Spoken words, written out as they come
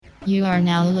You are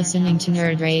now listening to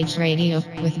Nerd Rage Radio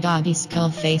with Bobby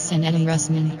Skullface and Adam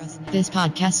Russman. This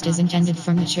podcast is intended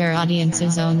for mature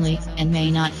audiences only and may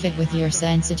not fit with your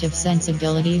sensitive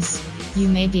sensibilities. You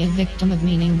may be a victim of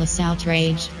meaningless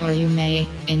outrage, or you may,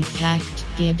 in fact,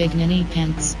 be a big ninny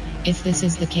pants. If this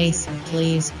is the case,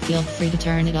 please feel free to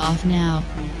turn it off now.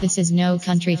 This is no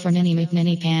country for Ninny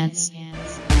McNinny pants.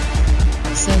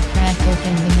 So crack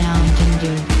open the Mountain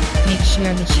Dew. Make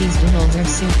sure the cheese doodles are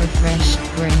super fresh.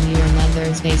 We're in your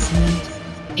mother's basement.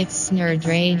 It's Nerd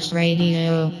Rage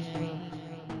Radio.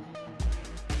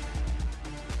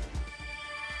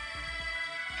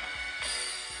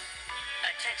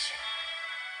 Attention.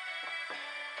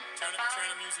 The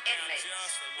following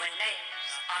inmates, when names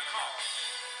are called,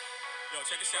 Yo,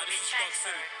 check this out. will be This is Skunk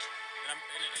City.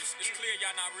 transferred. It's clear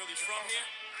y'all not really from here,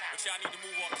 but y'all need to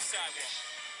move off the sidewalk.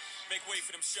 Make way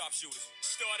for them sharpshooters.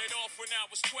 Started off when I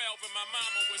was 12 and my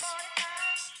mama was...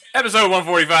 Episode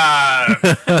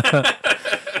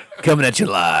 145. Coming at you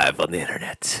live on the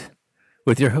internet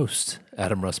with your host,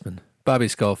 Adam Russman, Bobby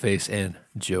Skullface, and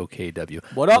Joe KW.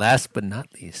 What up? Last but not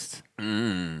least.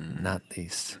 And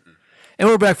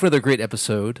we're back for another great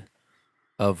episode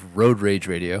of Road Rage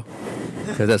Radio,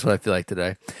 because that's what I feel like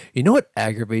today. You know what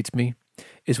aggravates me?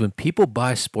 Is when people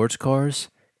buy sports cars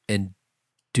and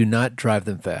do not drive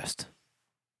them fast.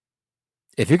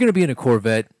 If you're going to be in a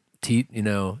Corvette,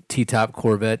 T-top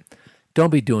Corvette, don't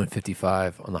be doing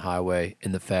 55 on the highway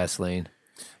in the fast lane.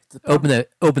 Open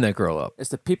that girl up. It's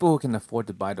the people who can afford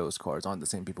to buy those cars aren't the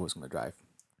same people who's going to drive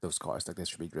those cars like they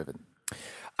should be driven.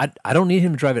 I don't need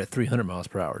him to drive it at 300 miles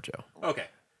per hour, Joe. Okay.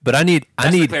 But I need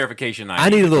clarification. I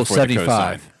need a little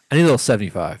 75. I need a little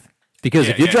 75 because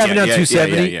if you're driving down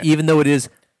 270, even though it is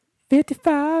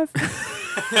 55,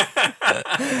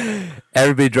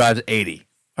 everybody drives 80.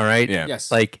 All right. Yeah.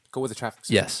 Yes. Like go with the traffic.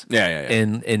 Yes. Yeah.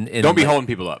 And don't be holding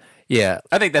people up. Yeah.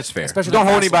 I think that's fair. Especially don't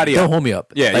hold anybody up. Don't hold me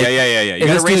up. Yeah. Like, You and got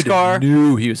this a race dude car.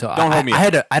 Knew he was. Don't hold me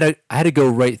up. I had to go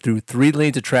right through 3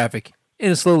 lanes of traffic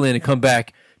in a slow lane and come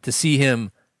back to see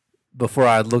him before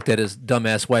I looked at his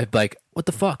dumbass wife. Like, what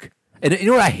the fuck? And you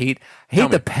know what I hate? I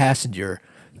hate the passenger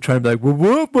trying to be like,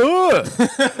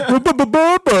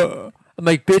 I'm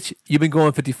like, bitch, you've been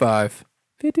going 55.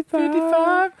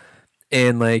 55.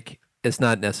 And like, it's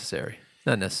not necessary.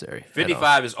 Not necessary.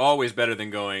 55 is always better than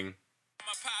going.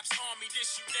 My pops on me,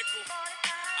 this you nickel. I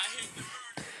hit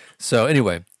the... So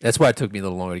anyway, that's why it took me a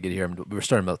little longer to get here. We were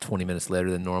starting about 20 minutes later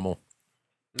than normal.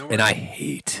 And I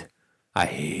hate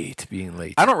being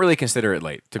late. I don't really consider it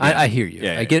late. To be I hear you.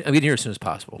 Yeah, I'm getting here as soon as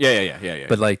possible. Yeah.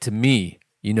 But like to me,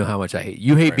 you know how much I hate.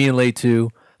 You hate being late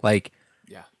too. Like,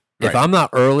 yeah. If I'm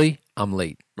not early, I'm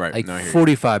late. Right. Like No, I hear you.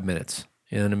 45 minutes.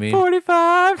 You know what I mean?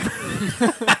 45.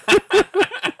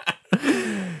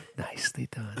 Nicely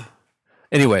done.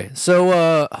 Anyway,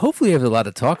 so hopefully I have a lot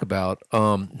to talk about.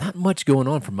 Not much going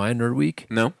on for my Nerd Week.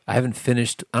 No. I haven't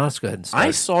finished. I'll just go ahead and start.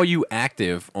 I saw you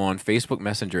active on Facebook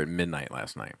Messenger at midnight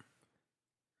last night.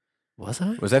 Was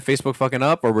I? Was that Facebook fucking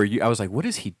up, or were you? I was like, what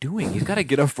is he doing? He's got to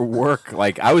get up for work.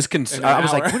 Like I was I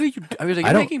was like, what are you? I was like,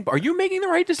 are you making the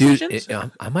right decisions?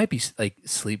 Dude, I might be like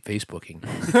sleep Facebooking,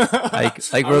 like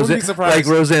wouldn't be surprised. like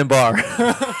Roseanne Barr.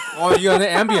 Oh, you on the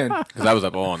Ambien? Because I was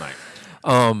up all night.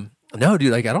 No,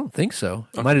 dude, like I don't think so.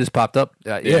 It might have just popped up.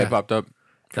 Yeah, it popped up.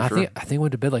 I think I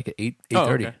went to bed like at 8:30. Oh,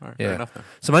 okay. All right, fair enough then.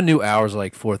 So my new hours are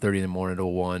like 4:30 in the morning to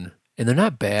 1. And they're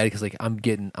not bad because like I'm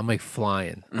like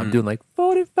flying. I'm doing like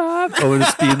 45 over the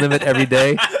speed limit every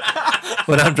day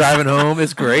when I'm driving home.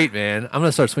 It's great, man. I'm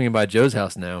gonna start swinging by Joe's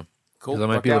house now. Cool. Because I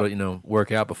might be able to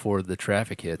work out before the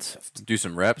traffic hits. Do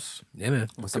some reps. Yeah, man.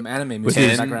 With some anime With music in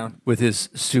his the background. with his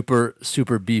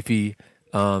super beefy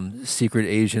secret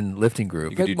Asian lifting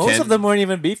group. could do Most 10. of them weren't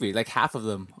even beefy. Like half of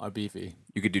them are beefy.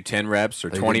 You could do 10 reps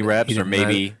or He 20 didn't- reps he or didn't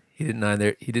maybe.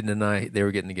 deny- He didn't deny they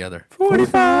were getting together.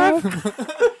 45.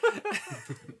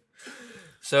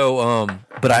 So,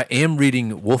 but I am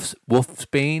reading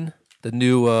Wolfsbane, the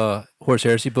new Horse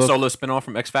Heresy book. Solo spinoff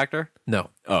from X Factor. No,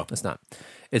 Oh. it's not.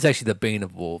 It's actually the Bane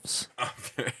of Wolves.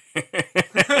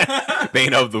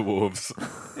 Bane of the Wolves.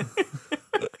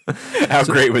 How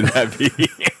great would that be?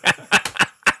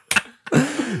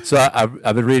 So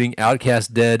I've been reading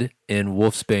Outcast Dead and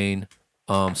Wolfsbane.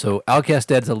 So Outcast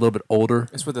Dead is a little bit older.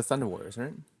 It's with the Thunder Warriors,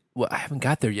 right? Well, I haven't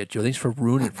got there yet, Joe. Thanks for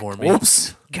ruining it for me.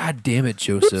 Whoops. God damn it,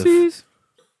 Joseph. Oopsies.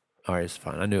 All right, it's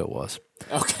fine. I knew it was.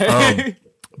 Okay.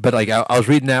 But like I was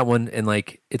reading that one and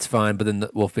like it's fine. But then the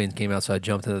Wolfbane came out, so I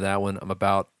jumped into that one. I'm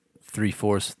about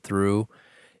 3/4 through.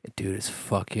 Dude, it's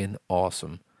fucking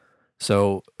awesome.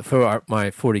 So for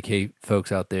my 40K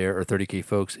folks out there, or 30K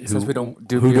folks who Since we don't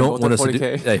do who beer don't Boulder want us to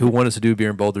 40K. who want us to do Beer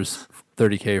and Boulders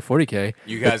 30K or 40K,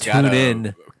 You guys but got tune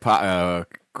in.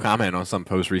 comment on some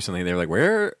post recently. They were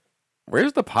like,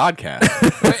 "Where's the podcast?"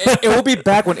 It will be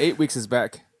back when 8 weeks is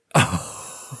back.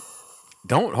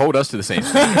 Don't hold us to the same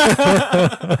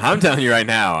standard. I'm telling you right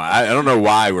now. I don't know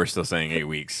why we're still saying 8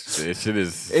 weeks. It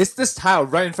is. It's this tile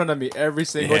right in front of me every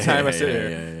single time I sit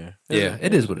here. Yeah,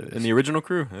 it is what it is. And the original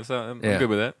crew. I'm good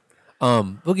with that.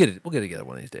 We'll get it. We'll get it together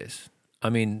one of these days. I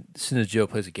mean, as soon as Joe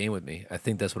plays a game with me, I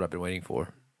think that's what I've been waiting for.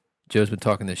 Joe's been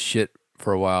talking this shit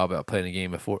for a while about playing a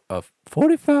game of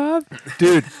 45.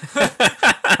 Dude,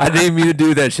 I didn't mean to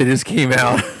do that shit. It just came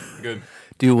out. Good.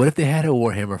 Dude, what if they had a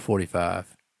Warhammer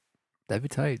 45? That'd be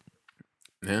tight.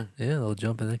 Yeah. Yeah, they'll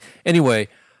jump in there. Anyway,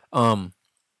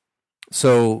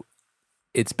 so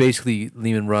it's basically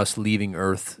Leman Russ leaving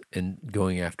Earth and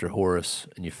going after Horus,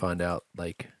 and you find out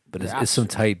but it's some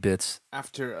tight bits.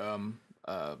 After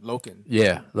Loken.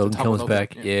 Yeah, Logan top comes of Loken,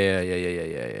 back. yeah.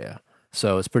 Yeah.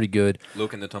 So it's pretty good.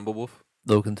 Loken the Tumblewolf.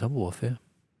 Logan Tumblewolf, yeah.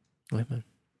 Wait a minute.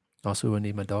 Also, I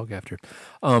need my dog after.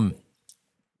 I've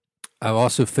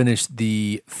also finished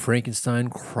the Frankenstein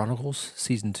Chronicles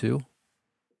season 2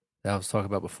 that I was talking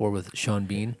about before with Sean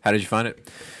Bean. How did you find it?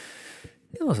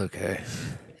 It was okay.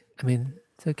 I mean,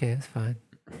 it's okay. It's fine.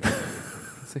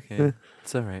 It's okay.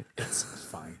 It's all right. It's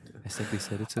fine. I simply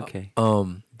said it's okay. It's all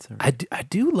right. I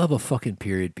do love a fucking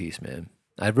period piece, man.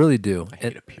 I really do. I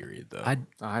hate a period though.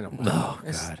 I don't know. Oh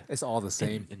God, It's all the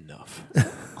same. Enough.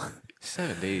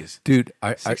 7 days. dude.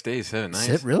 6 days, 7 nights.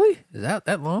 Is it really? Is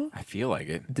that long? I feel like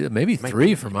it. Dude, maybe It might 3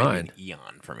 be- for it might be mine. an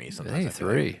eon for me sometimes. Maybe I feel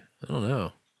 3. like. I don't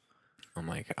know. I'm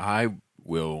like, I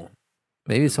will.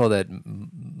 Maybe it's all that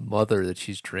mother that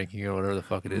she's drinking or whatever the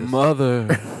fuck it is.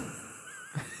 Mother,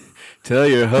 tell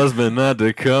your husband not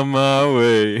to come my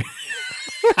way.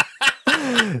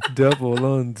 Double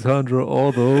entendre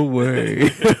all the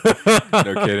way.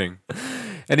 No kidding.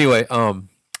 Anyway,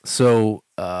 so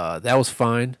that was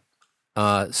fine.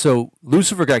 So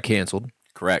Lucifer got canceled.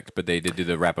 Correct, but they did do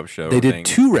the wrap-up show. They did thing.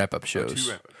 2 wrap-up shows.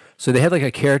 2 wrap-up. So they had like a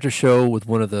character show with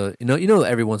one of the you know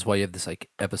every once in a while you have this like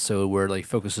episode where it like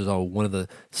focuses on one of the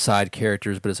side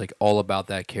characters, but it's like all about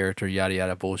that character, yada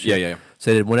yada bullshit. Yeah.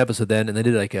 So they did one episode then, and they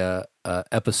did like another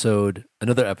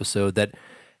episode that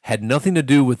had nothing to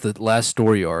do with the last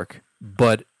story arc,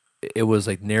 but it was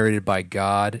like narrated by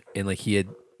God, and like he had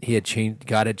changed.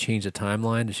 God had changed the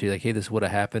timeline to say like, hey, this would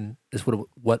have happened.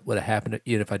 What would have happened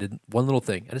even if I did one little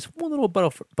thing, and it's one little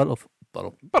butterfly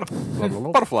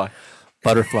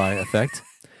effect,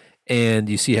 and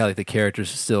you see how like the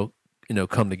characters still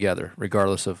come together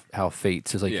regardless of how fate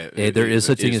says like there is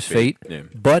such thing as fate, Yeah.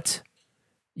 but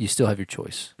you still have your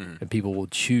choice, and people will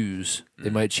choose. They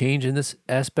might change in this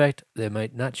aspect, they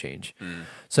might not change.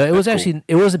 So it was actually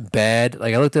it wasn't bad.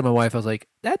 Like I looked at my wife, I was like,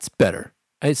 that's better.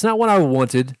 It's not what I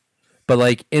wanted, but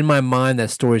like in my mind, that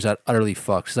story's not utterly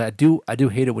fucked. Because I do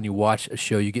hate it when you watch a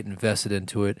show, you get invested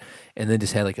into it, and then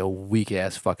just had like a weak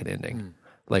ass fucking ending,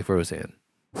 like Roseanne.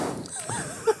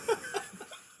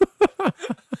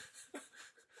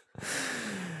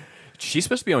 She's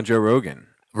supposed to be on Joe Rogan.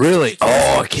 Really?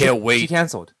 Oh, I can't She wait.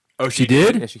 canceled. Oh, She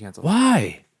did? Yeah, she canceled.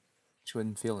 Why? She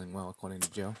wasn't feeling well, according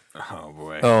to Joe. Oh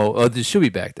boy. Oh, she'll be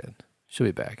back then. She'll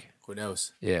be back. Who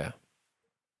knows? Yeah.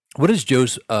 What is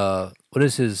Joe's? What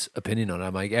is his opinion on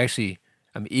it?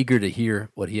 I'm eager to hear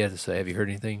what he has to say. Have you heard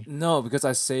anything? No, because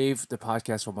I saved the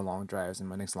podcast for my long drives, and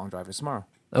my next long drive is tomorrow.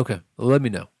 Okay, well, let me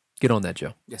know. Get on that,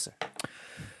 Joe. Yes, sir.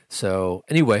 So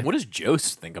anyway, What does Joe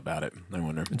think about it? I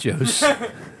wonder. Joe's.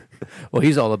 Well,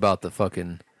 he's all about the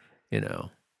fucking, the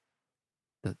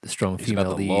strong He's female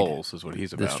about the lead. lulls, is what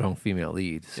he's The about. strong female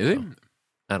lead. Is he? so,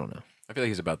 I don't know. I feel like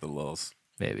he's about the lulls.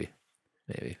 Maybe.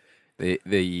 The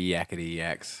yakety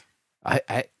yaks.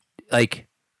 I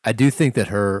do think that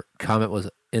her comment was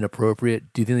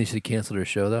inappropriate. Do you think they should have canceled her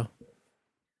show though?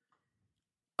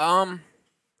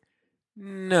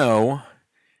 No.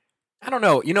 I don't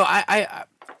know. I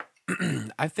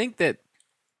I think that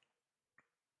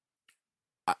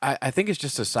I think it's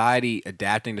just society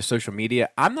adapting to social media.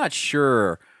 I'm not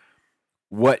sure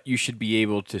what you should be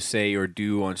able to say or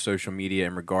do on social media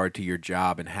in regard to your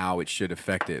job and how it should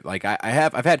affect it. Like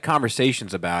I've had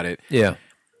conversations about it. Yeah.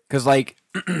 Because like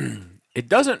it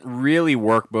doesn't really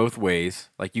work both ways.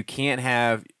 Like you can't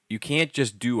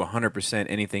just do 100%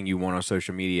 anything you want on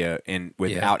social media and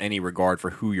without any regard for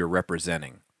who you're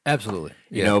representing. Absolutely.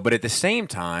 You know, but at the same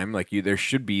time, like there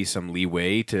should be some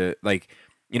leeway to like,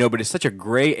 but it's such a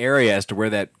gray area as to where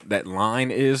that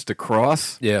line is to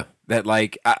cross. Yeah. That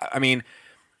like, I mean,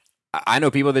 I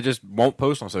know people that just won't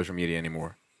post on social media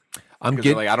anymore. I'm 'Cause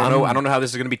getting they're like, I don't know how this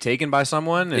is going to be taken by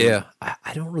someone. And Yeah.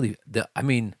 I don't really.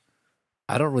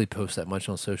 I don't really post that much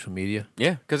on social media.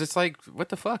 Yeah, because it's like, what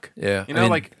the fuck? Yeah. You know,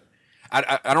 like,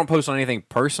 I don't post on anything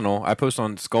personal. I post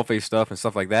on Skullface stuff and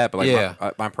stuff like that. But like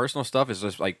Yeah. my personal stuff is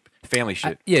just like family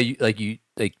shit. You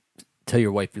tell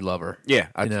your wife you love her. Yeah,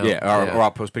 You know? or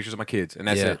I'll post pictures of my kids, and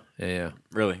that's yeah, it. yeah.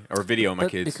 Really, or video of my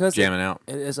But kids because jamming out.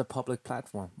 It is a public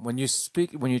platform. When you're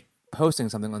posting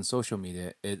something on social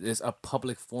media, it is a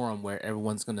public forum where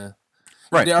everyone's gonna.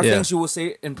 Right. There are Yeah. things you will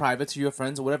say in private to your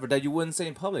friends or whatever that you wouldn't say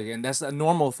in public, and that's a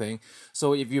normal thing.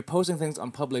 So if you're posting things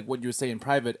on public, what you say in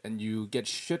private, and you get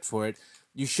shit for it,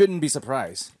 you shouldn't be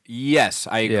surprised. Yes,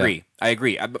 I agree. I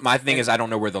agree. But my thing is, I don't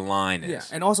know where the line is. Yeah,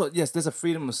 and also yes, there's a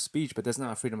freedom of speech, but there's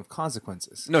not a freedom of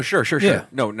consequences. No, sure. Yeah.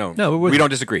 No, No, we don't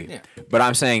disagree. Yeah. But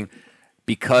I'm saying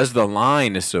because the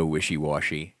line is so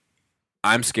wishy-washy,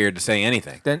 I'm scared to say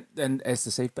anything. Then it's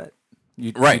a safe bet.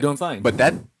 You're doing fine. But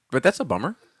that's a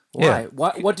bummer. Why? Yeah.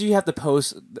 What do you have to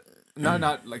post?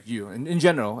 Not like you. In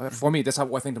general, for me, that's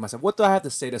how I think to myself. What do I have to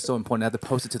say that's so important? I have to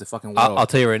post it to the fucking world. I'll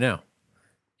tell you right now.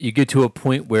 You get to a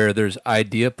point where there's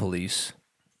idea police.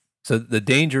 So the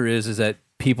danger is that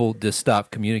people just stop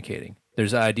communicating.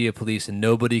 There's idea police, and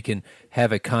nobody can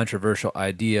have a controversial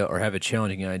idea or have a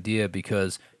challenging idea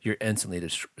because you're instantly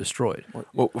destroyed.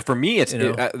 Well, for me, it's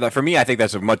You know? for me. I think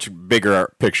that's a much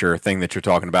bigger picture thing that you're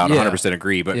talking about. Yeah. 100%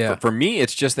 agree. But Yeah. for me,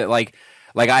 it's just that like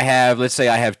I have, let's say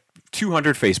I have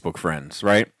 200 Facebook friends,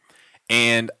 right?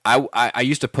 And I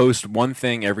used to post one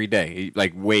thing every day,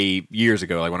 like way years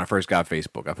ago, like when I first got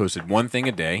Facebook. I posted one thing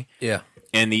a day, Yeah.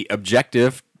 and the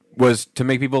objective was to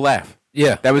make people laugh.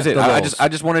 Yeah. That was it. The I lulz.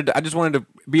 just wanted to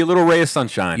be a little ray of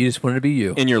sunshine You just wanted to be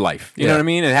you. in your life. You Yeah. know what I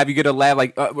mean? And have you get a laugh,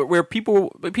 like where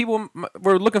people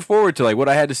were looking forward to like what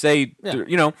I had to say,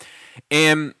 you know,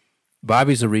 and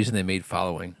Bobby's the reason they made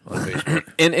following on Facebook.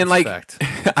 and like Fact.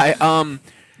 I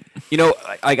you know,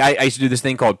 like I used to do this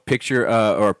thing called picture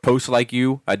or post like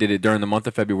you. I did it during the month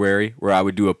of February where I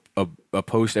would do a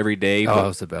post every day. Oh, that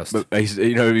was the best. But I used to,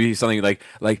 you know, it'd be something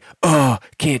like oh,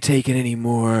 can't take it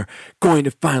anymore. Going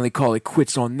to finally call it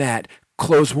quits on that.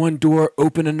 Close one door,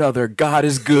 open another. God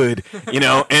is good. You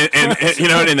know, and you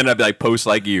know, and then I'd be like post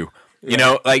like you. You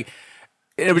know, like.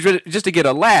 It was just to get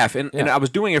a laugh, and I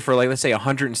was doing it for like, let's say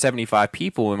 175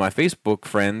 people in my Facebook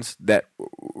friends that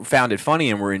found it funny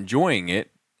and were enjoying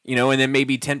it, you know, and then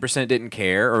maybe 10% didn't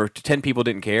care, or 10 people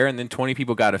didn't care, and then 20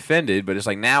 people got offended. But it's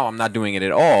like now I'm not doing it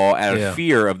at all out of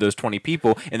fear of those 20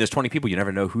 people, and those 20 people you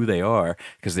never know who they are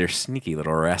because they're sneaky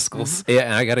little rascals. Yeah,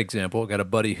 and I got an example. I got a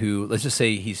buddy who, let's just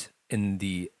say he's in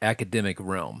the academic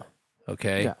realm,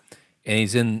 okay? Yeah. And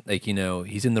he's in, like, you know,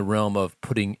 he's in the realm of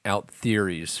putting out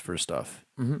theories for stuff.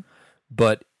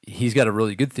 But he's got a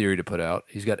really good theory to put out.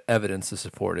 He's got evidence to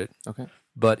support it. Okay.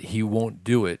 But he won't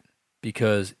do it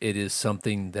because it is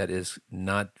something that is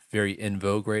not very in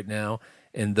vogue right now.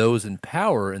 And those in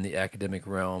power in the academic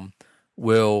realm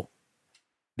will,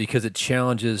 because it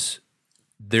challenges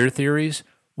their theories,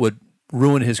 would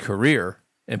ruin his career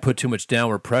and put too much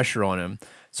downward pressure on him.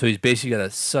 So he's basically got to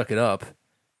suck it up,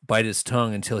 bite his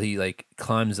tongue until he like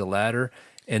climbs the ladder,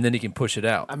 and then he can push it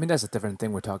out. I mean, that's a different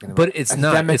thing we're talking about. But it's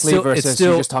not. It's Academically still, versus it's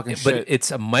still you just talking but shit.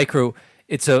 it's a micro.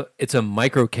 It's a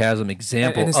microcosm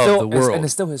example and it's of still, the world. and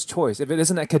it's still his choice. If it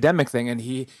is an academic thing and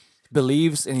he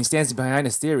believes and he stands behind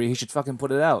his theory, he should fucking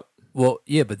put it out. Well,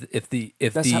 yeah, but if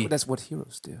That's what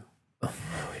heroes do.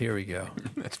 here we go.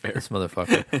 That's fair. This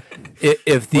motherfucker.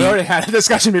 If We already the had a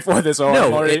discussion before this.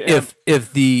 no,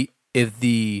 if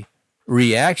the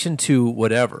reaction to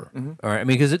whatever, all right. I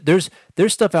mean, because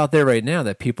there's stuff out there right now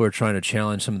that people are trying to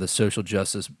challenge some of the social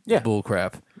justice bull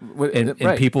crap, and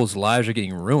right. people's lives are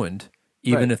getting ruined,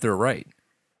 even Right. if they're right.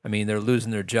 I mean, they're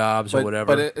losing their jobs or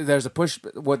whatever. But there's a push.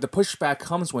 What the pushback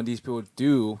comes when these people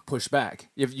do push back.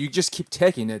 If you just keep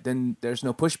taking it, then there's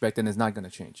no pushback. Then it's not going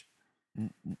to change.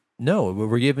 No,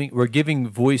 we're giving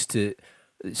voice to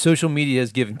social media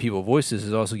is giving people voices.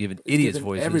 Is also giving idiots Giving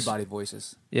voices. everybody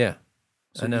voices. Yeah,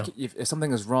 So I know. if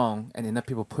something is wrong and enough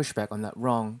people push back on that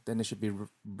wrong, then it should be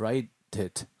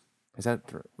righted. Is that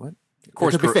what?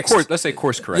 Course, It could be fixed. let's say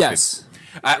course corrected. Yes.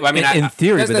 I mean, in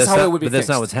theory, that's but that's how it not. would be But that's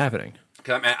not fixed. what's happening.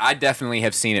 'cause I definitely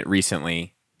have seen it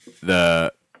recently.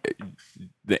 The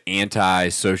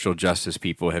anti-social justice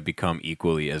people have become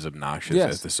equally as obnoxious Yes,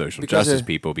 as the social because justice of-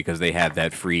 people because they have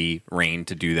that free reign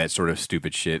to do that sort of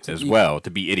stupid shit as eat- well,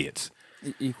 to be idiots.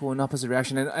 Equal and opposite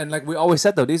reaction, and like we always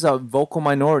said though, these are vocal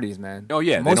minorities, man. Oh,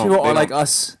 yeah, they most don't- people they are like don't-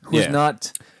 us, who's Yeah.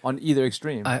 not on either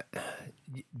extreme.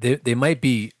 They might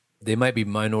be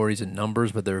minorities in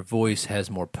numbers, but their voice has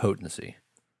more potency.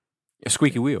 A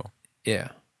squeaky wheel. Yeah,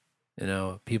 you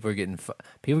know, people are getting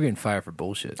fired for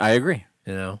bullshit. I agree.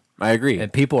 You know, I agree.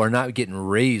 and people are not getting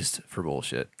raised for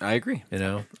bullshit. I agree. You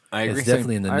know, I agree. It's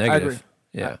definitely in the I negative. agree.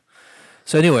 Yeah.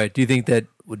 So anyway, do you think that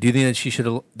Do you think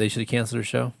that they should have canceled her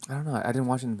show? I don't know. I didn't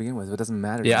watch it to begin with. It doesn't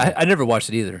matter. Yeah, to me. I never watched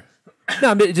it either.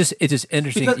 No, I mean, it's just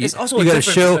interesting. Because it's also you a got a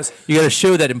difference show. because- You got a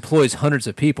show that employs hundreds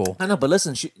of people. I know, but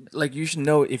listen, you should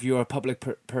know if you're a public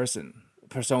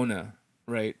persona,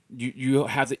 right? You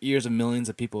have the ears of millions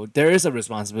of people. There is a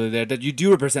responsibility there that you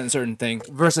do represent a certain thing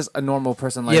versus a normal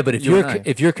person like Yeah, but if you you're and I.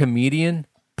 if you're a comedian,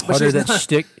 part she's of that not.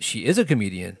 shtick, she is a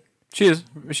comedian. She is.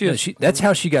 She Yeah, is. that's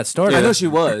how she got started. I know she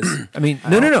was. I mean,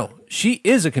 no. She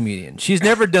is a comedian. She's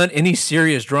never done any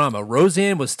serious drama.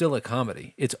 Roseanne was still a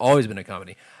comedy. It's always been a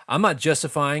comedy. I'm not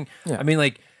justifying. Yeah. I mean,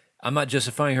 like, I'm not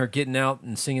justifying her getting out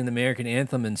and singing the American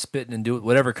anthem and spitting and doing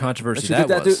whatever controversy But she that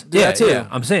did that was. do that too. Yeah.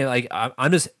 I'm saying, like,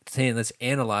 I'm just saying, let's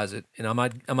analyze it. And I'm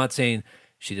not saying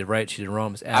she did right, she did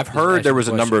wrong. I've heard there was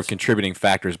a number of contributing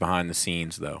factors behind the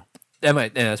scenes, though.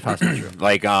 That's possibly true.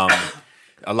 Like a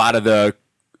lot of the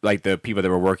people that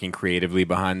were working creatively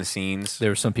behind the scenes. There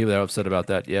were some people that were upset about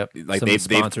that. Yep. Like some of the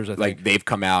sponsors, I think. they've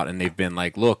come out and they've been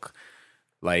like, look,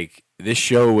 like this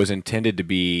show was intended to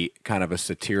be kind of a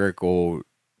satirical,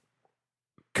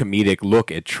 comedic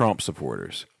look at Trump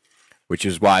supporters, which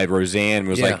is why Roseanne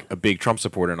was Yeah. like a big Trump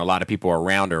supporter, and a lot of people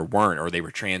around her weren't, or they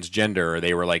were transgender, or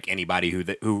they were like anybody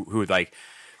who like,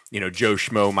 you know, Joe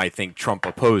Schmo might think Trump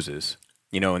opposes.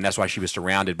 You know, and that's why she was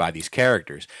surrounded by these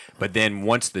characters. But then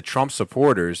once the Trump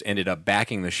supporters ended up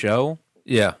backing the show,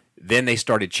 Yeah. then they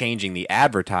started changing the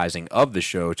advertising of the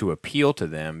show to appeal to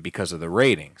them because of the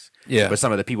ratings. Yeah. But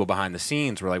some of the people behind the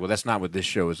scenes were like, well, that's not what this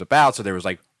show is about. So there was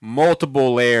like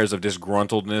multiple layers of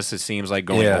disgruntledness, it seems like,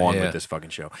 going on with this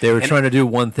fucking show. They were And- trying to do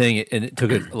one thing and it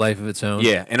took a life of its own.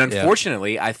 Yeah. And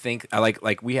unfortunately, I think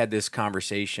like we had this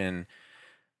conversation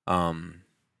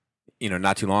you know,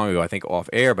 not too long ago, I think off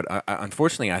air, but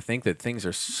unfortunately, I think that things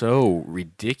are so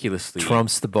ridiculously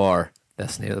Trump's the bar.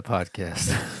 That's the name of the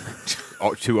podcast.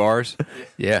 Oh, 2 R's.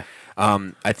 Yeah.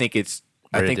 I think it's.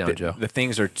 Write it I think down, that Joe. the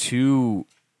things are too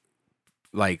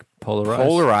like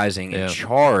Polarizing? and Yeah.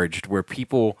 charged, where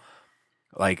people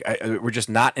like we're just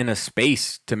not in a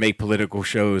space to make political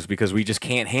shows because we just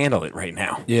can't handle it right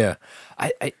now. Yeah.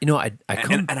 I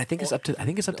come. And I think it's up to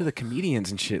the comedians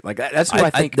and shit. Like that's who I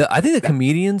think. I think the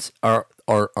comedians are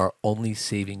only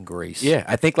saving grace. Yeah,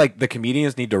 I think like the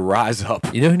comedians need to rise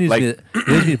up. You know who needs, like, to, be,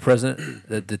 who needs to be the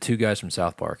president? The two guys from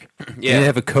South Park. Yeah. They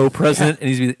have a co-president, and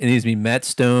it needs to be Matt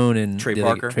Stone and Trey the-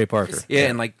 Parker. Trey Parker. Yeah,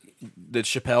 and like the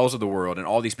Chappelles of the world and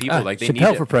all these people, Ah, like they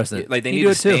Chappelle need for president. Like they He need do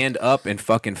to it too. stand up and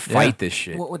fucking fight this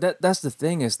shit. Well, that's the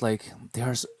thing is like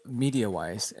there's media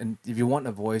wise, and if you want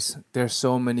a voice, there's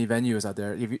so many venues out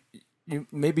there. If you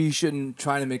maybe you shouldn't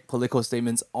try to make political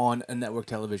statements on a network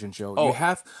television show. Oh. You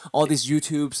have all these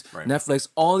YouTubes, Right. Netflix,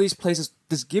 all these places.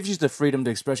 This gives you the freedom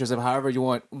to express yourself however you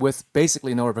want with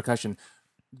basically no repercussion.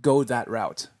 Go that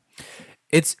route.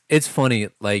 It's funny,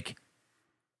 like,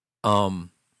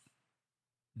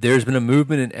 there's been a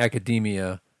movement in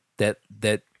academia that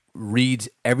reads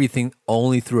everything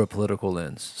only through a political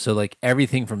lens. So like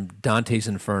everything from Dante's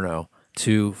Inferno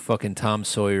to fucking Tom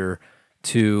Sawyer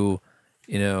to,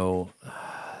 you know,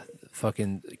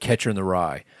 fucking Catcher in the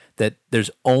Rye, that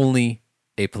there's only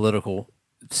a political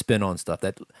spin on stuff.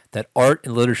 That art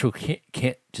and literature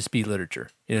can't just be literature.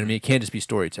 You know what I mean? It can't just be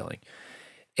storytelling.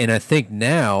 And I think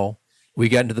now we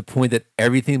gotten to the point that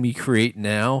everything we create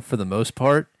now, for the most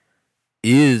part,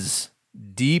 is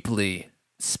deeply,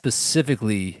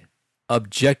 specifically,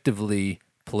 objectively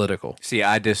political. See,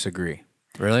 I disagree.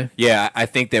 Really? Yeah, I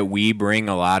think that we bring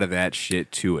a lot of that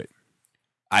shit to it.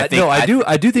 I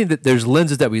do think that there's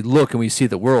lenses that we look and we see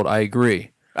the world. I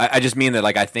agree. I just mean that,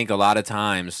 like, I think a lot of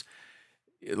times,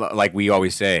 like we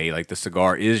always say, like the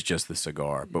cigar is just the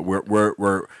cigar. But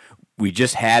we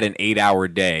just had an 8-hour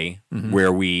day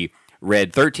where we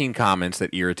read 13 comments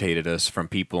that irritated us from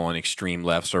people on extreme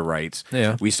lefts or rights.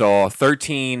 Yeah. We saw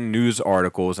 13 news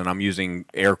articles, and I'm using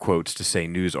air quotes to say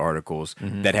news articles,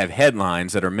 that have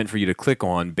headlines that are meant for you to click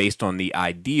on based on the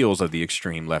ideals of the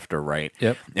extreme left or right.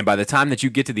 Yep. And by the time that you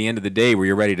get to the end of the day where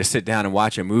you're ready to sit down and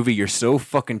watch a movie, you're so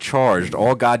fucking charged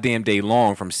all goddamn day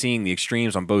long from seeing the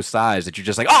extremes on both sides that you're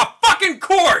just like, oh, fucking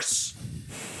course!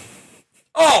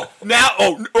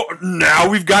 Now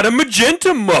we've got a magenta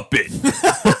Muppet.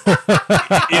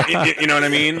 you know what I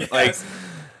mean? Like,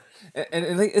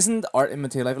 And like, isn't art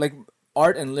imitate life? Like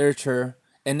art and literature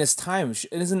in this time, it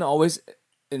isn't always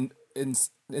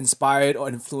inspired or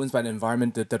influenced by the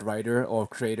environment that the writer or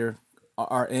creator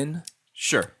are in.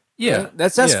 sure. Yeah, Right?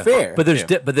 That's fair. But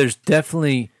there's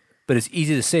definitely, but it's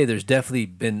easy to say there's definitely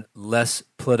been less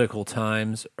political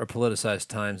times or politicized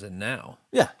times than now,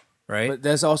 Yeah, right? but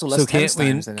there's also less tense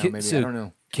times than now. Maybe I don't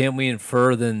know. Can we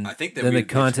infer I think that then the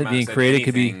content being created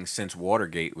could be, since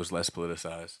Watergate was less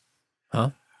politicized.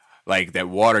 huh? like that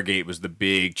Watergate was the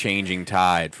big changing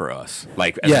tide for us,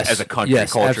 like as a country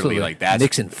yes, culturally. absolutely. Like that's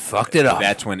Nixon fucked it up.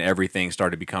 That's when everything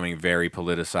started becoming very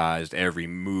politicized. Every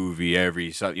movie,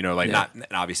 not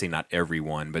obviously not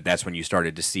everyone, but that's when you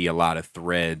started to see a lot of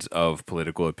threads of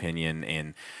political opinion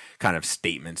and kind of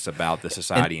statements about the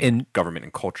society and government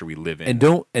and culture we live in.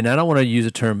 And I don't want to use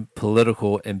the term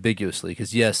political ambiguously,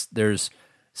 because yes, there's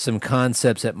some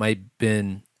concepts that might have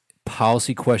been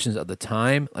policy questions of the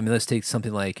time. I mean, let's take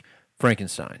something like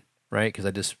Frankenstein, right? Because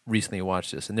I just recently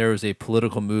watched this, and there was a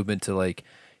political movement to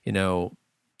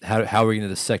how are we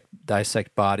going to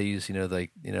dissect bodies?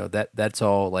 That's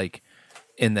all like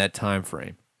in that time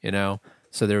frame,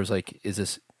 So there was like, is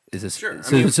this Sure.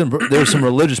 So there's some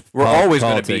religious. We're always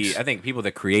going to politics. be. I think people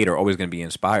that create are always going to be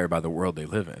inspired by the world they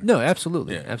live in. No,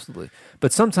 absolutely, Yeah. absolutely.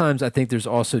 But sometimes I think there's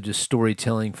also just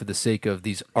storytelling for the sake of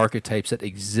these archetypes that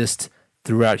exist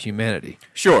throughout humanity.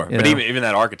 Sure, You but know? even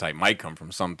that archetype might come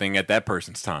from something at that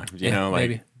person's time.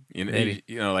 Maybe. Maybe.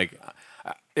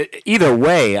 Either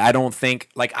way, I don't think.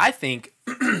 Like I think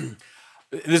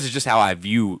this is just how I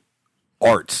view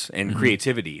arts and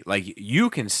creativity. Like you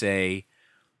can say,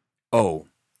 "Oh,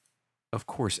 of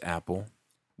course, Apple,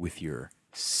 with your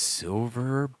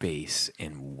silver base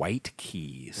and white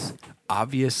keys,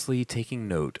 obviously taking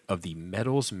note of the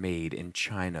metals made in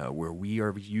China where we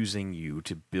are using you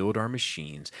to build our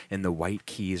machines, and the white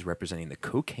keys representing the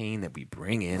cocaine that we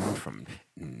bring in from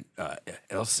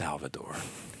El Salvador.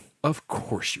 Of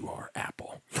course you are,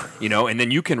 Apple." And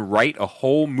then you can write a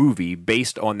whole movie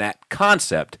based on that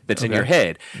concept that's in your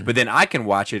head, but then I can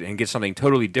watch it and get something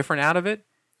totally different out of it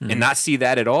and not see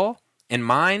that at all. And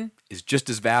mine is just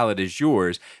as valid as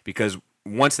yours, because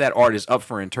once that art is up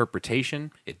for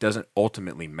interpretation, it doesn't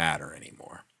ultimately matter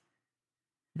anymore.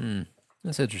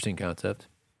 That's an interesting concept.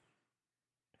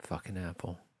 Fucking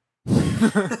Apple.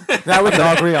 That we can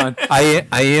all agree on. I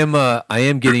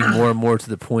am getting more and more to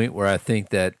the point where I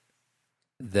think that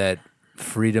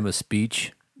freedom of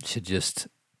speech should just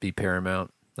be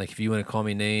paramount. Like if you want to call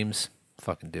me names,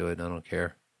 fucking do it. I don't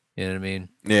care. You know what I mean?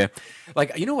 Yeah.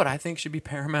 Like, you know what I think should be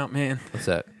paramount, man? What's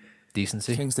that?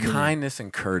 Decency? King's Dominion. Kindness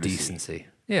and courtesy. Decency.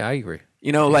 Yeah, I agree.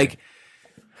 Like,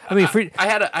 I mean, I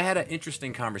had an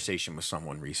interesting conversation with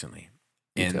someone recently,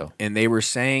 Tell. and they were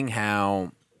saying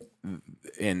how,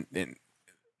 and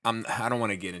I don't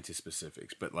want to get into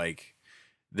specifics, but like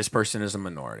this person is a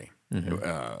minority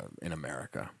in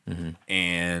America,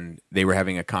 and they were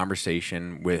having a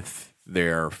conversation with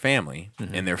their family,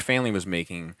 and their family was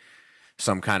making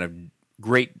some kind of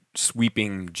great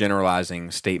sweeping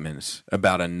generalizing statements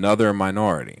about another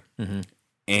minority,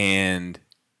 and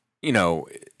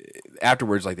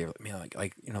afterwards, like they were, man,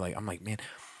 I'm like, man,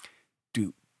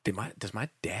 does my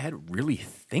dad really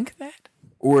think that?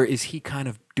 Or is he kind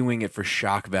of doing it for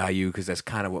shock value because that's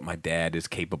kind of what my dad is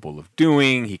capable of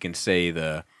doing? He can say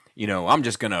I'm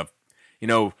just going to,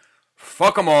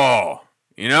 fuck them all.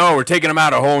 We're taking them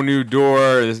out a whole new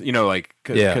door,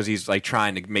 because he's like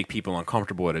trying to make people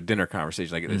uncomfortable at a dinner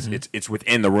conversation. Like it's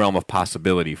within the realm of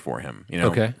possibility for him,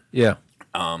 Okay. Yeah.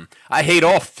 I hate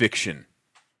all fiction.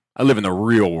 I live in the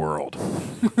real world,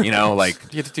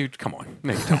 dude, come on,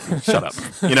 shut up.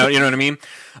 You know what I mean?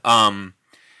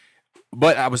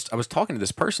 But I was talking to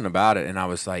this person about it, and I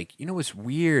was like, what's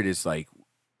weird is like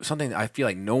something I feel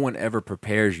like no one ever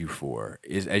prepares you for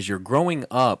is as you're growing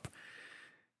up,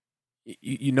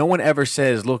 no one ever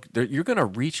says, look, you're going to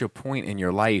reach a point in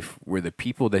your life where the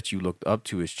people that you looked up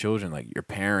to as children, like your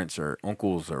parents or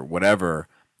uncles or whatever,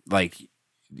 like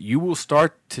you will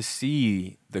start to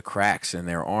see the cracks in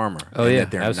their armor. Oh, and yeah,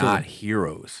 that they're absolutely. not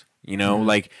heroes.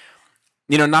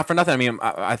 Not for nothing. I mean,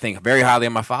 I think very highly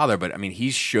of my father, but I mean, he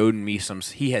has shown me some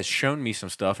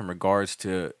stuff in regards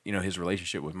to, his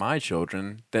relationship with my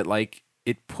children that like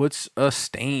it puts a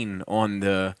stain on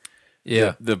the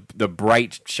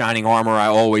bright shining armor I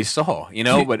always saw,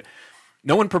 but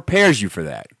no one prepares you for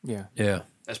that. Yeah. Yeah.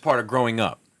 That's part of growing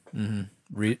up.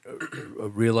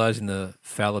 Realizing the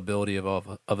fallibility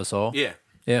of us all. Yeah.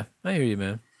 Yeah, I hear you,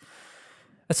 man.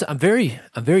 I'm very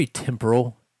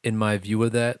temporal in my view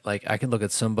of that. Like I can look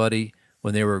at somebody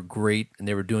when they were great and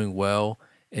they were doing well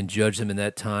and judge them in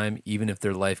that time, even if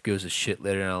their life goes to shit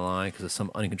later down the line because of some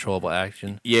uncontrollable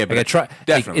action. Yeah, but like I try.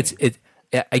 definitely.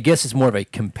 I guess it's more of a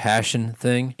compassion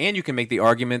thing. And you can make the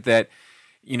argument that,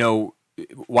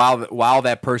 while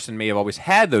that person may have always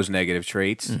had those negative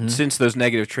traits, since those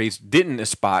negative traits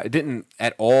didn't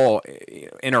at all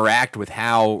interact with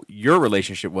how your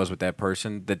relationship was with that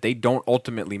person, that they don't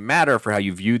ultimately matter for how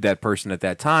you viewed that person at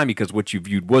that time because what you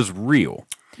viewed was real.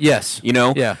 Yes.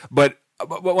 Yeah. But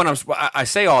when I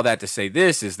say all that to say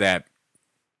this is that,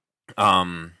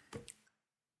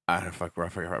 I don't fuck. I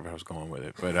forgot where I was going with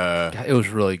it, but God, it was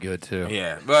really good too.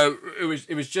 yeah, but it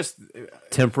was just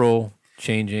Temporal,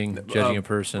 changing, judging a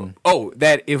person.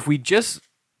 that if we just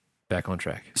Back on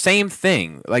track. same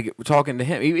thing, like talking to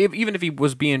him, even if he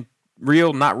was being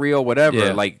real, not real, whatever,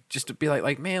 Yeah. like just to be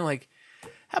like, man, like,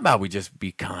 how about we just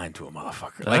be kind to a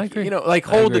motherfucker? I Like, agree. like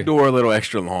I hold the agree. door a little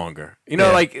extra longer.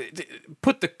 Yeah. Like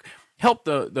help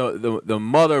the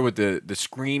mother with the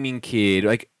screaming kid.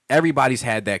 Like everybody's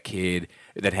had that kid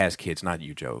that has kids, not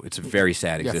you, Joe. It's a very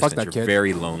sad Yeah, fuck existence. that You're kid.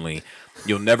 very lonely.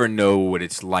 You'll never know what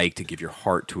it's like to give your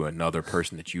heart to another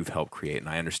person that you've helped create, and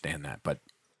I understand that, but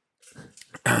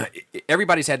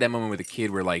everybody's had that moment with a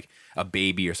kid where like a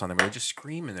baby or something where they're just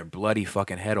screaming their bloody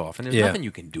fucking head off, and there's Yeah. nothing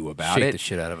you can do about Shake it. the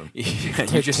shit out of him. Yeah,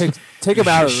 Take them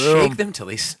out of the shake room. them till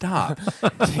they stop.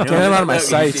 Get them out of my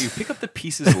sight. You pick up the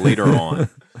pieces later on.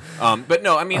 But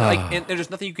no, I mean, like, and there's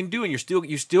nothing you can do, and you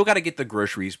still got to get the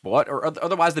groceries bought, or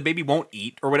otherwise the baby won't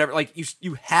eat or whatever. Like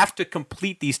you have to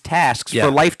complete these tasks Yeah.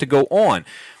 for life to go on.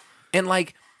 And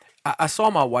like, I saw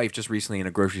my wife just recently in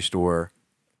a grocery store,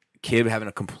 kid having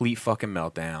a complete fucking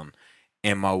meltdown,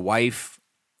 and my wife.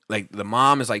 Like the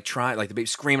mom is like trying, like the baby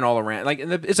screaming all around. Like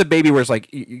and it's a baby where it's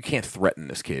like you can't threaten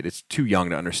this kid. It's too young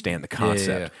to understand the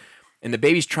concept. yeah. And the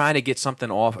baby's trying to get something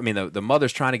off. I mean, the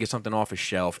mother's trying to get something off a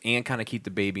shelf and kind of keep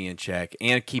the baby in check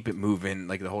and keep it moving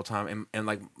like the whole time. And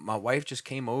like my wife just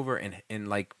came over and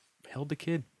like held the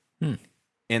kid.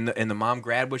 And the mom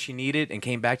grabbed what she needed and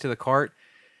came back to the cart.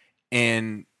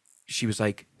 And she was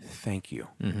like, "Thank you."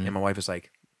 And my wife was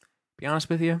like, "Be honest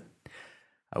with you,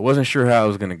 I wasn't sure how I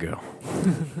was gonna go."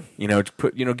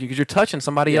 Because you're touching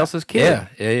somebody else's kid.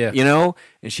 Yeah.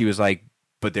 And she was like,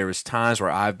 "But there was times where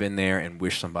I've been there and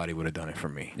wish somebody would have done it for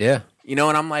me." Yeah. And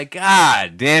I'm like,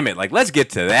 God damn it! Like, let's get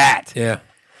to that. Yeah.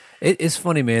 It's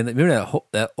funny, man. Remember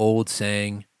that old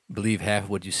saying, "Believe half of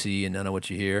what you see and none of what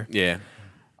you hear." Yeah.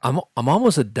 I'm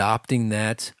almost adopting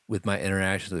that with my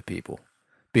interactions with people,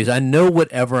 because I know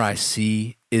whatever I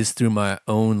see is through my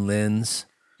own lens.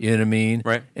 You know what I mean?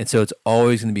 Right. And so it's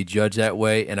always going to be judged that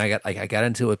way. And I got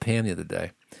into it with Pam the other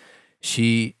day.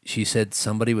 She said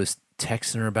somebody was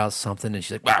texting her about something, and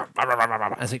she's like, "Bah, bah, bah, bah, bah,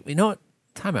 bah." I was like, you know what?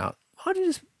 Time out. Why don't you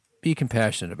just be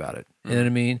compassionate about it? You know what I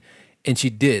mean? And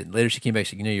she did. Later, she came back.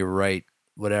 She said, "You're right.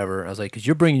 Whatever." I was like, because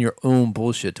you're bringing your own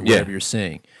bullshit to whatever Yeah. you're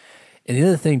saying. And the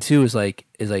other thing too is like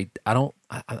I'm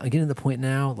getting to the point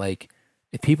now, like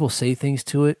if people say things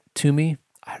to me,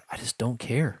 I just don't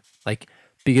care. Like,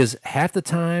 because half the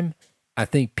time I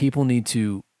think people need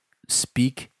to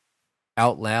speak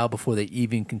out loud before they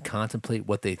even can contemplate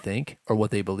what they think or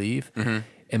what they believe.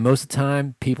 And most of the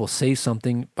time people say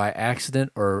something by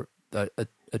accident or a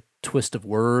twist of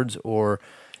words or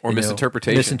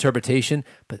misinterpretation.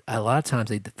 But a lot of times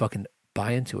they fucking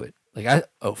buy into it. Like,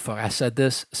 I said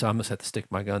this, so I'm gonna have to stick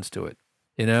my guns to it.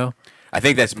 I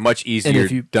think that's much easier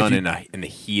if you- done if you- in the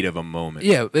heat of a moment.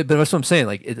 Yeah, but that's what I'm saying.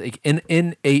 Like,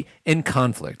 in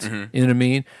conflict, you know what I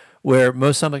mean? Where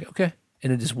most of the time, like, okay,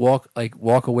 and then just walk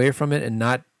away from it and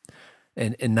not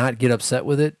get upset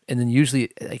with it. And then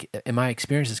usually, like in my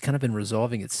experience, it's kind of been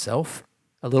resolving itself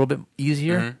a little bit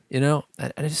easier.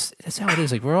 That's how it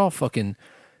is. Like, we're all fucking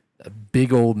a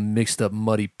big old mixed up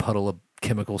muddy puddle of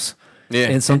chemicals. Yeah.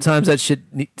 And sometimes that shit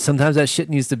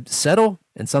needs to settle,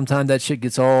 and sometimes that shit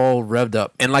gets all revved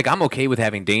up. And like, I'm okay with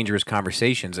having dangerous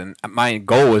conversations, and my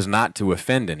goal is not to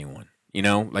offend anyone.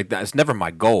 Like that's never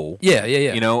my goal. Yeah.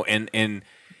 And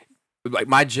like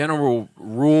my general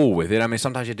rule with it, I mean,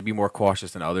 sometimes you have to be more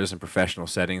cautious than others in professional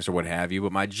settings or what have you.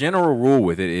 But my general rule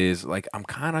with it is like, I'm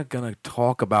kind of gonna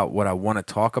talk about what I want to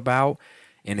talk about,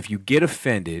 and if you get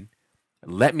offended,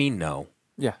 let me know.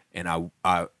 Yeah. And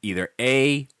I either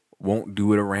A, won't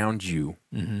do it around you,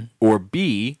 or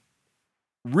B,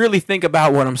 really think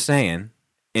about what I'm saying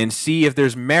and see if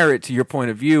there's merit to your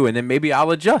point of view, and then maybe I'll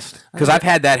adjust. Because I've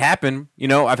had that happen.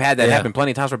 I've had that happen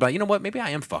plenty of times where I'm like, you know what, maybe I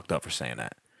am fucked up for saying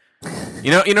that. You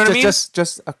know what I mean?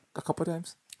 Just a couple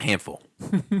times. Handful.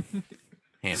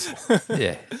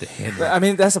 Yeah, the hand I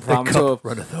mean, that's a problem. So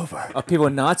runneth over. of people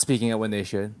not speaking it when they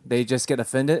should. They just get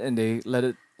offended and they let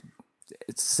it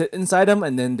sit inside them,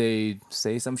 and then they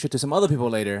say some shit to some other people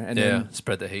later, and then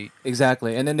spread the hate.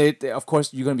 exactly, and then they of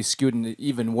course you're gonna be skewed in an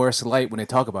even worse light when they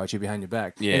talk about you behind your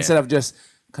back. Yeah. Instead of just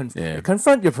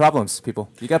confront your problems, people.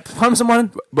 You got problem someone,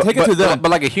 take it to them. But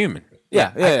like a human.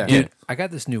 Yeah. Dude, I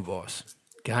got this new boss.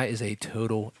 Guy is a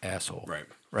total asshole.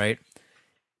 Right?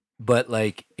 But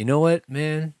like, you know what,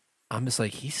 man? I'm just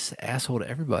like, he's an asshole to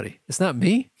everybody. It's not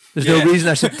me. There's no reason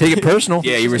I should take it personal.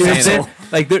 Yeah, you were know what saying I'm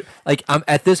saying? Like I'm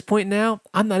at this point now,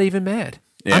 I'm not even mad.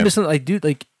 Yeah. I'm just like, dude,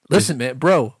 like Listen, man,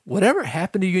 bro, whatever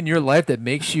happened to you in your life that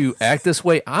makes you act this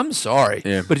way, I'm sorry.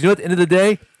 Yeah. But you know, at the end of the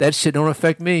day, that shit don't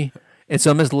affect me. And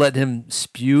so I'm just letting him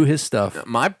spew his stuff.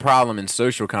 My problem in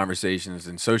social conversations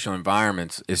and social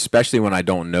environments, especially when I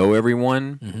don't know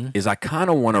everyone, is I kind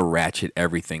of want to ratchet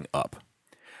everything up.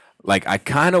 Like I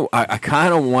kind of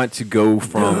want to go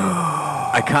from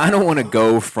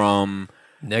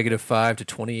 -5 to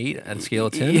 28 on a scale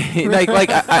of 10.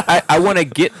 I want to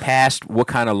get past what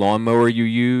kind of lawnmower you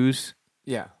use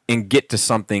Yeah. and get to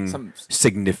something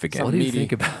significant. What do you meaty.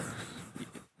 think about?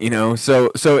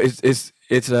 So it's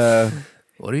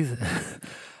What do you?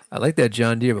 I like that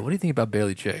John Deere, but what do you think about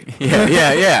Bailey J?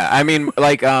 yeah. I mean,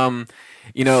 oh,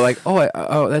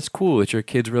 that's cool that your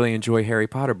kids really enjoy Harry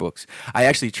Potter books. I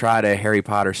actually tried a Harry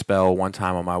Potter spell one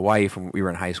time on my wife when we were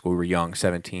in high school. We were young,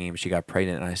 17. She got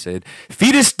pregnant, and I said,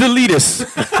 "Fetus deletus."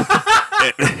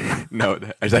 No,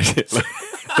 I was actually.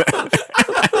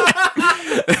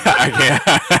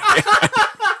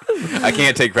 I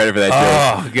can't take credit for that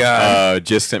joke. Oh God!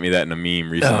 Just sent me that in a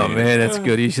meme recently. Oh man, that's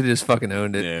good. You should have just fucking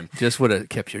owned it. Yeah. Just would have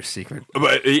kept your secret.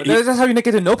 But That's how you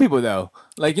get to know people, though.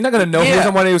 Like, you're not going to know who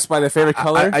someone is by their favorite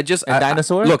color. I just a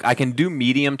dinosaur? Look, I can do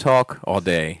medium talk all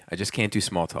day. I just can't do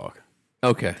small talk.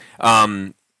 Okay.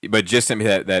 But just sent me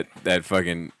that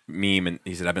fucking meme, and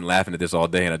he said, "I've been laughing at this all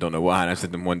day, and I don't know why." And I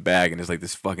sent him one bag, and it's like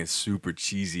this fucking super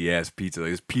cheesy ass pizza. Like,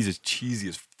 this pizza's cheesy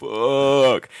as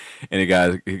fuck. And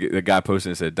the guy posted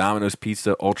and said, "Domino's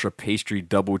pizza, ultra pastry,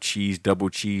 double cheese,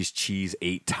 cheese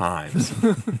 8 times."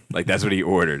 Like, that's what he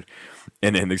ordered.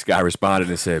 And then this guy responded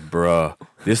and said, "Bruh,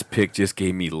 this pic just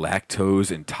gave me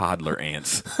lactose and toddler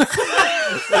ants."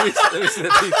 Let me see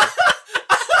that pizza.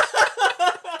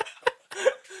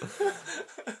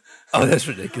 Oh, that's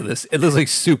ridiculous. It looks like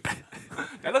soup.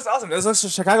 That looks awesome. That looks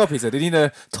like Chicago pizza. They need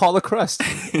a taller crust.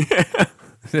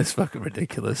 That's fucking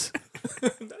ridiculous.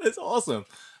 That is awesome.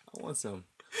 I want some.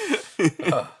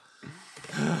 I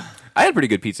had a pretty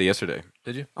good pizza yesterday.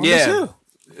 Did you? Me too.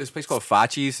 This place called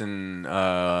Facci's in,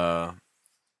 I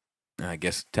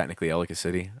guess technically Ellicott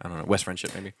City. I don't know, West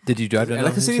Friendship maybe. Did you drive down?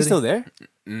 Ellicott City's still there?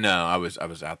 No, I was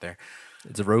out there.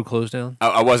 Is the road closed down?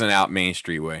 I wasn't out Main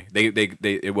Street way.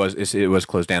 It was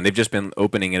closed down. They've just been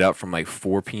opening it up from like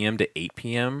 4 p.m. to 8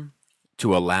 p.m.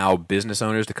 to allow business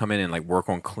owners to come in and like work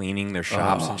on cleaning their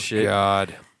shops and shit.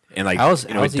 God. And like, How's it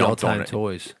the dumped on All-Time it.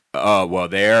 Toys?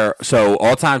 So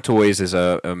All Time Toys is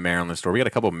a Maryland store. We got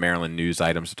a couple of Maryland news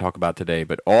items to talk about today,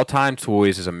 but All Time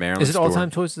Toys is a Maryland Is it store. All Time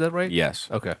Toys? Is that right? Yes.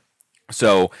 Okay.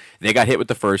 So they got hit with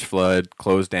the first flood,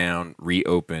 closed down,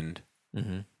 reopened.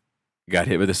 Mm-hmm. Got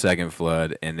hit with the second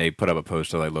flood, and they put up a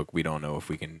poster like, "Look, we don't know if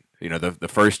we can." The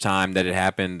first time that it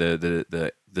happened,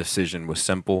 the decision was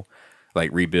simple, like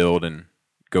rebuild and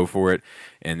go for it.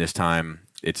 And this time,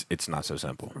 it's not so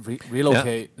simple.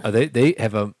 Relocate. Yeah. They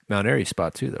have a Mount Airy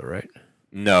spot too, though, right?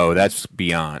 No, that's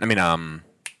beyond. I mean,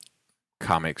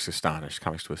 Comics to Astonish.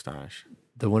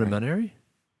 The one in Mount Airy?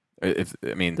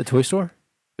 The Toy store?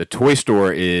 The toy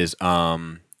store is There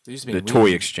used to be the in Toy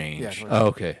Wheaton. Exchange. Yeah, Oh,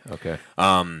 okay. Okay.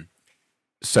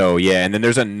 So yeah, and then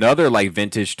there's another like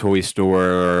vintage toy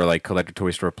store, like collector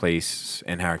toy store place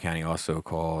in Howard County, also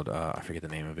called I forget the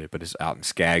name of it, but it's out in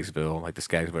Skaggsville, like the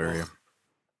Skaggsville area.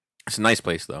 It's a nice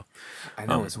place though. I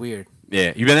know, it's weird.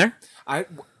 Yeah, you been there?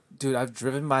 Dude, I've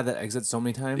driven by that exit so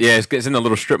many times. Yeah, it's in the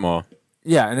little strip mall.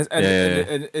 Yeah, and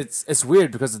Yeah. it's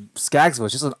weird because Skaggsville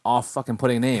is just an off fucking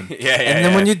putting name. Yeah, And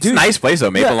then when you do, it's a nice place though,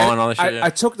 Maple Lawn and all that shit. I, yeah.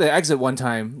 I took the exit one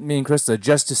time, me and Krista,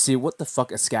 just to see what the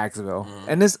fuck is Skaggsville,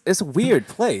 and it's a weird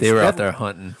place. They were They out had- there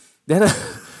hunting. They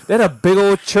had a big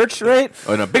old church, right?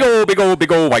 Oh, no, big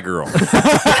old white girl.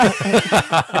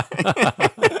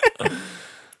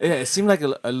 Yeah, it seemed like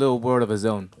a little world of its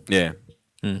own. Yeah.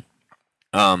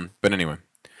 But anyway,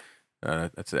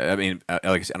 that's it. I mean, like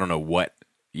I said, I don't know what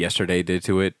yesterday did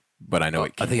to it, but I know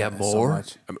it. I think I got So more.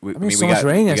 much. We so much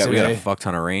rain we got a yesterday. fuck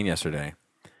ton of rain yesterday.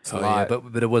 Oh, yeah,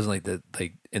 but it wasn't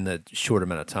like in the short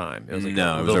amount of time. It was like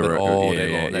No, a it was little over. bit all yeah,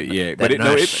 day yeah, long. That, yeah. that But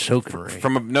nice soaking rain.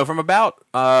 from about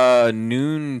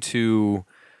noon to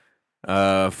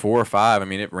 4 or 5. I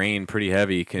mean, it rained pretty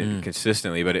heavy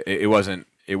consistently, but it wasn't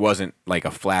like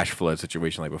a flash flood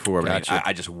situation like before. But Gotcha.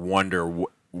 I just wonder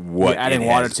what adding it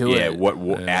water has- to yeah, it. what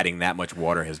adding that much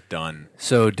water has done.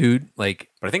 So, dude, like,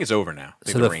 But I think it's over now. I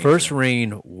think so the rain is first over.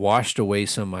 rain washed away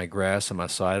some of my grass on my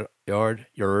side yard.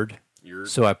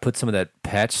 So I put some of that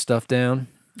patch stuff down,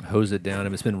 hosed it down,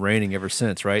 and it's been raining ever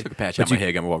since, right? Took a patch But out my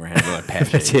head, got my walker hand, like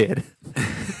patch I it. did.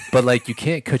 but like you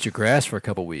can't cut your grass for a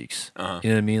couple weeks. You know what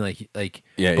I mean? Like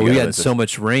Yeah, But you we gotta had let so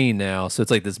much rain now, so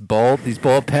it's like these bald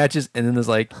patches, and then there's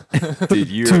like Dude,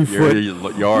 your 2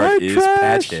 foot yard is trash.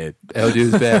 patch head. oh,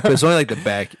 dude, it's bad. But it's only like the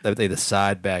back, like the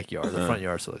side backyard. The front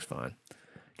yard still looks fine.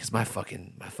 Because my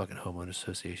fucking homeowner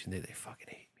association, they fucking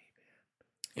hate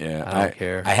me. Yeah, I don't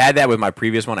care. I had that with my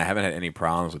previous one. I haven't had any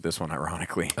problems with this one,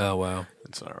 ironically. Oh wow,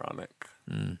 It's ironic.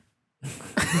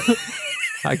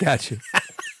 I got you.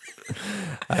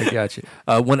 I got you.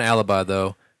 One alibi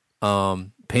though.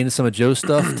 Painted some of Joe's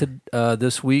stuff to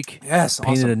this week. Yes,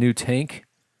 Painted awesome. a new tank.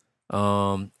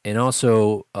 And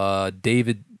also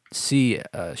David C.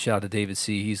 Shout out to David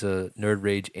C. He's a Nerd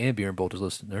Rage and Beer and Bolters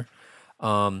listener.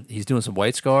 He's doing some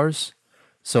white scars.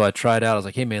 So I tried out. I was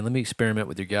like, hey man, let me experiment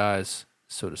with your guys,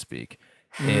 so to speak,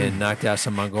 and knocked out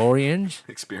some Mongolians.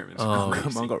 Experiments.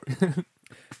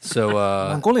 So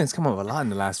Mongolians come up a lot in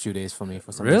the last few days for me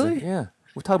for some Really? reason. Yeah,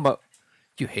 we're talking about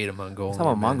you hate a Mongolian.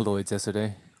 talking about man. mongoloids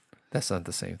yesterday. That's not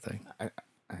the same thing. I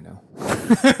know.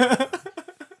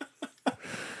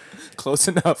 Close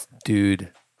enough.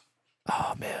 Dude.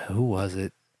 Oh man, who was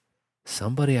it?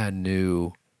 Somebody I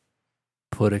knew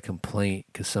put a complaint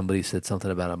because somebody said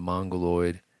something about a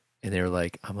mongoloid, and they were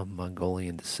like, "I'm of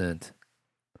Mongolian descent."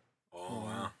 Oh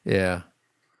wow! Yeah,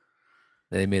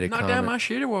 they made a Knock comment. down my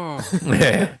shitty wall.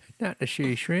 Yeah, not the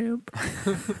shitty shrimp.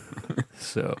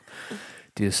 So,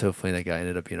 dude, it's so funny that guy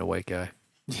ended up being a white guy.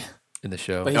 In the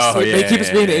show. But Oh, they yeah, keep us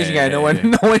yeah, being the yeah, Asian guy. yeah, No one,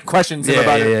 yeah. no one questions him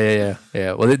about it.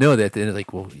 Yeah. Well, they know that at the end,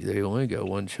 like, well, they only got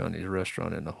one Chinese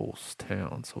restaurant in the whole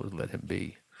town, so we'll let him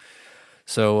be.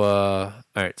 So, all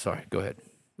right, sorry, go ahead.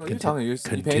 No, you're Conti- telling you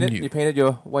painted. continue. You painted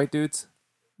your white dudes,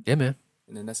 Yeah, man.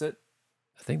 and then that's it.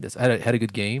 I think I had a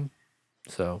good game.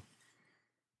 So,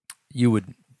 you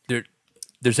would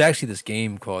there's actually this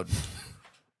game called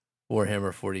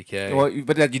Warhammer 40K. Well,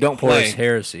 but that you don't Horus play.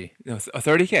 Heresy. A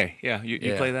 30K. Yeah, you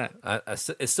Yeah. play that.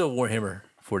 It's still Warhammer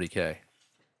 40K.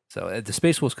 So the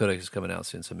Space Wolves Codex is coming out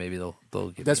soon, so maybe they'll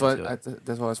get. That's me what into it.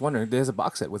 that's what I was wondering. There's a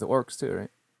box set with the orcs too,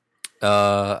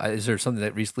 right? Is there something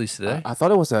that released today? I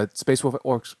thought it was a Space Wolf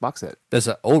Orcs box set. There's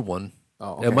an old one.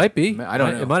 Oh, It might be. I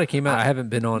don't know. It might have came out. I haven't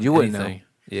been on You wouldn't anything.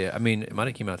 Yeah, I mean, it might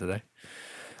have came out today.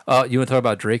 You want to talk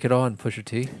about Drake at all and Pusha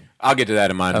T? I'll get to that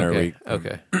in my nerd Okay. week.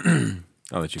 Okay.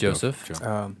 I'll let you Joseph? go.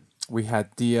 Joe. We had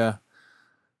the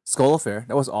Skull Affair.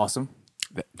 That was awesome.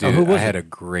 Dude, who was I had it? a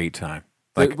great time.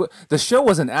 The show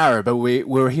was an hour, but we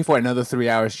were here for another 3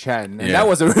 hours chatting, and Yeah. that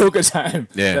was a real good time.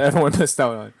 Yeah. that everyone missed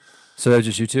out on. So that was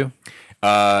just you two?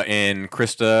 And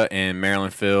Krista and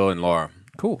Marilyn, Phil and Laura.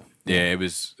 Cool. Yeah, it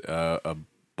was a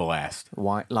blast.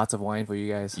 Wine, lots of wine for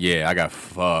you guys. Yeah, I got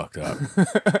fucked up.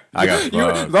 I got You,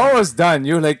 fucked. Laura was done.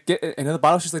 You were like, get another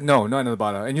bottle. She's like, no, not another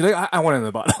bottle. And you're like, I want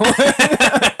another bottle.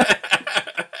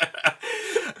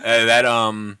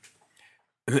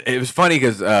 It was funny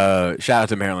because shout out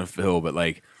to Marilyn Phil, but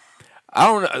like I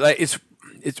don't know, like it's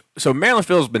so Marilyn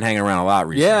Phil's been hanging around a lot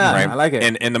recently. Yeah, right? I like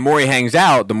it. And the more he hangs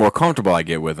out, the more comfortable I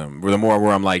get with him. The more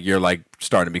where I'm like, you're like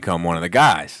starting to become one of the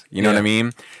guys. You know what I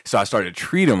mean? So I started to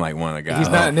treat him like one of the guys. He's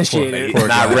not initiated. He's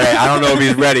not ready. I don't know if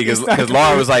he's ready because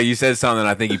Laura was like, you said something.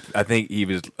 I think he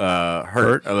was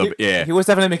hurt a little bit. Yeah. He was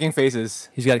definitely making faces.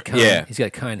 He's got kind. Yeah. He's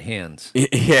got kind hands.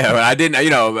 Yeah, but I didn't.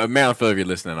 You know, Marilyn Phil, if you're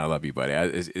listening, I love you, buddy.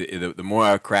 The more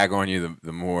I crack on you,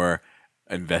 the more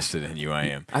invested in you I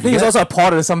am. I think it's also a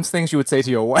part of some things you would say to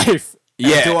your wife.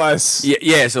 and to us.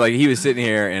 Yeah. So like he was sitting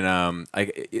here and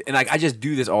I just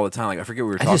do this all the time. Like I forget what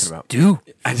we were talking about.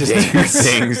 I just do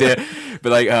things. Yeah.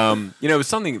 But like you know, it was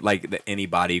something like that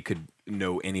anybody could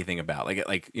know anything about.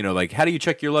 Like you know, like how do you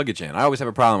check your luggage in? I always have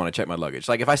a problem when I check my luggage.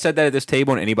 Like if I said that at this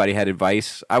table and anybody had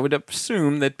advice, I would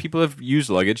assume that people have used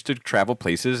luggage to travel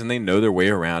places and they know their way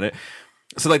around it.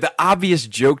 So like the obvious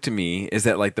joke to me is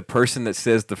that like the person that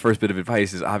says the first bit of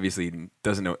advice is obviously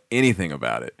doesn't know anything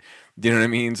about it. Do you know what I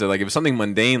mean? So like if it was something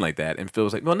mundane like that, and Phil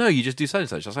was like, "Well, no, you just do such and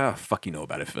such." I was like, "Oh, fuck, you know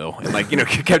about it, Phil," and like you know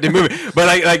kept it moving. But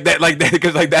like that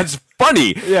because like that's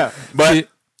funny. Yeah. But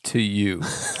To you.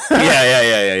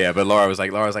 yeah. But Laura was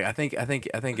like, I think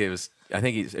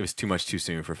it was too much too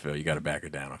soon for Phil. You got to back her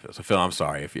down on Phil. So Phil, I'm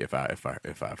sorry if I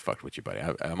fucked with you, buddy.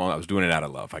 I was doing it out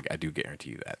of love. I do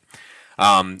guarantee you that.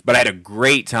 But I had a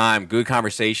great time, good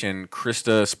conversation.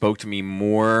 Krista spoke to me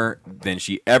more than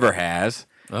she ever has,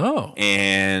 Oh.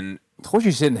 and Told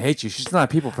you she didn't hate you. She's not a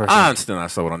people person. I'm still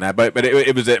not sold on that. But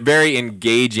it was a very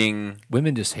engaging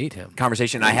Women just hate him.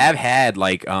 conversation. I have had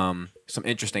like some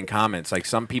interesting comments. Like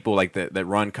some people like that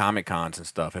run Comic Cons and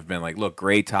stuff have been like, "Look,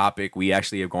 great topic. We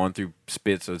actually have gone through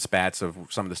spats of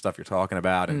some of the stuff you're talking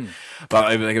about." And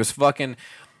but it was fucking.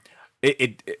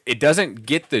 It doesn't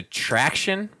get the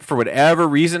traction for whatever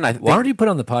reason. I think, Why don't you put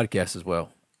on the podcast as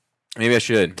well? Maybe I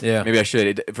should. Yeah. Maybe I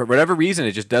should. For whatever reason,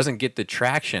 it just doesn't get the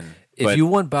traction. If but you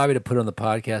want Bobby to put on the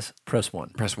podcast, press 1.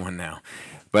 press 1 now.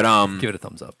 But Give it a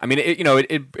thumbs up. I mean,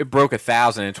 it broke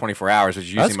 1,000 in 24 hours, which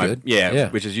is usually That's good. Yeah.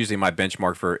 which is usually my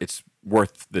benchmark for it's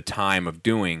worth the time of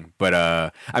doing. But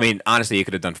I mean, honestly, it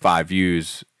could have done 5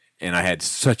 views, and I had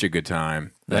such a good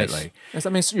time. Nice. Like, Yes, I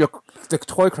mean, so the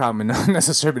toy crowd may not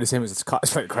necessarily be the same as its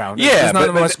cosplay crowd. yeah, There's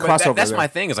not much but crossover that's there. my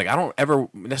thing. Is like I don't ever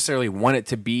necessarily want it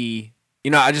to be.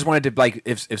 I just wanted to like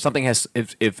if something has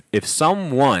if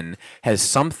someone has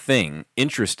something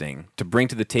interesting to bring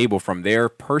to the table from their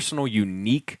personal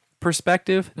unique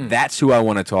perspective, that's who I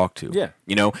want to talk to.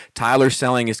 Yeah. Tyler's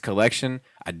selling his collection.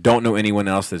 I don't know anyone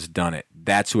else that's done it.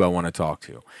 That's who I want to talk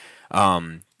to.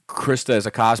 Krista as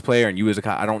a cosplayer and you as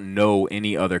I don't know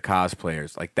any other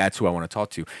cosplayers. Like that's who I want to talk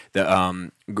to. The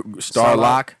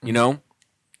Starlock,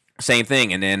 same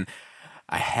thing. And then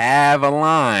I have a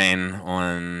line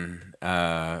on.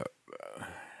 I'm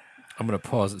going to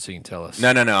pause it so you can tell us. No.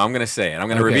 I'm going to say it. I'm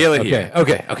going to reveal it here.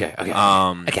 Okay. Okay.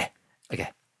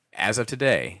 As of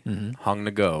today, Hung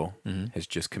to Go has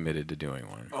just committed to doing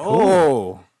one.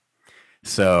 Oh.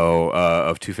 So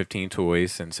of 215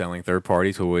 toys and selling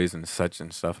third-party toys and such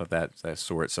and stuff of that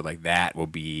sort. So like that will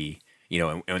be,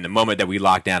 in the moment that we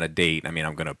lock down a date. I mean,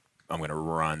 I'm gonna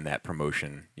run that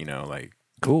promotion.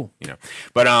 Cool.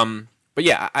 But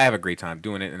yeah, I have a great time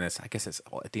doing it, and I guess it's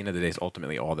at the end of the day, it's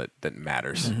ultimately all that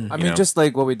matters. I mean, just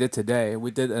like what we did today,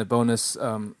 we did a bonus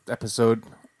episode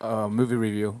movie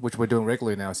review, which we're doing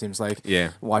regularly now. It seems like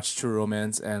watch True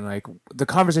Romance, and like the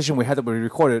conversation we had that we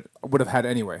recorded would have had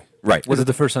anyway. Right. Was it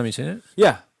the first time you seen it?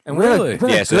 Yeah, and Really?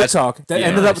 we had a So good that's- talk that yeah.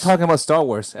 ended up Nice. talking about Star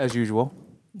Wars as usual.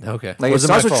 Okay. Like it Was it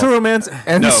my starts with fault? True Romance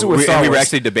and No, with Star we were Wars.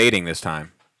 actually debating this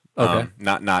time. Okay.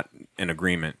 Not in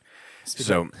agreement.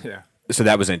 So yeah. so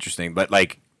that was interesting. But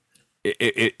like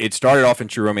it started off in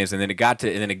True Romance, and then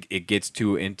it gets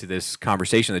into this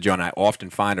conversation that Joe and I often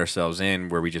find ourselves in,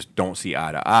 where we just don't see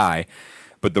eye to eye.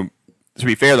 But to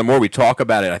be fair, the more we talk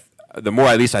about it, the more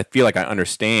at least I feel like I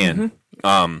understand.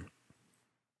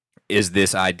 Is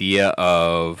this idea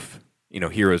of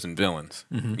heroes and villains,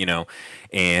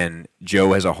 and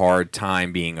Joe has a hard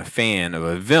time being a fan of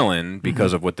a villain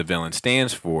because of what the villain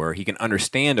stands for. He can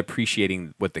understand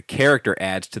appreciating what the character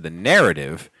adds to the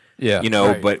narrative. Yeah,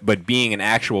 right. but being an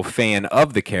actual fan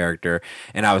of the character,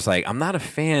 and I was like, I'm not a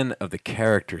fan of the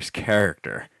character's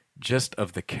character, just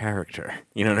of the character.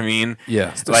 You know what I mean?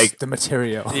 Yeah. Like the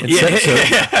material.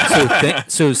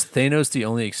 So is Thanos the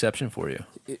only exception for you?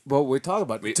 Well, we talk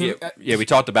about we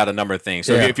talked about a number of things.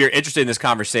 So Yeah. if you're interested in this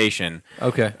conversation,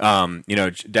 Okay.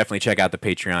 definitely check out the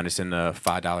Patreon. It's in the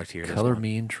 $5 tier. this Color month.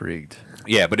 me intrigued.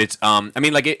 Yeah, but it's I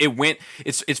mean, like it went.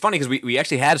 It's funny because we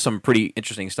actually had some pretty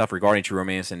interesting stuff regarding True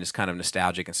Romance and this kind of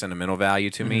nostalgic and sentimental value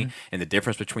to me, and the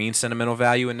difference between sentimental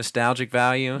value and nostalgic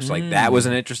value. So like that was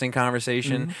an interesting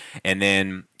conversation, and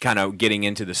then kind of getting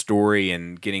into the story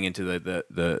and getting into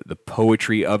the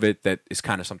poetry of it. That is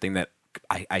kind of something that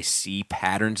I see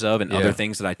patterns of and Yeah. other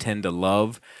things that I tend to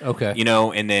love. Okay.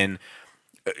 And then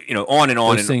on and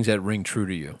on Those and things that ring true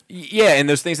to you. yeah, and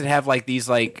those things that have like these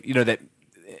that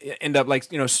end up like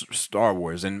Star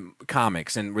Wars and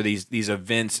comics, and where these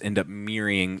events end up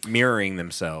mirroring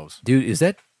themselves. Dude, is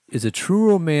a True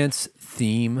Romance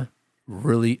theme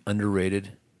really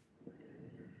underrated?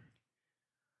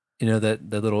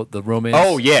 The romance.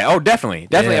 Oh yeah, definitely.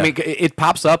 Yeah. I mean, it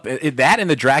pops up. That and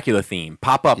the Dracula theme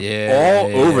pop up Yeah, all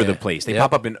yeah, over yeah. the place. They Yep.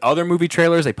 pop up in other movie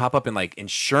trailers. They pop up in like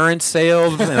insurance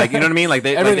sales, and like you know what I mean. Like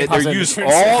Everything pops they're in used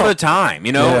insurance all sales. the time,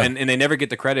 Yeah. and they never get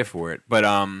the credit for it. But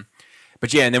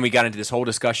yeah, and then we got into this whole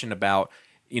discussion about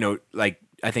like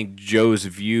I think Joe's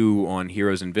view on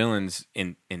heroes and villains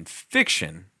in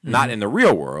fiction, not in the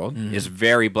real world, is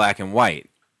very black and white.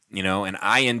 And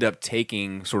I end up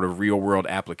taking sort of real world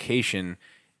application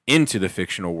into the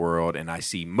fictional world, and I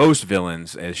see most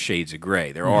villains as shades of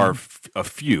gray. There are a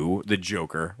few, the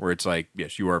Joker, where it's like,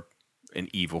 yes, you are an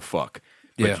evil fuck,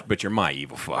 but you're my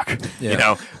evil fuck,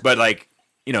 Yeah. But like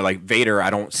Vader, I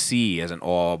don't see as an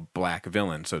all black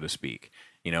villain, so to speak.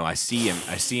 I see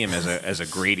him as a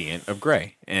gradient of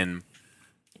gray, and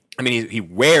I mean he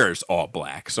wears all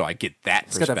black, so I get that.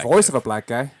 He's got the voice of a black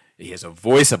guy. He has a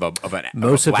voice of a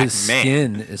Most of black his man.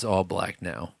 skin is all black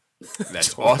now.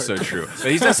 That's also true.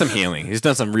 But he's done some healing. He's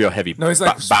done some real heavy. No, he's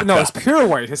like baka. it's pure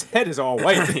white. His head is all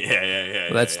white. yeah.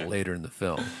 Well, that's later in the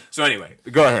film. So anyway,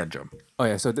 go ahead, Joe. Oh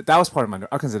yeah, so that was part of my.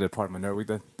 I consider it part of my nerd week.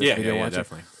 The video watching.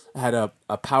 Definitely. I had a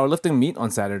powerlifting meet on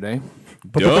Saturday.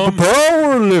 Dumb.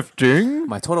 Powerlifting.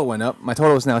 My total went up. My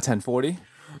total is now 1040.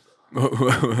 Go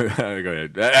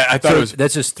ahead. I thought So it was.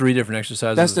 that's just 3 different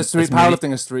exercises. That's the three. As many-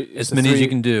 Powerlifting is 3. As many as you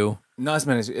can do. Not as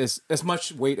many. It's as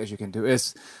much weight as you can do.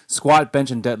 It's squat,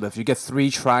 bench, and deadlift. You get 3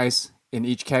 tries in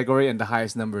each category, and the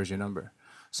highest number is your number.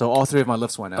 So all 3 of my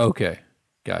lifts went out. Okay,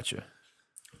 gotcha.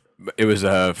 It was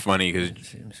funny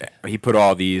because he put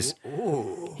all these.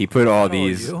 He put all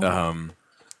these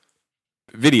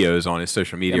videos on his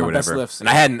social media or my best whatever, lifts, and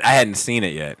I hadn't seen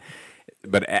it yet.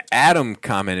 But Adam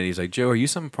commented, he's like, "Joe, are you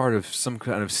some part of some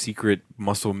kind of secret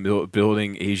muscle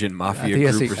building Asian mafia group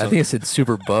or something?" I think I said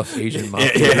super buff Asian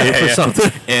mafia yeah, group or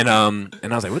something. And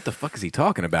I was like, "What the fuck is he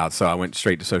talking about?" So I went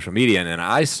straight to social media, and then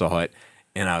I saw it,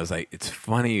 and I was like, "It's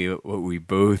funny what we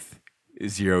both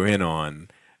zero in on.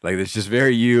 Like, it's just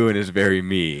very you and it's very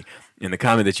me." And the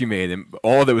comment that you made, and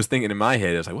all that was thinking in my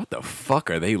head, I was like, "What the fuck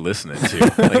are they listening to?"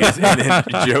 Like, and then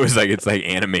Joe was like, "It's like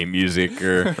anime music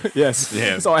or Yes.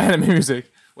 Yeah. It's all anime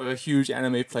music with a huge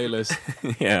anime playlist.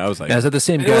 yeah." I was like, Now, is that the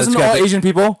same And guy? it wasn't that's got all the- Asian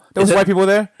people. There was that- white people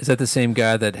there. Is that the same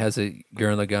guy that has a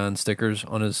Gurren Lagann stickers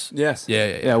on his? Yes.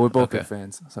 Yeah. Yeah, we're both Okay. big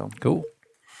fans. So Cool.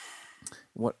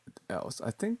 what else?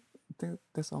 I think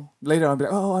that's all. Later I'll be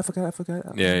like, oh, I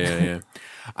forgot. Yeah.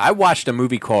 I watched a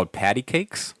movie called Patty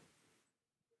Cakes.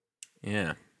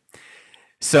 Yeah.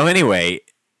 So anyway,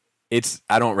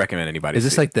 I don't recommend anybody. Is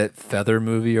this see- like that Feather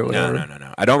movie or whatever?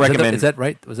 No. I don't Is that- recommend. Is that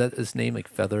right? Was that his name? Like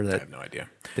Feather? I That have no idea.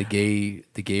 the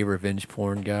gay revenge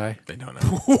porn guy? I don't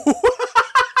know.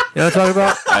 You know what I'm talking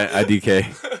about?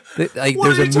 IDK. Like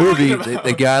What there's are a you movie. talking about?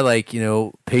 The guy like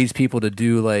pays people to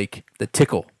do like the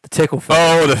tickle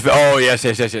feather. Yes.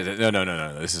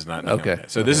 No. This is not. No. Okay.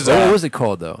 So this is what was it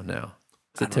called though? Now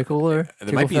is it tickle or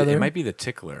It might be. feather? It might be the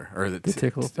tickler or the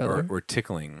tickle feather? or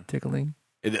tickling. tickling.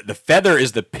 The feather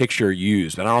is the picture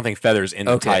used, but I don't think feather's in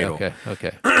the title.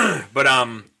 Okay. But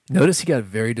Notice he got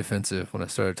very defensive when I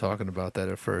started talking about that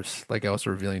at first. Like I was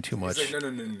revealing too much.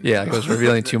 No. Yeah, like I was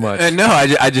revealing too much. no,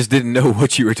 I just didn't know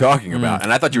what you were talking about,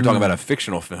 and I thought you were talking about a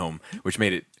fictional film, which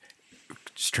made it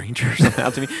stranger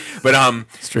somehow to me. But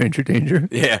Stranger danger.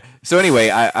 yeah. So anyway,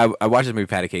 I watched this movie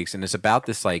Patty Cakes, and it's about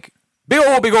this like big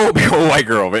old white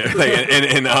girl, like,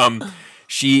 and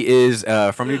she is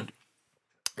from New.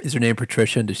 Is her name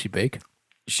Patricia and does she bake?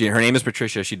 Her name is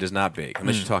Patricia. She does not bake,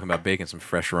 unless you're talking about baking some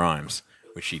fresh rhymes,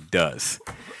 which she does.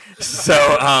 So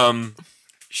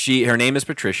her name is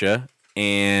Patricia,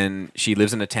 and she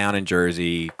lives in a town in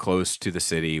Jersey, close to the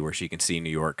city, where she can see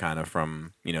New York kind of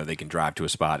from, they can drive to a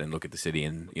spot and look at the city,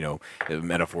 and a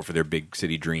metaphor for their big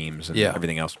city dreams and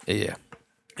everything else. Yeah.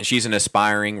 And she's an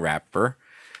aspiring rapper,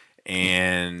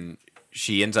 and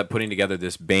she ends up putting together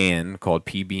this band called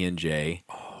PB&J.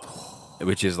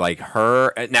 Which is like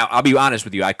her. Now, I'll be honest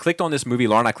with you. I clicked on this movie,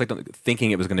 Lauren. I clicked on thinking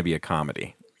it was going to be a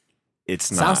comedy.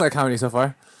 It's not. Sounds like comedy so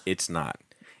far. It's not.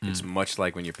 It's much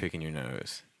like when you're picking your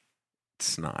nose.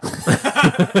 It's not.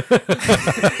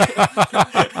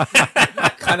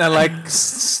 Kind of like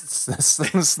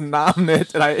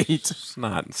snobnet that I eat. It's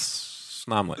not. It's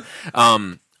snomlet.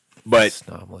 But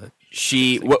Snomlet.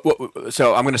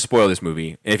 so I'm going to spoil this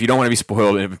movie. If you don't want to be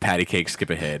spoiled in Patty Cake, skip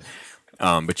ahead.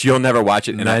 But you'll never watch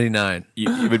it. And 99.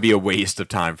 It would be a waste of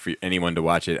time for anyone to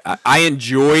watch it. I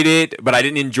enjoyed it, but I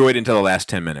didn't enjoy it until the last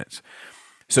 10 minutes.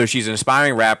 So she's an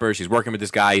aspiring rapper. She's working with this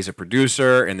guy. He's a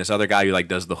producer, and this other guy who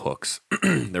does the hooks.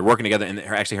 They're working together, and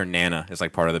her nana is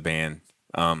part of the band.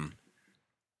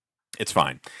 It's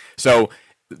fine. So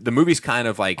the movie's kind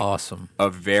of Awesome. a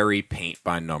very paint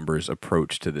by numbers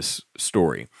approach to this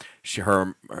story.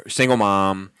 Her single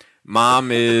mom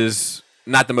is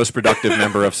not the most productive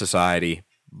member of society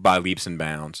by leaps and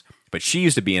bounds, but she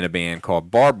used to be in a band called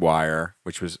Barbed Wire,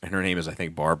 which was, her name is, I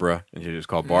think, Barbara, and she was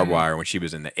called Barbed Wire when she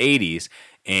was in the 80s,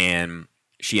 and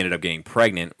she ended up getting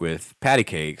pregnant with Patty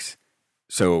Cakes,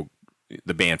 so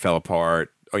the band fell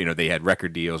apart. They had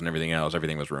record deals and everything else.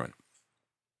 Everything was ruined.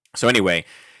 So anyway,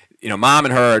 mom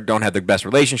and her don't have the best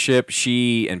relationship.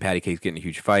 She and Patty Cakes get in a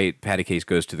huge fight. Patty Cakes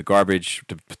goes to the garbage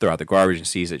to throw out the garbage and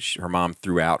sees that her mom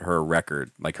threw out her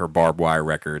record, like her Barbed Wire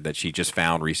record that she just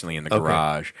found recently in the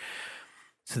garage.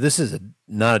 So this is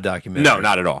not a documentary. No,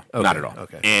 not at all. Okay, Not at all.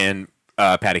 okay. And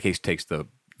Patty Cakes takes the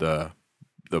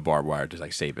barbed wire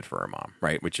to save it for her mom,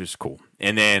 right? Which is cool.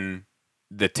 And then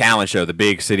the talent show, the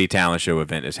big city talent show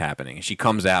event is happening. And she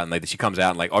comes out and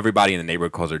everybody in the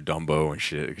neighborhood calls her Dumbo and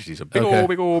shit. She's a big old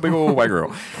white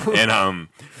girl. And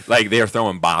they are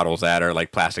throwing bottles at her,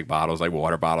 like plastic bottles, like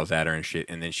water bottles at her and shit.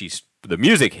 And then the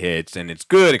music hits and it's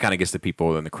good. It kind of gets the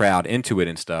people in the crowd into it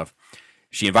and stuff.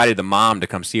 She invited the mom to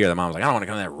come see her. The mom was like, I don't want to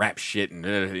come to that rap shit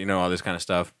and all this kind of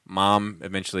stuff. Mom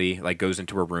eventually goes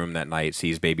into her room that night,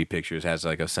 sees baby pictures, has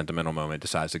a sentimental moment,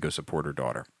 decides to go support her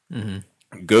daughter. Mm-hmm.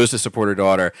 goes to support her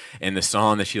daughter, and the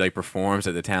song that she like performs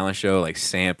at the talent show like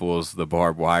samples the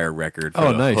Barbed Wire record for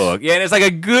Oh, the nice. hook. Yeah, and it's like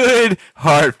a good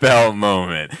heartfelt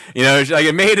moment. You know, it's like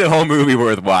it made the whole movie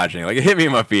worth watching. Like it hit me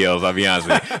in my feels. I'll be honest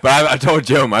with you. But I told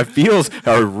Joe my feels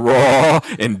are raw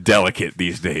and delicate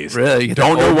these days. Really? You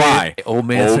Don't know old why. man- old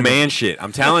man syndrome. shit.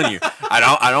 I'm telling you.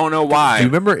 I don't know why. Do you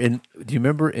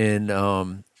remember in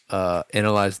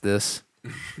Analyze This?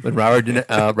 When Robert De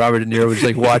Niro would just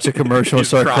like watch a commercial and He's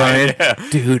start crying, crying. yeah.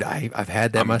 Dude, I've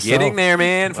had that I'm myself. getting there,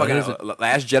 man. What is Fucking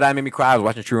Last Jedi made me cry. I was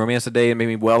watching True Romance today and made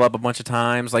me well up a bunch of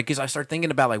times. Like, cause I started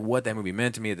thinking about like what that movie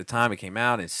meant to me at the time it came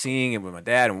out, and seeing it with my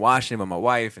dad and watching it with my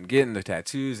wife and getting the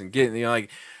tattoos and getting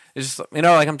like it's just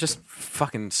like I'm just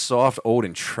fucking soft, old,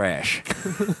 and trash.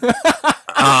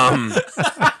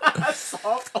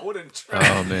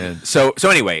 Oh man. So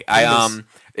anyway,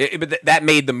 that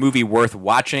made the movie worth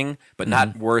watching, but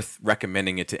not worth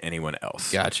recommending it to anyone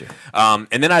else. Gotcha.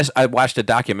 And then I watched a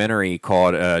documentary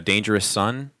called Dangerous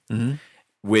Son,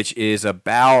 which is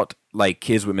about like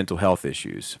kids with mental health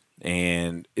issues.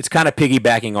 And it's kind of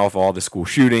piggybacking off all the school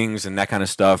shootings and that kind of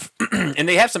stuff. And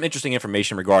they have some interesting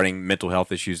information regarding mental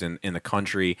health issues in the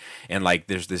country. And like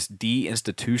there's this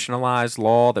deinstitutionalized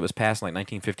law that was passed in like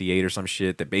 1958 or some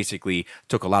shit that basically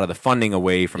took a lot of the funding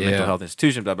away from mental health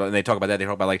institutions. Blah, blah, and they talk about that. They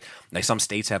talk about like some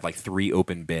states have like 3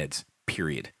 open beds,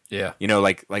 period. Yeah. You know,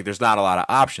 like there's not a lot of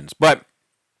options. But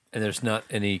And there's not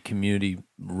any community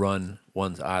run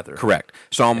ones either. correct.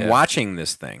 So I'm watching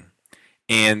this thing.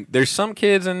 And there's some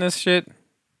kids in this shit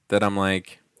that I'm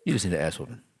like, You just need to ass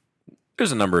whooping.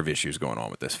 there's a number of issues going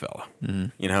on with this fella.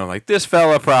 You know, like this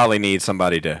fella probably needs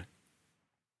somebody to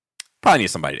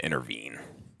intervene.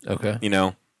 Okay. You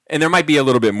know, and there might be a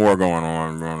little bit more going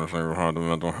on with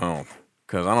mental health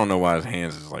because I don't know why his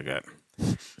hands is like that.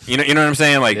 You know what I'm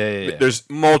saying? Like, Yeah. there's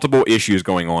multiple issues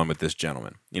going on with this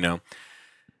gentleman. You know,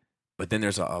 but then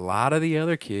there's a lot of the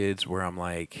other kids where I'm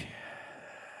like,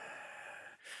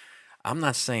 I'm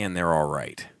not saying they're all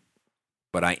right,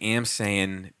 but I am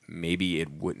saying maybe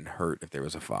it wouldn't hurt if there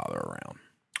was a father around.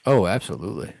 Oh,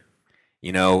 absolutely.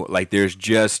 You know, like there's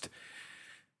just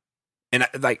and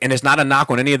it's not a knock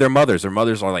on any of their mothers. Their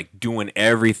mothers are like doing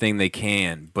everything they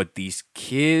can, but these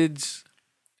kids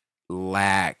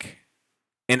lack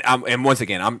and once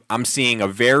again, I'm seeing a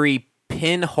very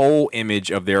pinhole image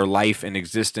of their life and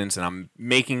existence, and I'm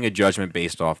making a judgment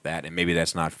based off that, and maybe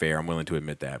that's not fair. I'm willing to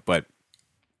admit that, but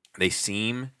they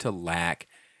seem to lack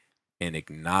an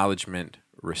acknowledgement,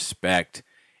 respect,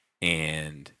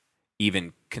 and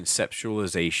even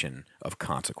conceptualization of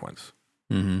consequence.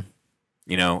 Mm-hmm.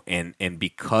 You know, and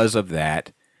because of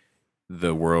that,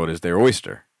 the world is their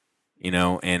oyster. You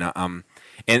know, and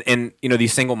you know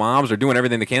these single moms are doing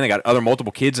everything they can. They got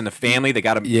multiple kids in the family. They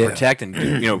got to protect and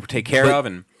take care of.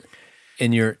 And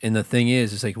the thing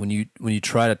is, it's like when you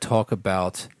try to talk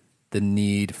about the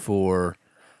need for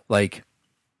like.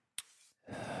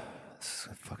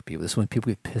 Fuck people. This is when people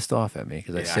get pissed off at me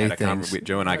because I say things.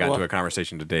 Joe and I got into a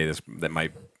conversation today that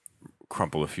might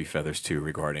crumple a few feathers too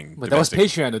regarding. But that was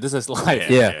Patreon. This is live.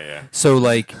 Yeah. So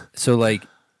like,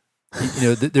 you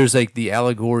know, there's like the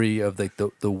allegory of like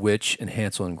the witch and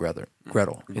Hansel and Gretel.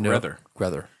 You know,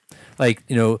 Gretel. Like,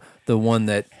 you know, the one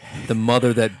that the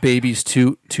mother that babies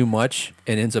too much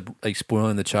and ends up like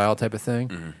spoiling the child type of thing.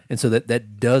 Mm-hmm. And so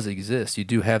that does exist. You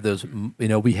do have those. You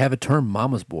know, we have a term,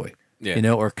 mama's boy. Yeah. You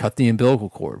know, or cut the umbilical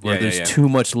cord, where there's too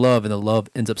much love and the love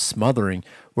ends up smothering,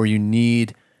 where you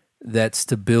need that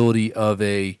stability of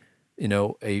a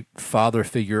father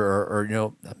figure or you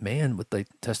know, a man with like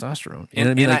testosterone. You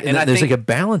know what I mean? Like, there's like a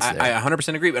balance there. I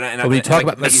 100% agree. But when you talk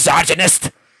about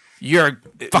misogynist, you're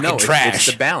fucking trash.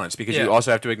 It's the balance because you also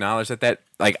have to acknowledge that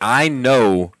like I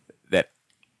know that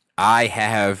I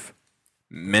have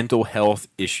mental health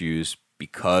issues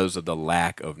because of the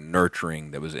lack of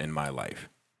nurturing that was in my life.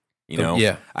 You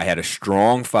know, I had a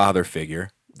strong father figure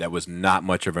that was not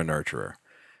much of a nurturer.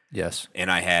 Yes. And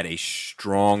I had a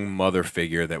strong mother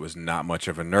figure that was not much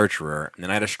of a nurturer. And then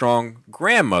I had a strong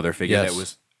grandmother figure that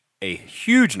was a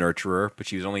huge nurturer, but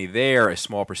she was only there a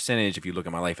small percentage if you look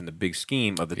at my life in the big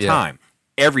scheme of the time.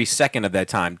 Every second of that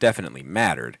time definitely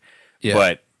mattered. Yeah.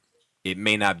 But it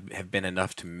may not have been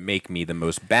enough to make me the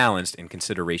most balanced in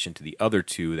consideration to the other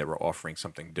two that were offering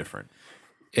something different.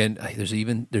 And there's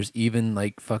even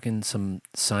like fucking some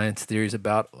science theories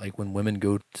about like when women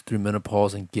go through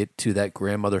menopause and get to that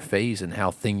grandmother phase and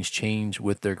how things change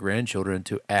with their grandchildren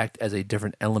to act as a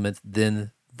different element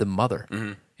than the mother.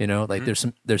 Mm-hmm. You know, like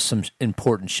there's some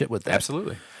important shit with that.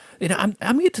 Absolutely. You know,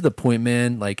 I'm getting to the point,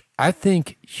 man. Like I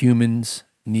think humans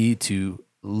need to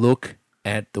look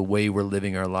at the way we're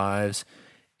living our lives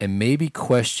and maybe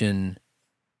question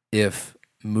if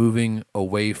moving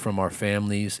away from our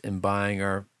families and buying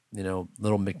our,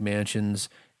 little McMansions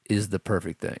is the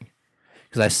perfect thing.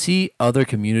 Because I see other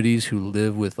communities who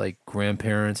live with like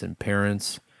grandparents and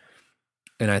parents,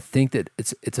 and I think that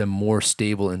it's a more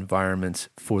stable environment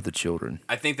for the children.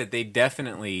 I think that they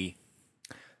definitely.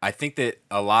 I think that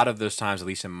a lot of those times, at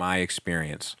least in my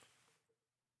experience,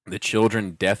 the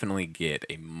children definitely get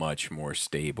a much more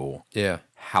stable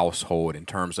household in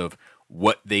terms of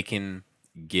what they can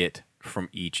get from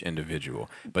each individual.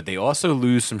 But they also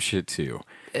lose some shit too.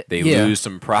 They lose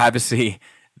some privacy.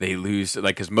 They lose,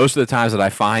 because most of the times that I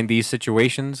find these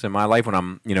situations in my life when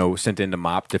I'm, sent in to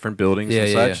mop different buildings and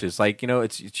such, it's like,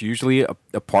 it's usually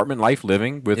apartment life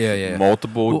living with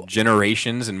multiple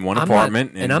generations in one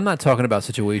apartment. And I'm not talking about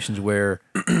situations where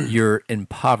you're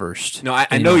impoverished. No,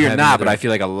 I know you're not, but I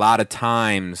feel like a lot of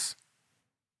times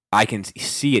I can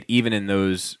see it even in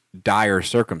those dire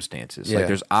circumstances. Yeah. Like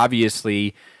there's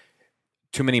obviously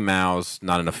too many mouths,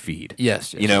 not enough feed.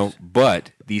 Yes.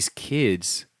 But these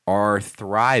kids are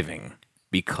thriving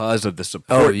because of the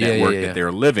support network that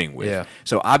they're living with. Yeah.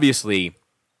 So obviously,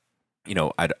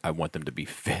 I want them to be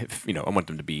I want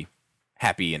them to be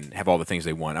happy and have all the things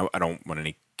they want. I don't want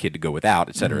any kid to go without,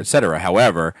 et cetera, et cetera.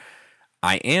 However,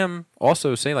 I am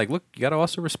also saying, like, look, you got to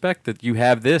also respect that you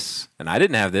have this, and I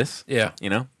didn't have this. Yeah.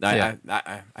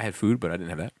 I had food, but I didn't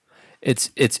have that.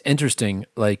 It's interesting,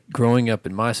 like growing up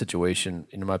in my situation,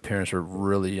 my parents were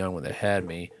really young when they had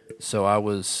me. So I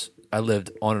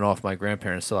lived on and off my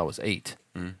grandparents till I was 8,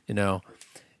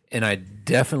 and I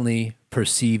definitely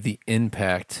perceive the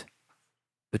impact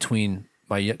between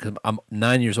because I'm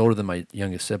 9 years older than my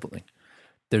youngest sibling.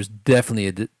 There's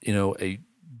definitely a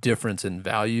difference in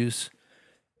values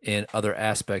and other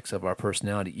aspects of our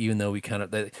personality, even though we kind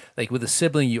of, like with a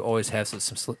sibling, you always have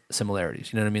some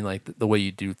similarities. You know what I mean? Like the way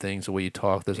you do things, the way you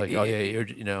talk, there's like, oh yeah, you're,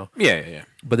 Yeah.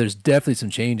 But there's definitely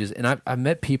some changes. And I've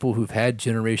met people who've had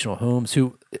generational homes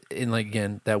who,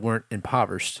 that weren't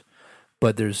impoverished,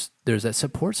 but there's that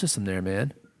support system there,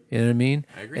 man. You know what I mean?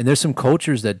 I agree. And there's some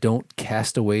cultures that don't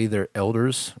cast away their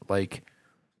elders, like,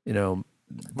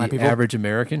 average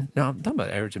American. No, I'm talking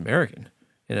about average American,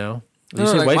 Do you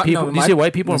say white people? Do you say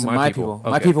white people or my people?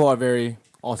 My people are very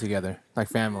all together, like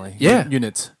family. Yeah.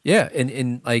 Units. Yeah,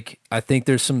 and like I think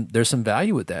there's some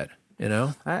value with that,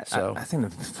 I think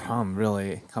the problem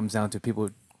really comes down to people.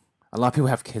 A lot of people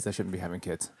have kids that shouldn't be having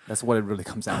kids. That's what it really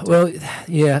comes down to. Well,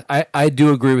 yeah, I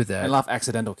do agree with that. A lot of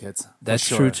accidental kids. That's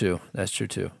true too. That's true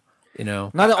too.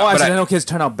 Not that all accidental kids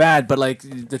turn out bad, but like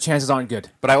the chances aren't good.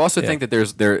 But I also think that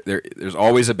there's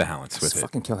always a balance with it.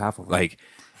 Fucking kill half of them. Like,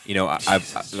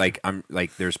 I'm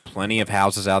there's plenty of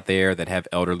houses out there that have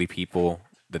elderly people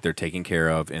that they're taking care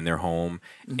of in their home,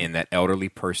 and that elderly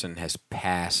person has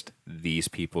passed these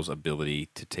people's ability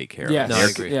to take care of. Yes. No, I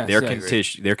agree.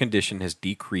 Their condition has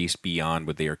decreased beyond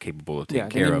what they are capable of taking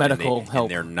care of. Medical help.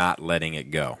 And they're not letting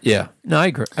it go. Yeah. No, I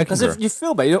agree. Because if you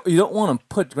feel bad, you don't want to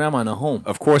put grandma in a home.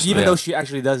 Of course, even though she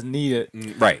actually does need it.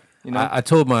 Right. I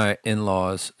told my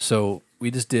in-laws, so we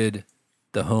just did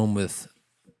the home with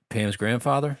Pam's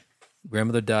grandfather.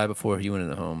 Grandmother died before he went in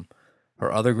the home.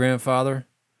 Her other grandfather,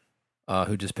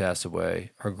 who just passed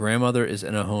away, her grandmother is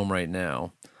in a home right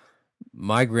now.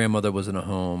 My grandmother was in a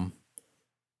home,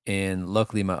 and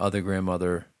luckily my other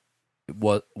grandmother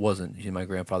wasn't. My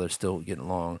grandfather's still getting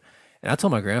along. And I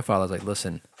told my grandfather, I was like,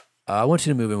 listen, I want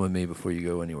you to move in with me before you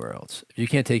go anywhere else. If you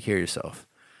can't take care of yourself.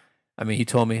 I mean, he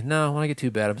told me, no, when I get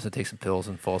too bad, I'm just going to take some pills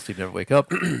and fall asleep and never wake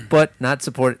up. But not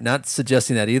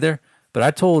suggesting that either. But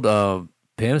I told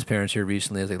Pam's parents here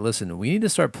recently, I was like, listen, we need to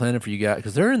start planning for you guys,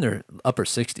 because they're in their upper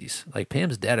 60s. Like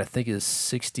Pam's dad, I think, is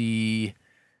 60,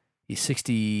 he's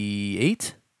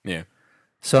 68. Yeah.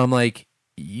 So I'm like,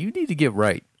 you need to get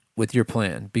right with your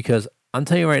plan, because I'm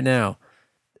telling you right now,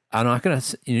 I'm not going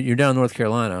to, you're down in North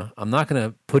Carolina, I'm not going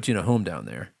to put you in a home down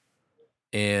there.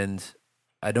 And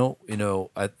I don't,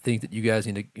 I think that you guys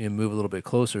need to move a little bit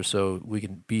closer so we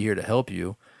can be here to help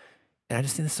you. And I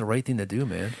just think it's the right thing to do,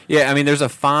 man. Yeah, I mean, there's a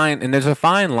fine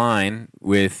line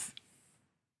with,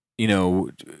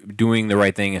 doing the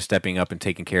right thing and stepping up and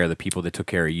taking care of the people that took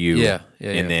care of you. Yeah.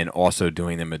 Then also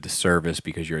doing them a disservice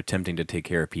because you're attempting to take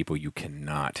care of people you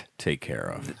cannot take care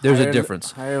of. There's a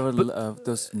difference. Hire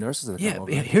those nurses that come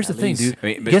over. Here's the thing, dude. I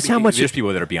mean, Guess how much... There's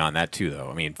people that are beyond that too, though.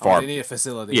 I mean, they need a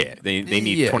facility. Yeah, they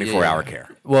need 24-hour care.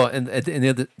 Well, and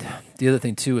the other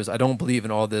thing too is I don't believe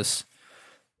in all this.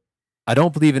 I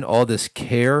don't believe in all this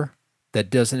care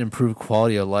that doesn't improve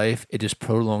quality of life. It just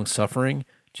prolongs suffering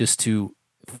just to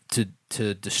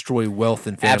destroy wealth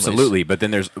and families. Absolutely, but then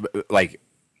there's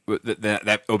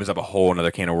that opens up a whole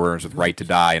another can of worms with right to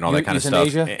die and all that kind of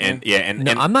stuff. And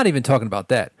I'm not even talking about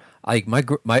that. Like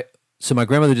So my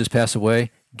grandmother just passed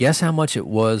away. Guess how much it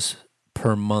was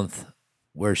per month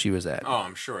where she was at? Oh,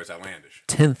 I'm sure it's outlandish.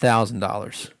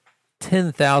 $10,000.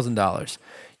 $10,000.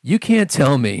 You can't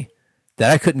tell me that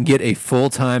I couldn't get a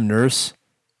full-time nurse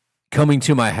coming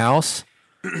to my house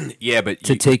Yeah, but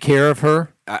to take care of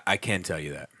her. I can tell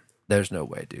you that. There's no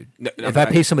way, dude. No, If I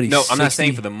pay somebody, no, I'm not 60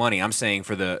 saying for the money. I'm saying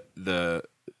for the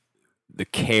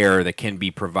care that can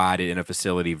be provided in a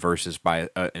facility versus by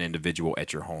an individual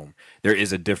at your home. There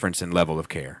is a difference in level of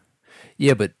care.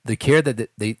 Yeah, but the care that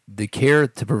the care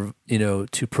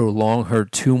to prolong her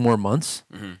 2 more months,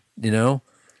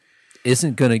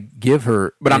 isn't going to give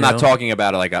her. But I'm not talking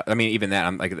about even that.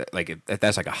 I'm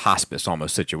that's like a hospice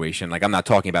almost situation. Like I'm not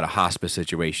talking about a hospice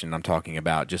situation. I'm talking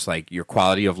about just like your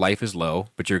quality of life is low,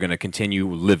 but you're going to continue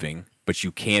living, but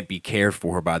you can't be cared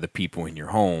for by the people in your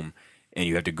home, and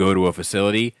you have to go to a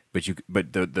facility. But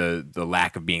the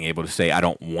lack of being able to say, I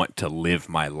don't want to live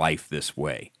my life this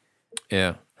way.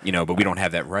 Yeah. But we don't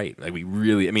have that right. Like we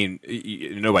really,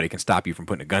 nobody can stop you from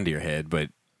putting a gun to your head, but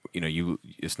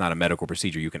it's not a medical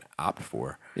procedure you can opt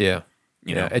for. Yeah.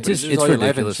 It's This is it's all your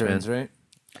ridiculous, life man. insurance,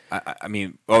 right?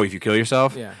 If you kill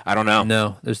yourself, Yeah. I don't know.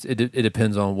 No, it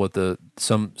depends on what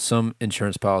some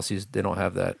insurance policies, they don't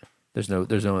have that. There's no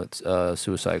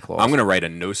suicide clause. I'm gonna write a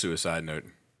no suicide note.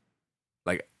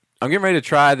 Like I'm getting ready to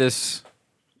try this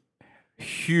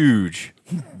huge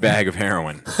bag of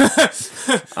heroin. Please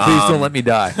don't let me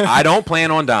die. I don't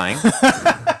plan on dying.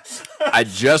 I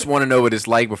just want to know what it's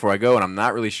like before I go, and I'm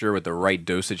not really sure what the right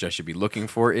dosage I should be looking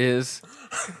for is.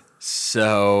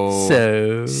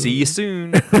 So see you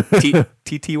soon.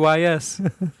 TTYS.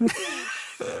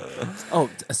 Oh,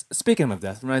 speaking of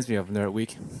that, reminds me of Nerd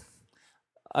Week.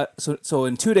 So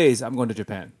in 2 days, I'm going to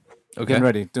Japan. Okay. Getting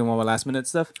ready, doing all my last minute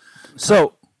stuff.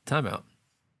 So Time out.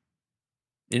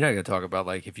 You're not going to talk about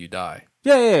like if you die.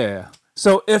 yeah.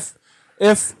 So if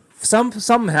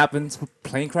something happens,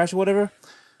 plane crash or whatever.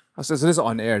 So this is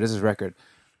on air. This is record.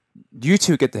 You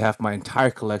two get to have my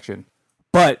entire collection,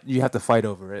 but you have to fight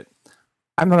over it.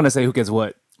 I'm not gonna say who gets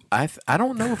what. I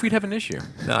don't know if we'd have an issue.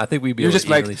 No, I think we'd be You're able just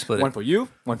to like evenly split one it. for you,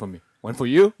 one for me, one for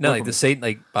you. No, one like for the me. Saint,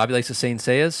 like Bobby likes the Saint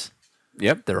Seiya's.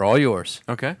 Yep. They're all yours.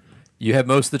 Okay. You have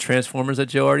most of the Transformers that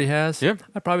Joe already has. Yep.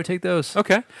 I'd probably take those.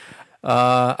 Okay.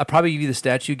 I'd probably give you the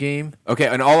statue game. Okay.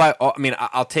 And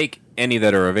I'll take any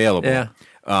that are available. Yeah.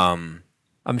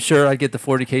 I'm sure I'd get the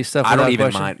 40K stuff. I don't without even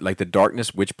question. mind, like the Darkness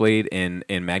Witchblade and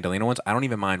Magdalena ones. I don't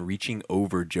even mind reaching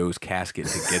over Joe's casket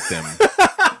to get them.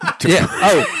 Yeah.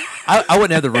 Oh, I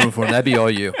wouldn't have the room for them. That'd be all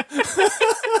you.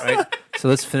 Right. So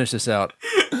let's finish this out.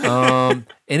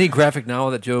 Any graphic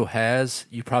novel that Joe has,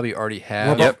 you probably already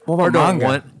have. What about or don't manga?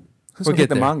 want. Who's We'll gonna get get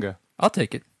the there. manga? I'll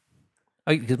take it.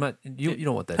 Because you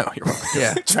don't want that. No, you're wrong.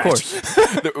 Yeah, of course.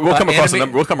 We'll come across anime-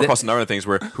 a number of things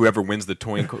where whoever wins the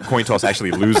coin toss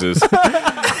actually loses.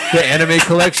 The anime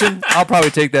collection, I'll probably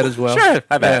take that as well. Sure,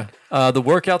 I bet. Yeah. The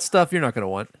workout stuff, you're not going to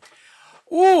want.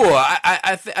 Ooh,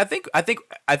 I think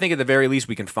at the very least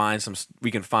we can find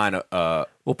a.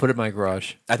 We'll put it in my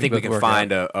garage. I think we can both work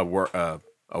find out.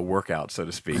 a workout, so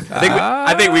to speak.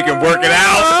 I think we can work it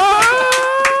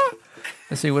out.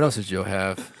 Let's see, what else does Joe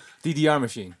have? DDR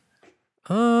machine.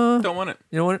 Don't want it.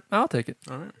 You know what? I'll take it.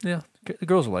 All right. Yeah, the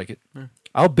girls will like it.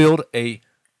 I'll build a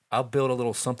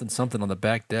little something on the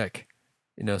back deck,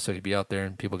 so it could be out there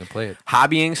and people can play it.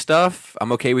 Hobbying stuff,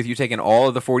 I'm okay with you taking all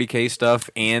of the 40K stuff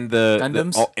and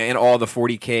Gundams? all the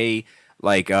 40K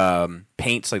like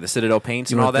paints, like the Citadel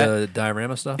paints You and all want that. the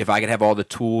diorama stuff? If I could have all the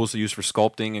tools used for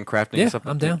sculpting and crafting Yeah, and stuff,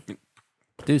 I'm down.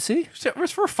 Dude, see? We're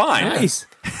fine. Nice.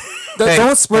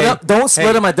 Don't split up. Don't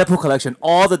split up my Deadpool collection.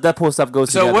 All the Deadpool stuff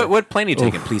goes So together. what plane are you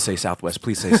taking? Please say Southwest.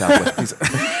 Please say Southwest.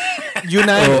 Please.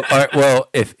 United. All right, well,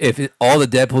 if all the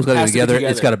Deadpool's got to Has be to be together,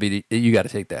 together. it's got to be. You got to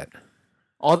take that.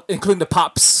 All, including the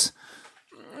pops,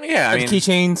 Yeah, I and mean,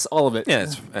 keychains, all of it. yeah.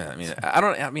 I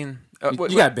mean,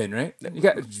 You got a bin, right? You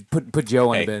got put Joe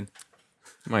on Hey. the bin.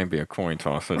 might be a coin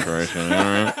toss situation.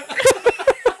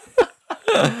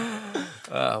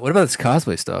 What about this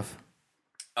cosplay stuff?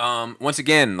 Once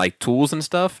again, like tools and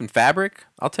stuff and fabric,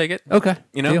 I'll take it. Okay,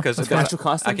 deal. Because Actual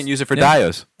costumes? I can use it for Yeah.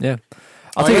 dios. Yeah,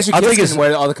 I'll take take it. I'll take kids it. can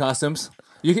wear all the costumes.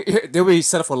 They'll be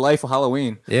set up for life for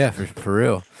Halloween. Yeah, for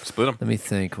real. Split them. Let me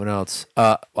think. What else?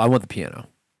 I want the piano.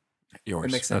 Yours.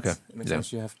 It makes sense. Okay. It makes Yeah.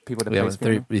 sense. You have people that We play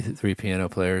have piano. three piano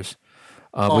players.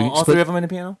 Oh, we can all split- three of them in the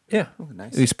piano. Yeah, Oh,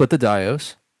 nice. we split the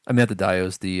dios. I mean, not the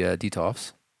dios, the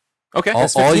DTOFs. Okay,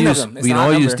 That's All 15 of use. them. It's We can not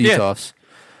all a use number. Yeah. DTOFs.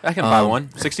 I can buy one.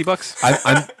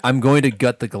 $60. I'm going to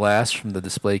gut the glass from the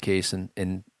display case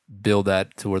and build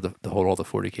that to where the hold all the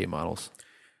 40K models.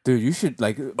 Dude, you should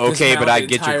like. Okay, dismount but I the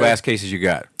get your entire- glass cases you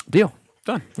got. Deal.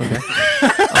 Done.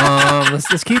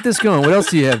 Let's keep this going. What else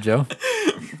do you have, Joe?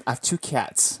 I have 2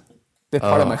 cats. They're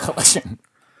part of my collection.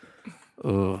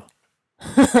 Oh,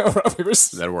 Rock, paper,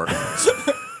 That'll work.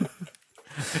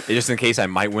 Just in case I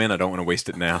might win, I don't want to waste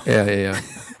it now. yeah.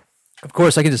 Of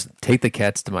course, I can just take the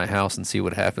cats to my house and see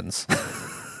what happens.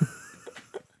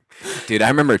 Dude, I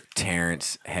remember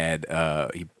Terrence had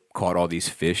he caught all these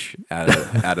fish out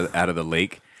of the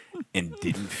lake and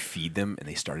didn't feed them, and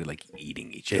they started like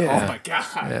eating each other. Yeah. Oh my god,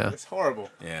 Yeah. it's horrible.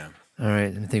 Yeah. All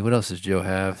right, let me think. What else does Joe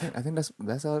have? I think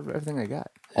that's all, everything I got.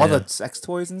 All Yeah. the sex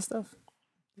toys and stuff.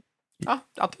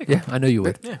 I'll take Yeah, it. I know you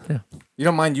would. Yeah. You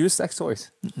don't mind used sex toys?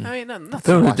 I mean, nothing.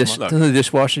 Throw in the, Wash 'em throw up. in the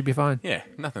dishwasher, you'd be fine. Yeah,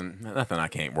 nothing I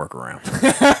can't work around.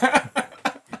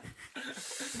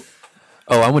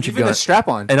 Oh, I want your Even the guns. strap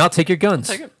on. And I'll take your guns.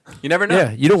 Take it. You never know.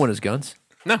 Yeah, you don't want his guns.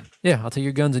 No. Yeah, I'll take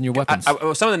your guns and your weapons. Some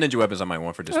of the ninja weapons I might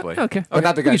want for display. Okay. But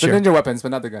not the we can guns. The share. ninja weapons, but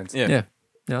not the guns. Yeah. Yeah.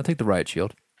 Yeah, I'll take the riot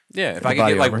shield. Yeah. If The I could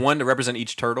body get like armor. one to represent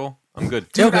each turtle, I'm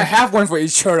good. Dude, I have one for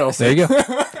each turtle. There you go.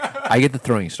 I get the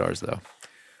throwing stars though.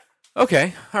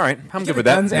 Okay. All right. I'm good with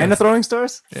Guns that. and the throwing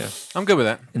stars. Yeah. I'm good with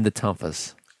that. And the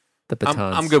tonfas. The I'm,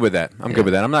 batons. I'm good with that. I'm Yeah. good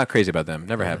with that. I'm not crazy about them.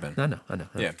 Never have been. I know.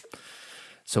 Yeah.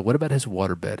 So what about his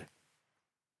waterbed?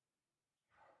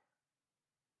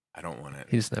 I don't want it.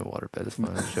 He doesn't have a waterbed. It's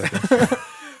fine. I'm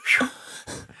joking.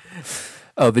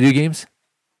 Oh, video games?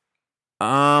 You're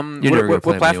never gonna What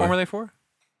play 'em platform anyway. are they for?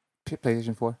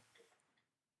 PlayStation 4.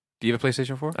 Do you have a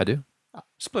PlayStation 4? I do.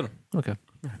 Split them. Okay.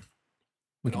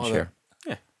 We can All the- share.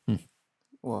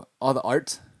 Well, all the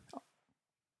art.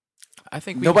 I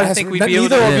think Nobody I has. think we'd be able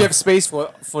Neither to. of Yeah. you have space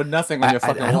for nothing on your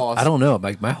fucking walls. I don't know.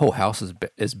 My whole house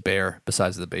is bare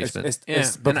besides the basement.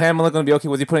 But and Pamela gonna be okay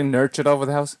with you putting nerd shit over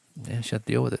the house? Yeah, she had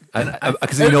to deal with it.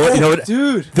 Because you know what? You know what?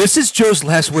 dude? This is Joe's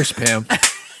last wish, Pam.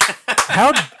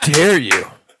 How dare you?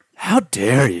 How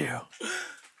dare you?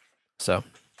 So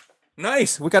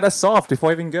Nice. We got that solved before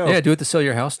I even go. yeah, do it to sell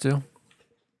your house too.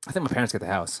 I think my parents get the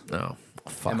house No,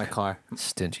 fuck. and my car.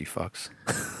 Stingy fucks.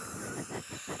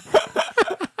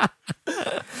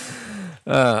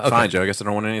 Okay. Fine, Joe. I guess I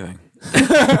don't want anything.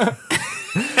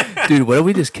 Dude, what if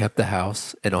we just kept the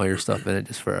house and all your stuff in it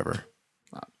just forever?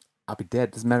 I'll be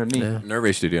dead. Doesn't matter to me. Yeah. Nerve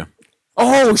Rage Studio.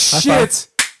 Oh shit,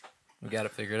 We got to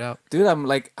figure it out. dude! I'm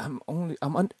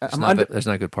under There's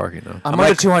not good parking though. I'm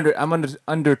under 200. I'm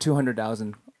under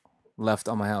 200,000 left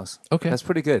on my house. Okay. That's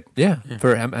pretty good. Yeah.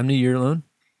 For how many year loan?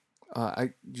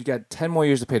 You got 10 more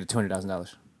years to pay the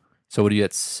 $200,000. So what do you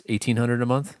get? $1,800 a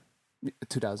month?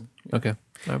 2,000. Okay. All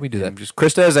right, we do that. Just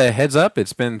Krista, as a heads up,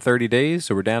 it's been 30 days,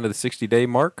 so we're down to the 60-day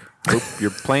mark. Hope your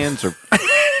plans are.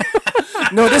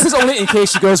 No, this is only in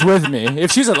case she goes with me.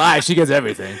 If she's alive, she gets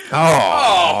everything.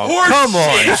 Oh, come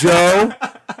on, Joe.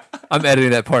 I'm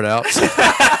editing that part out.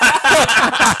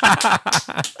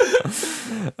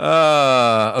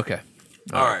 Okay.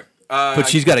 All right. But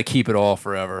she's got to keep it all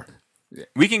forever.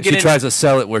 We can If get she in, tries to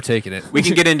sell it, we're taking it. we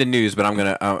can get into news, but I'm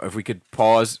gonna if we could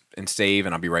pause and save,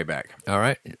 and I'll be right back. All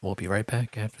right. We'll be right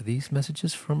back after these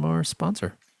messages from our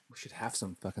sponsor. We should have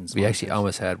some fucking We actually sponsors.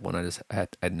 almost had one.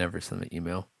 I'd never sent an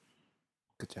email.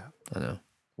 Good job. I know.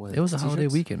 What, It was a holiday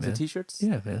t-shirts? weekend, Is man. it t-shirts?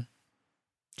 Yeah, man.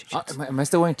 Am I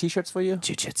still wearing t-shirts for you?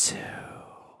 Jiu-jitsu.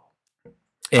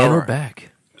 And we're Alright.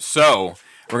 back. So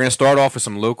we're gonna start off with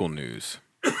some local news,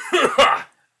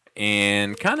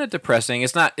 and kind of depressing.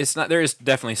 It's not. There is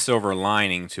definitely silver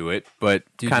lining to it, but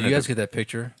Dude, kind do you of. guys get that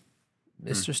picture?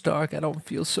 Mr. Stark, I don't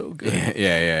feel so good.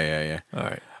 Yeah. All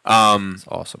right. Um, It's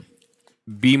awesome.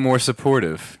 be more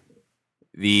supportive.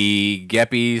 The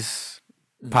Geppies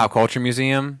Pop Culture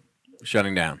Museum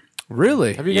shutting down.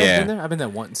 Really? Have you guys Yeah. been there? I've been there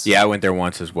once. Yeah, I went there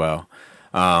once as well.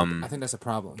 I think that's a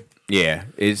problem. Yeah.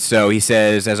 So he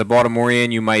says, as a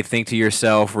Baltimorean, you might think to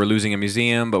yourself, we're losing a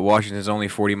museum, but Washington's only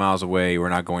 40 miles away. We're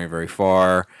not going very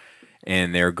far.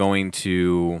 And they're going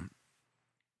to,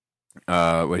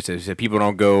 what he said, people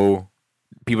don't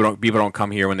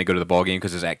come here when they go to the ball game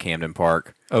because it's at Camden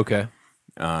Park. Okay.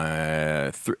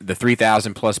 The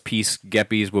 3,000 plus piece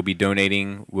Geppies will be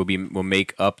donating will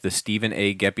make up the Stephen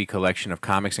A. Geppie collection of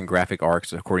comics and graphic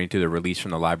arts, according to the release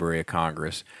from the Library of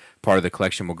Congress. Part of the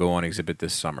collection will go on exhibit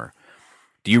this summer.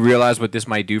 Do you realize what this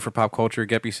might do for pop culture?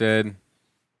 Geppie said.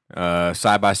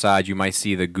 Side by side, you might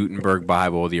see the Gutenberg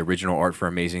Bible, the original art for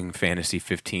Amazing Fantasy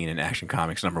 15 and Action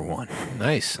Comics #1.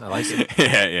 Nice. I like it.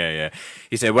 yeah.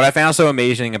 He said, what I found so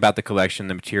amazing about the collection,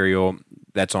 the material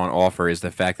that's on offer, is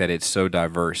the fact that it's so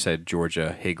diverse, said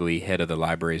Georgia Higley, head of the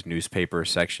library's newspaper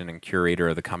section and curator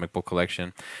of the comic book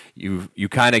collection. You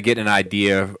kind of get an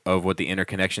idea of what the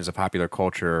interconnections of popular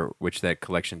culture, which that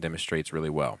collection demonstrates really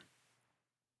well.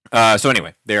 So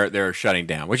anyway, they're shutting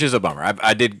down, which is a bummer.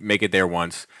 I did make it there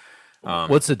once.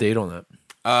 What's the date on that?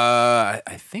 I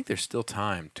think there's still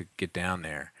time to get down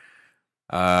there.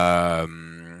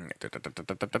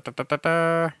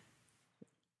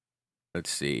 Let's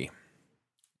see.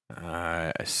 It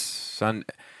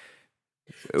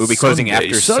will be closing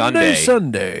after Sunday.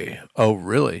 Sunday. Oh,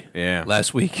 really? Yeah.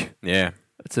 Last week. Yeah.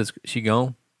 It says she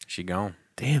gone. She gone.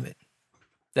 Damn it.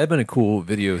 That'd been a cool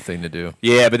video thing to do.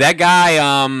 Yeah, but that guy,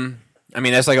 I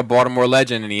mean, that's like a Baltimore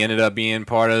legend, and he ended up being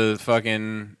part of the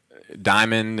fucking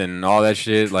Diamond and all that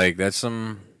shit. Like, that's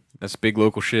big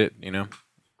local shit, you know?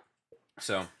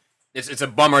 So, it's a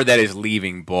bummer that he's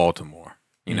leaving Baltimore,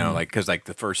 you know, like, because, like,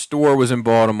 the first store was in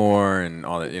Baltimore and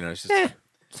all that, you know, it's just...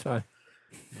 It's fine.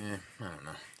 Yeah, I don't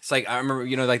know. It's like, I remember,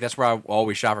 you know, like, that's where I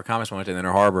always shop for comics when I went to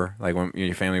Inner Harbor. Like, when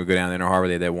your family would go down to Inner Harbor,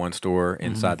 they had that one store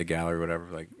inside the gallery or whatever,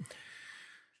 like...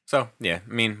 So, yeah,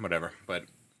 I mean, whatever. But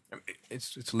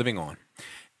it's living on.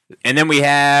 And then we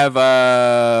have,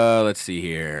 let's see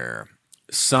here.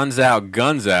 Suns Out,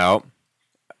 Guns Out.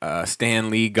 Stan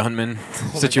Lee gunman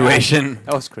situation.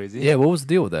 That was crazy. Yeah, what was the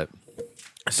deal with that?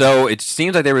 So, it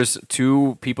seems like there was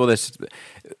two people that...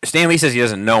 Stan Lee says he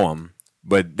doesn't know them,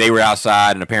 but they were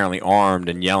outside and apparently armed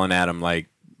and yelling at him like,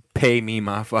 pay me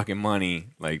my fucking money.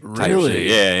 Like, type Really? shit.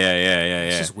 Yeah.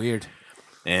 It's just weird.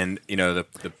 And, you know, the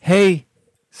Hey,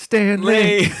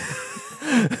 Stanley.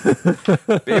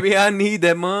 Baby, I need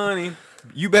that money.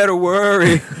 You better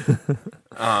worry.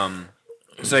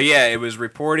 So yeah, it was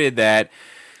reported that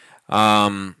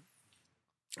let's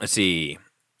see.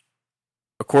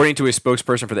 According to a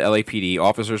spokesperson for the LAPD,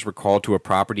 officers were called to a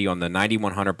property on the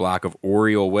 9100 block of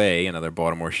Oriole Way, another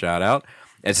Baltimore shout out,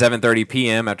 at 7:30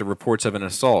 p.m. after reports of an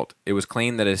assault. It was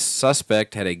claimed that a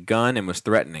suspect had a gun and was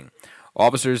threatening.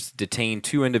 Officers detained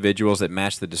 2 individuals that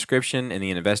matched the description, and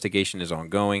the investigation is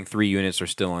ongoing. 3 units are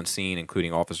still on scene,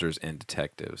 including officers and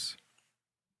detectives.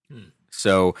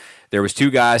 So there was 2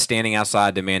 guys standing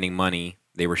outside demanding money.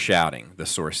 They were shouting, the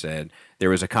source said. There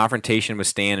was a confrontation with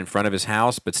Stan in front of his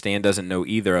house, but Stan doesn't know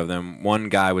either of them. One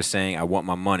guy was saying, I want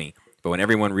my money. But when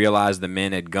everyone realized the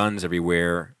men had guns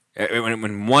everywhere,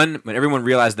 when everyone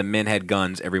realized the men had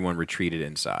guns, everyone retreated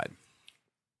inside.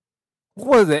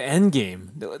 What was the end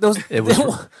game?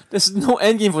 There's no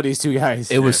end game for these 2 guys.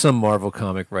 It was some Marvel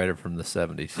comic writer from the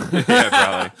 70s.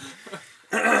 Yeah,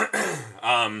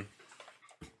 probably.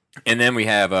 And then we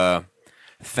have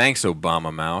thanks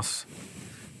Obama Mouse.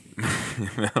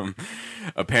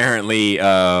 Apparently,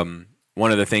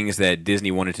 one of the things that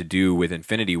Disney wanted to do with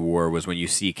Infinity War was when you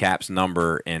see Cap's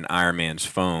number in Iron Man's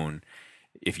phone,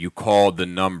 if you called the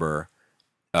number,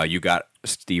 you got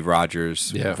Steve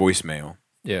Rogers' voicemail.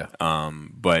 Yeah.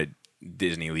 But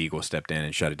Disney Legal stepped in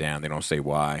and shut it down. They don't say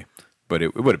why. But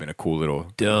it would have been a cool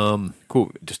little... Dumb.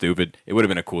 Cool, stupid. It would have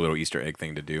been a cool little Easter egg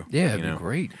thing to do. Yeah, it'd be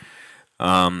great.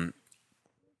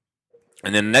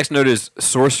 And then the next note is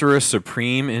Sorceress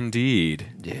Supreme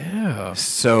indeed. Yeah.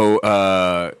 So,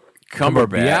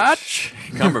 Cumberbatch,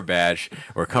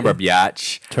 or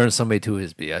Cumberbatch. Turn somebody to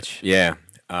his biatch. Yeah.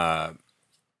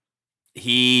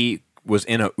 He was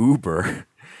in a Uber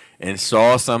and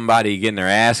saw somebody getting their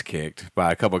ass kicked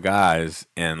by a couple guys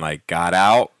and, like, got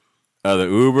out of the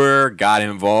Uber, got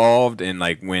involved, and,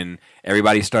 like, when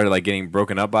everybody started, like, getting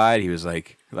broken up by it, he was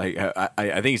like I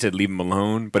think he said leave him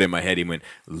alone, but in my head he went,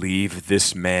 leave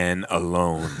this man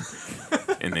alone.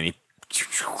 And then he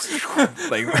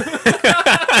like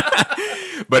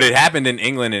but it happened in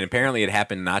England, and apparently it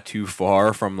happened not too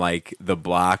far from, like, the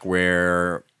block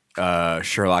where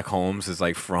Sherlock Holmes is,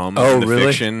 like, from. Oh, the really?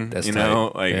 fiction, That's you tight.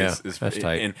 know, like Yeah, it's that's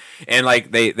tight. And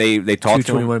like they talked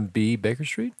to him. 221B Baker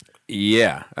Street.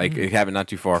 Yeah, like it happened not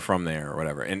too far from there or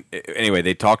whatever. And anyway,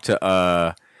 they talked to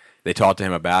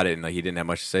him about it, and, like, he didn't have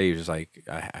much to say. He was just like,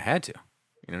 I had to.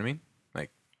 You know what I mean?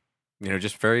 Like, you know,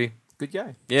 just very Good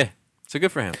guy. yeah. So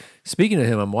good for him. Speaking of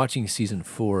him, I'm watching season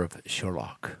 4 of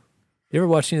Sherlock. You ever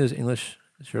watch any of those English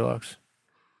Sherlocks?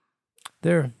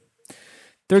 They're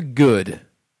good,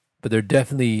 but they're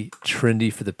definitely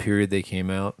trendy for the period they came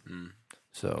out.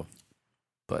 So,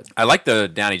 but I like the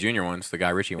Downey Jr. ones, the Guy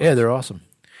Ritchie ones. yeah, they're awesome.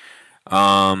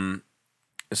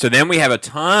 So then we have a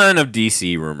ton of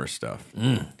DC rumor stuff.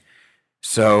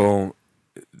 So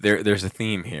there's a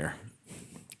theme here.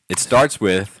 It starts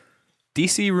with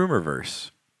DC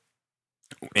Rumorverse,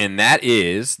 and that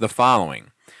is the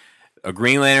following: a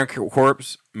Green Lantern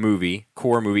Corps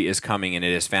movie is coming, and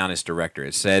it has found its director.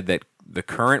 It said that the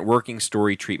current working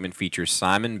story treatment features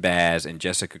Simon Baz and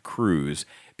Jessica Cruz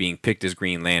being picked as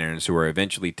Green Lanterns, who are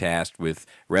eventually tasked with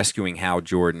rescuing Hal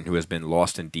Jordan, who has been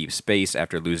lost in deep space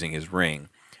after losing his ring.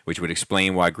 which would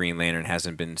explain why Green Lantern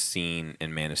hasn't been seen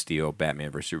in Man of Steel,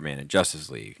 Batman vs Superman, and Justice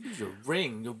League. Use your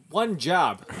ring. Your one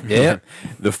job. Yeah.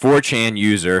 The 4chan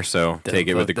user, so Damn take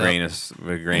it with a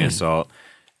fucked grain of salt.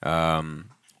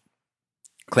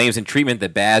 Claims in treatment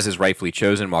that Baz is rightfully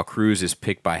chosen, while Cruz is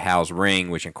picked by Hal's ring,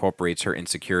 which incorporates her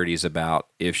insecurities about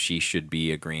if she should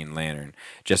be a Green Lantern.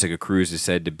 Jessica Cruz is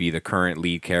said to be the current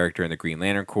lead character in the Green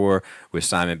Lantern Corps, with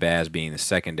Simon Baz being the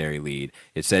secondary lead.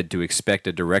 It's said to expect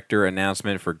a director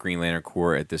announcement for Green Lantern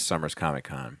Corps at this summer's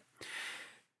Comic-Con.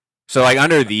 So, like,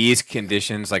 under these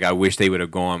conditions, like, I wish they would have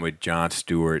gone with Jon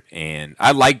Stewart, and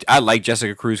I like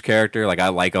Jessica Cruz's character. Like, I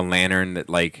like a Lantern that,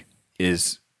 like,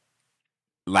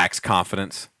 lacks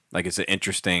confidence. Like, it's an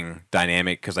interesting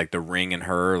dynamic because, like, the Ring and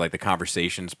her, like, the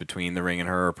conversations between the Ring and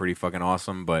her are pretty fucking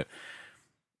awesome. But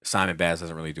Simon Baz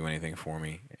doesn't really do anything for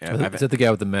me. Is that the guy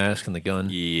with the mask and the gun?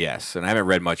 Yes, and I haven't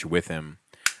read much with him.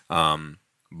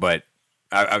 But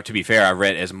to be fair, I've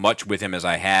read as much with him as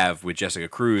I have with Jessica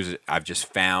Cruz. I've just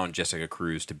found Jessica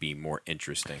Cruz to be more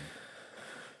interesting.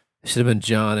 It should have been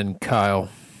John and Kyle,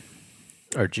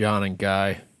 or John and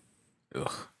Guy.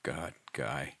 Ugh, God,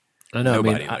 Guy. I know.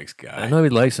 Nobody likes Guy. I know he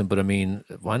likes him, but I mean,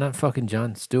 why not fucking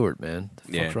Jon Stewart, man?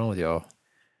 What the fuck's wrong with y'all?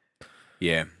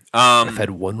 Yeah. I've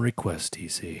had one request,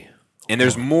 TC. And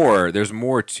there's more. There's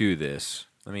more to this.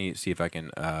 Let me see if I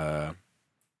can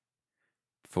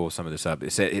pull some of this up.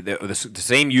 It said the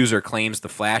same user claims The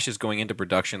Flash is going into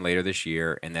production later this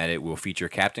year, and that it will feature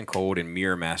Captain Cold and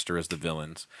Mirror Master as the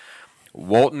villains.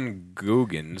 Walton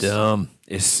Goggins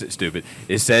is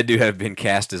said to have been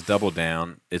cast as Double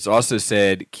Down. It's also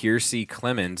said Kiersey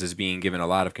Clemens is being given a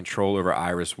lot of control over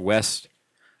Iris West's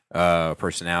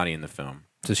personality in the film.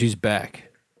 So she's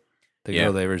back. The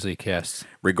girl they originally cast.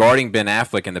 Regarding Ben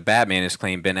Affleck and the Batman, it's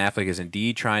claimed Ben Affleck is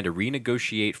indeed trying to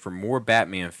renegotiate for more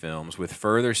Batman films, with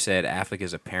further said Affleck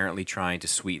is apparently trying to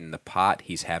sweeten the pot.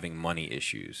 He's having money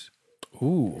issues.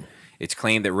 Ooh. It's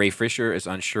claimed that Ray Fisher is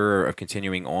unsure of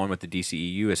continuing on with the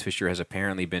DCEU, as Fisher has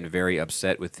apparently been very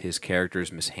upset with his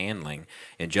character's mishandling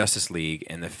in Justice League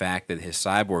and the fact that his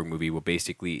Cyborg movie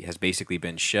has basically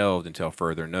been shelved until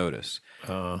further notice.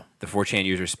 The 4chan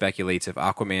user speculates if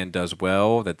Aquaman does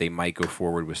well, that they might go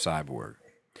forward with Cyborg.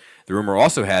 The rumor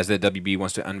also has that WB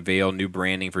wants to unveil new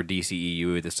branding for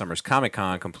DCEU at this summer's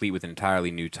Comic-Con, complete with an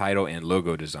entirely new title and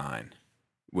logo design,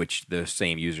 which the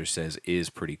same user says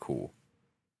is pretty cool,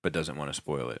 but doesn't want to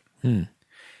spoil it.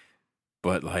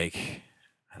 But, like,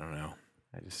 I don't know.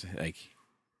 I just, like...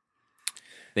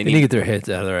 They need to get their heads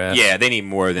out of their ass. Yeah, they need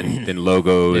more than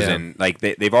logos. And, like,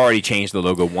 they've already changed the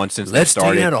logo once since they started.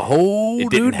 Let's take out a whole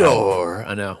new door.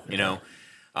 I know. You know?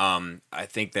 I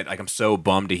think that, like, I'm so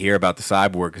bummed to hear about the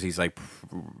Cyborg because he's, like...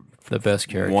 the best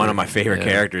character. One of my favorite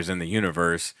characters in the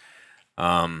universe.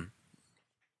 I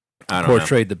don't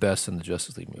Portrayed the best in the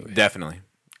Justice League movie. Definitely.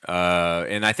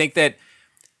 And I think that...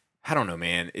 I don't know,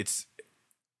 man. It's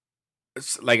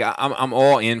like I'm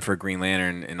all in for Green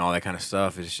Lantern and all that kind of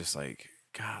stuff. It's just like,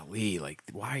 golly, like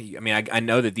why? I mean, I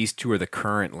know that these two are the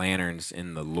current Lanterns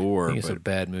in the lore. I think it's a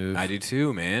bad move. I do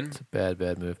too, man. It's a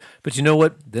bad move. But you know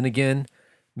what? Then again,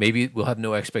 maybe we'll have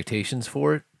no expectations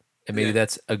for it, and maybe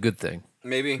that's a good thing.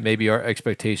 Maybe our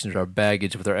expectations, our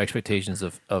baggage with our expectations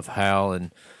of Hal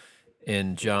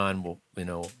and John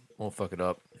won't fuck it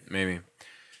up. Maybe.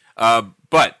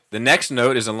 But the next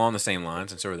note is along the same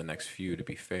lines, and so are the next few, to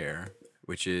be fair,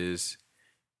 which is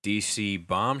DC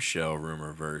Bombshell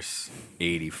Rumorverse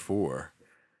 84.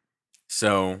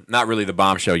 So, not really the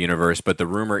Bombshell universe, but the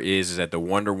rumor is that the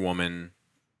Wonder Woman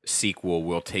sequel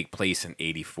will take place in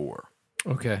 84.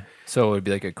 Okay. So it would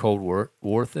be like a Cold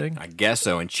War thing? I guess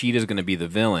so, and Cheetah's going to be the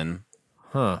villain.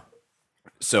 Huh.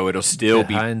 So it'll still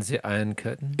be iron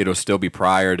cutting. It'll still be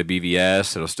prior to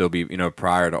BVS. It'll still be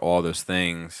prior to all those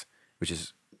things, which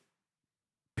is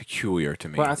peculiar to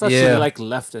me. Well, I thought she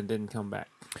left and didn't come back.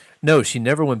 No, she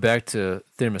never went back to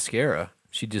Themyscira.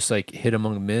 She just hid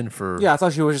among men for I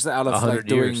thought she was just out of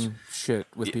doing years. Shit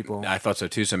with people. I thought so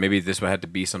too. So maybe this would have to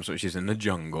be some sort. She's in the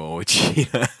jungle with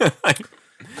Cheetah.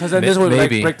 Because then this would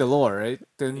break the lore, right?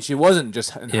 Then she wasn't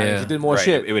just she did more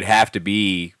shit. It would have to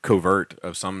be covert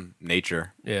of some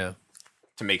nature. Yeah.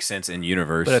 To make sense in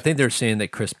universe. But I think they're saying that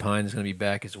Chris Pine is going to be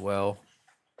back as well,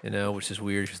 which is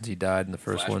weird since he died in the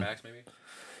first one. Flashbacks,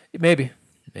 maybe?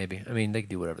 Maybe. I mean, they can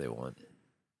do whatever they want.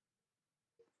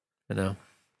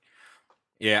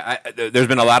 Yeah, there's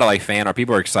been a lot of fan art.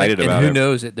 People are excited about it. Who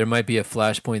knows? There might be a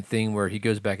Flashpoint thing where he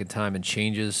goes back in time and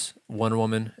changes Wonder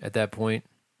Woman at that point,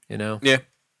 Yeah.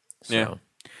 So.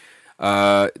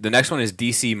 Yeah. The next one is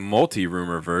DC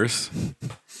Multi-Rumorverse.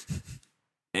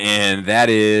 And that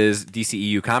is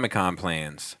DCEU Comic-Con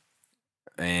plans.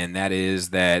 and that is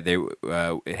that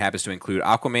it happens to include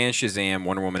Aquaman, Shazam,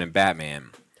 Wonder Woman, and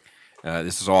Batman.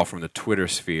 This is all from the Twitter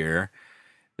sphere.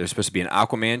 There's supposed to be an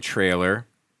Aquaman trailer,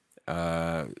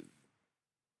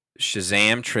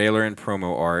 Shazam trailer and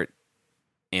promo art,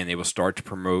 and they will start to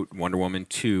promote Wonder Woman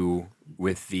 2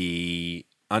 with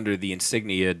under the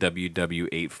insignia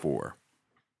WW84.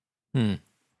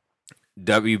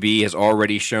 WB has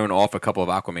already shown off a couple of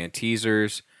Aquaman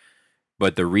teasers,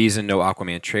 but the reason no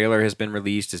Aquaman trailer has been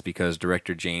released is because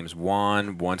director James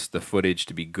Wan wants the footage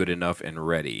to be good enough and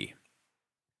ready.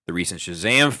 The recent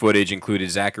Shazam footage included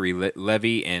Zachary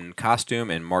Levi in costume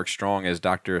and Mark Strong as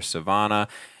Dr. Savannah,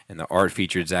 and the art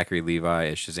featured Zachary Levi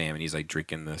as Shazam, and he's like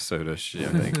drinking the soda shit.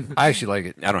 I actually like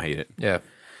it. I don't hate it. Yeah.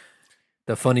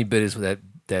 The funny bit is with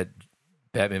that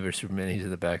Batman vs Superman. He's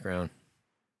in the background.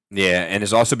 Yeah, and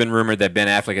it's also been rumored that Ben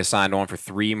Affleck has signed on for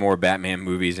 3 more Batman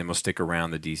movies and will stick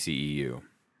around the DCEU.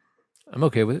 I'm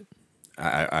okay with it.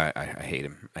 I hate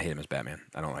him. I hate him as Batman.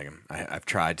 I don't like him. I've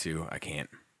tried to. I can't.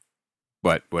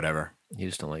 But whatever. You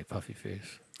just don't like puffy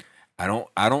face. I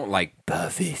don't like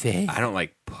puffy face. I don't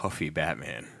like puffy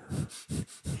Batman.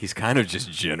 He's kind of just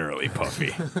generally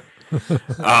puffy.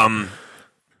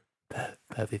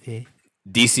 Puffy face.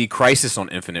 DC Crisis on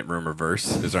Infinite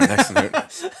Rumorverse is our next note.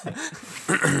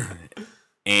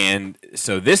 And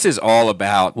so this is all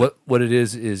about what it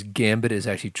is Gambit is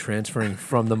actually transferring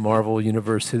from the Marvel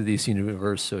universe to the DC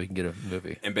universe so he can get a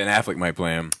movie. And Ben Affleck might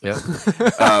play him. Yep.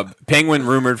 Penguin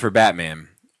rumored for Batman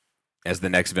as the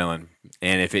next villain.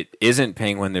 And if it isn't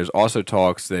Penguin, there's also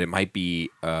talks that it might be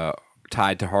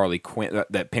tied to Harley Quinn,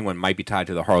 that Penguin might be tied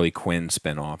to the Harley Quinn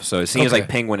spinoff. So it seems like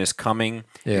Penguin is coming.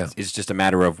 Yeah. It's just a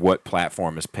matter of what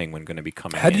platform is Penguin going to be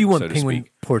coming How do you want so to Penguin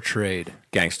speak. portrayed?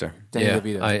 Gangster. I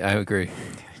agree.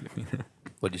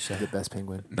 What'd you say? The best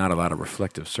Penguin. Not a lot of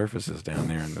reflective surfaces down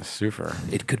there in the sewer.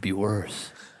 It could be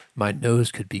worse. My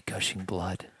nose could be gushing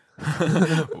blood.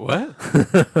 What?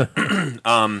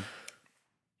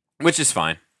 Which is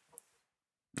fine.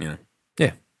 You know.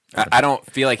 Yeah. I don't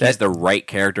feel like he's the right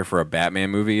character for a Batman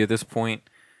movie at this point.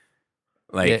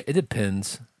 Like, yeah, it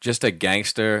depends. Just a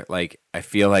gangster. Like, I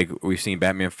feel like we've seen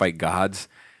Batman fight gods.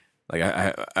 Like,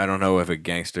 I don't know if a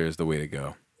gangster is the way to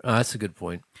go. Oh, that's a good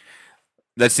point.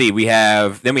 Let's see. We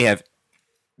have Infinite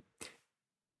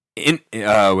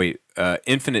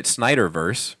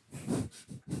Snyderverse,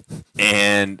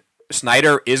 and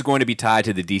Snyder is going to be tied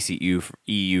to the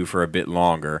DCEU for a bit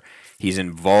longer. He's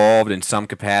involved in some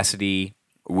capacity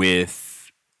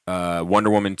with Wonder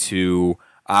Woman 2,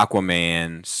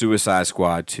 Aquaman, Suicide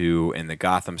Squad 2, and the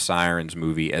Gotham Sirens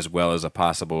movie, as well as a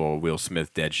possible Will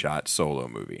Smith Deadshot solo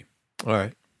movie. All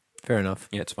right. Fair enough.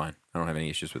 Yeah, it's fine. I don't have any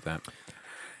issues with that.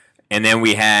 And then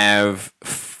we have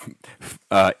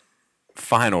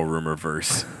final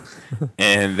rumorverse,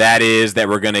 and that is that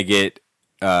we're going to get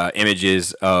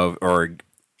images of, or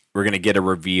we're going to get a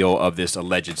reveal of this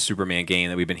alleged Superman game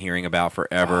that we've been hearing about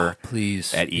forever.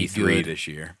 Please at E3 this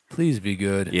year. Please be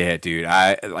good. Yeah, dude.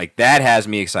 That has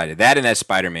me excited. That and that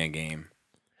Spider-Man game.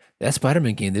 That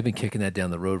Spider-Man game, they've been kicking that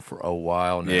down the road for a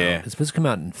while now. Yeah. It's supposed to come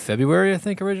out in February, I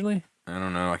think, originally. I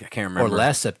don't know. I can't remember. Or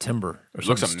last September. It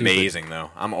looks amazing,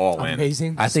 though. I'm all in.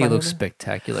 Amazing. I think it looks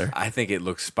spectacular. I think it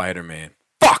looks Spider-Man.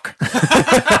 Fuck!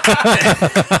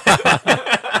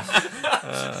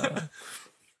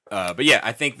 But yeah,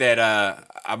 I think that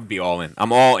I would be all in.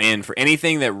 I'm all in for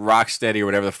anything that Rocksteady or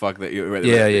whatever the fuck that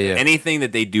anything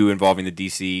that they do involving the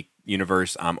DC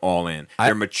universe. I'm all in.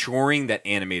 They're maturing that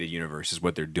animated universe is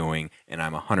what they're doing, and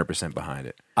I'm 100% behind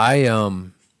it.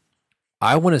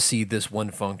 I want to see this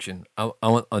one function. I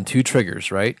want on 2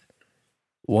 triggers, right?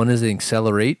 One is an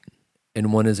accelerate,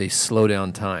 and one is a slow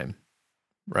down time,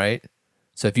 right?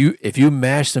 So if you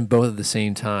mash them both at the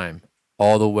same time,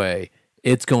 all the way,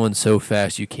 it's going so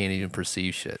fast you can't even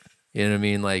perceive shit. You know what I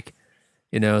mean? Like,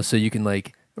 so you can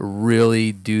like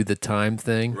really do the time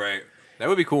thing, right? That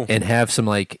would be cool, and have some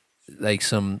They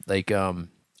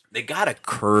gotta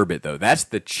curb it though. That's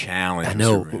the challenge. I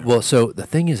know. Well, so the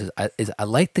thing is I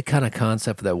like the kind of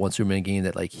concept of that one Superman game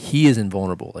that like he is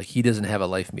invulnerable. Like he doesn't have a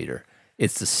life meter.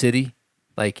 It's the city.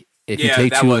 Like if you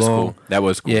take too long, cool. That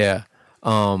was cool. Yeah.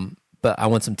 But I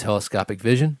want some telescopic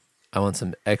vision. I want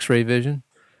some X-ray vision.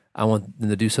 I want them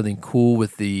to do something cool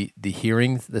with the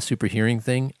hearing, the super hearing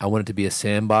thing. I want it to be a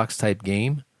sandbox type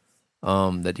game.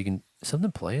 That you can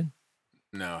something playing.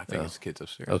 No, I think it's kids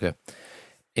upstairs. Okay.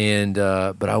 And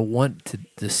but I want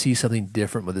to see something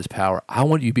different with his power. I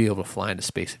want you to be able to fly into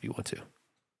space if you want to.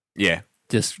 Yeah.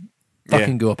 Just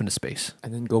fucking go up into space.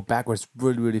 And then go backwards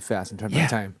really, really fast in terms of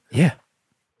time. Yeah.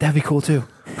 That'd be cool too.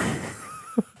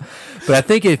 But I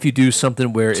think if you do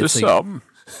something where it's like,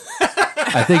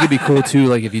 I think it'd be cool too,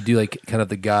 like if you do like kind of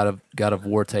the God of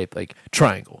War type, like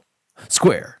triangle,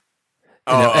 square.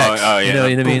 You know, X, yeah. You know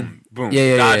what I mean? Boom.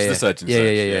 Yeah. Dodge the such and such.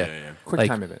 Yeah. Quick Like-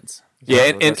 time events.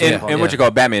 Yeah, That's what and what you call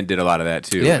it, Batman did a lot of that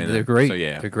too. Yeah, I mean, they're great. So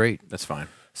yeah, They're great. That's fine.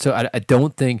 So I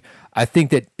don't think I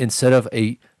think that instead of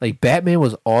Batman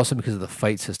was awesome because of the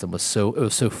fight system was so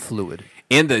fluid.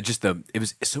 And it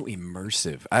was so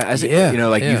immersive.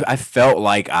 Yeah, I felt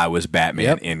like I was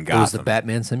Batman in Gotham. It was the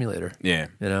Batman simulator. Yeah.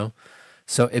 You know?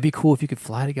 So it'd be cool if you could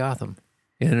fly to Gotham.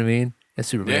 You know what I mean? As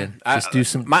Superman. Yeah. Just do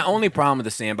some My only problem with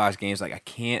the sandbox games, like I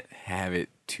can't have it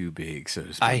too big, so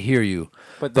to speak. I hear you.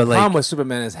 But the like, problem with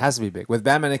Superman is it has to be big. With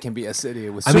Batman, it can be a city.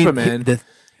 With I mean, Superman,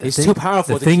 he's thing- too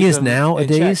powerful. The to thing keep is him in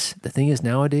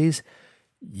nowadays, check.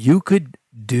 you could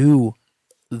do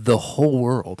the whole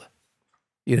world.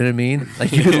 You know what I mean?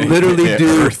 Like you could literally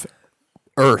do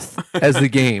Earth as the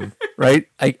game, right?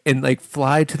 And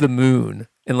fly to the moon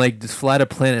and just fly to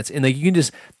planets, and they could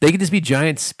just be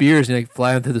giant spears and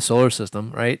fly them through the solar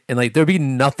system, right? And there'd be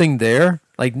nothing there,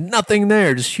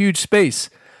 just huge space,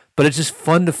 but it's just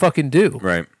fun to fucking do,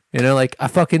 Right. You know, I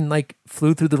fucking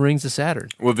flew through the rings of Saturn.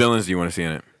 What villains do you want to see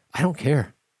in it? I don't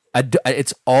care.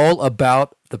 It's all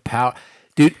about the power.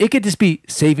 Dude, it could just be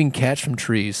saving cats from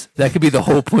trees. That could be the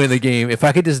whole point of the game. If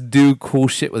I could just do cool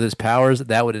shit with his powers,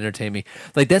 that would entertain me.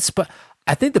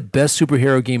 I think the best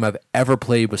superhero game I've ever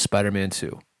played was Spider-Man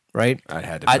 2, right? I'd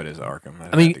had to put it as Arkham.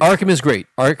 Arkham is great.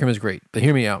 Arkham is great. But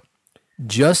hear me out.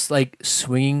 Just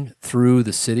swinging through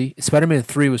the city, Spider-Man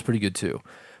 3 was pretty good too.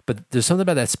 But there's something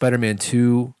about that Spider-Man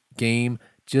 2 game,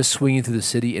 just swinging through the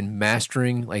city and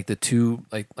mastering the two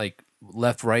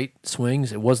left right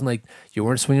swings. It wasn't like you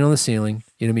weren't swinging on the ceiling.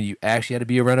 You know what I mean? You actually had to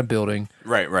be around a building.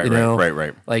 Right.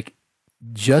 Like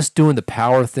just doing the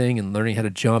power thing and learning how to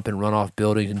jump and run off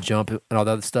buildings and jump and all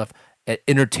that other stuff. I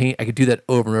could do that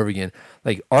over and over again.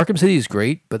 Arkham City is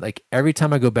great, but every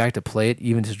time I go back to play it,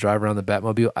 even to drive around the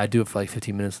Batmobile, I do it for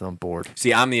 15 minutes and I'm bored.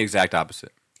 See, I'm the exact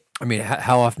opposite. I mean,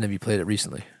 how often have you played it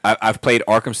recently? I've played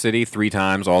Arkham City 3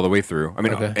 times all the way through. I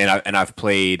mean, Okay. and I've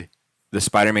played the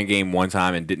Spider-Man game 1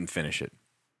 time and didn't finish it.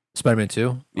 Spider-Man 2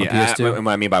 on Yeah, PS2?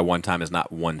 what I mean by 1 time is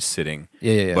not 1 sitting.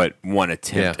 Yeah. But 1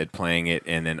 attempt at playing it,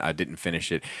 and then I didn't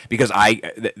finish it because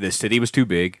the city was too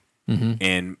big,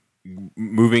 and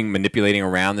manipulating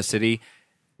around the city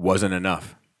wasn't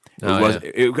enough.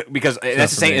 Because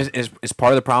that's the same is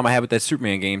part of the problem I had with that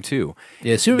Superman game too.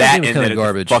 Yeah, Superman game was kind of the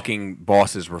garbage. fucking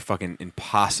bosses were fucking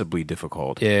impossibly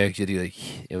difficult. Yeah, 'cause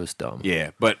it was dumb.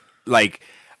 Yeah, but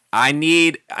I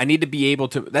need to be able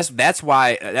to. That's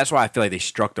why I feel like they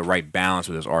struck the right balance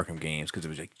with those Arkham games because it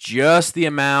was just the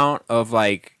amount of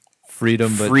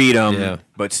freedom,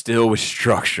 but still with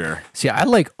structure. See, I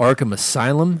like Arkham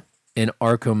Asylum and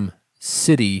Arkham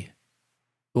City.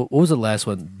 What was the last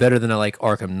one? Better than I like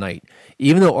Arkham Knight.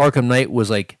 Even though Arkham Knight was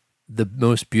the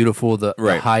most beautiful, the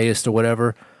highest or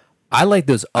whatever. I like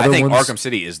those other ones. I think Arkham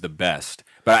City is the best,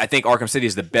 but I think Arkham City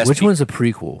is the best. Which one's a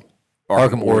prequel?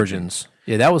 Arkham Origins.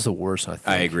 Yeah, that was the worst. I think.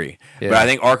 I agree, Yeah. but I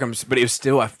think but it was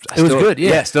still. It was good.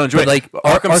 Yeah, still enjoyed. But, it.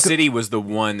 Arkham City was the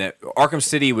one that Arkham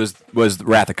City was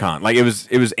Wrath of Khan. It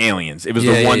was aliens. It was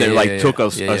the one that took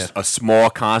a small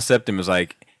concept and was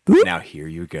like, now here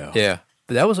you go. Yeah,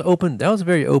 but that was open. That was a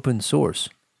very open source.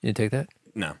 You didn't take that?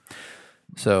 No.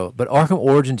 So, but Arkham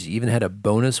Origins even had a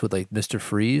bonus with Mr.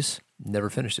 Freeze. Never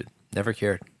finished it. Never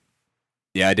cared.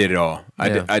 Yeah, I did it all.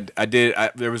 Yeah. I did.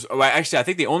 There was actually I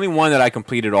think the only one that I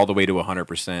completed all the way to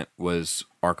 100% was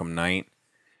Arkham Knight,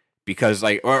 because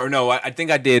I think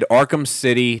I did Arkham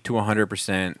City to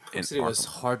 100%. Arkham City was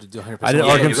hard to do 100%. I did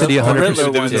Arkham City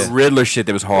 100%. There was the Riddler shit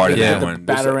that was hard in that one.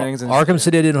 Batarangs and Arkham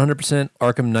City I did 100%.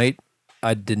 Arkham Knight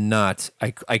I did not.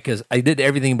 Because I did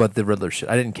everything but the Riddler shit.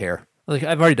 I didn't care.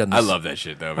 I've already done this. I love that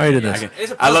shit though. I already did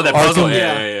this. I love that puzzle.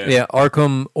 Arkham, yeah.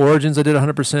 Arkham Origins I did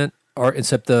 100%.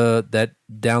 Except that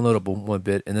downloadable one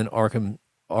bit, and then Arkham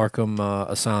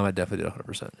Asylum I definitely did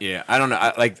 100%. Yeah, I don't know.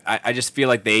 I just feel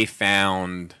like they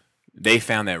found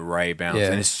that right balance,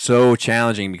 Yeah. and it's so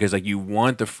challenging because you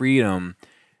want the freedom,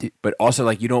 but also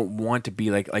you don't want to be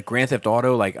like Grand Theft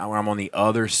Auto. When I'm on the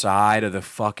other side of the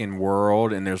fucking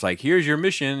world, and there's here's your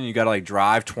mission, and you got to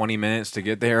drive 20 minutes to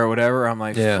get there or whatever. I'm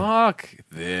like, fuck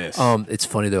this. It's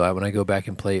funny though. When I go back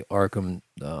and play Arkham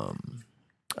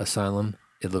Asylum,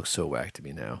 it looks so whack to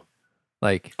me now.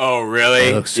 Oh really?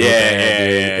 It looks so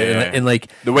bad, dude. And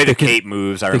the way the cape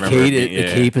moves, I remember. The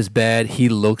cape is bad. He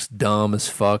looks dumb as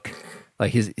fuck.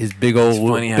 like his big old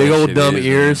funny how big that old shit dumb is,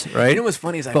 ears, man. right? You know what's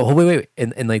funny is But wait,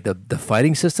 and like the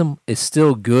fighting system is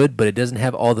still good, but it doesn't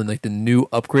have all the like the new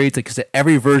upgrades. Like, because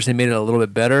every version they made it a little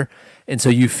bit better, and so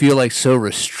you feel like so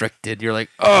restricted. You're like,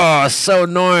 oh, so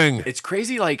annoying. it's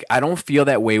crazy. Like I don't feel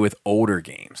that way with older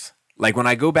games. Like when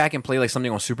I go back and play like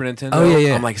something on Super Nintendo, Oh,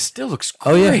 yeah. I'm like, it still looks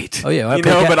Oh yeah, great. oh yeah. You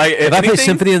know, but if I play anything-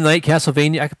 Symphony of the Night,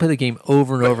 Castlevania, I could play the game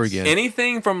over and over again.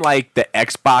 anything from like the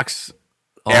Xbox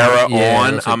era yeah,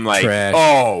 on, those are I'm like, trash.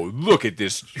 oh, look at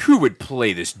this. Who would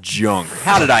play this junk?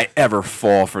 How did I ever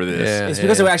fall for this? Yeah. It's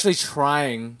because they were actually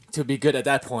trying to be good at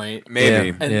that point.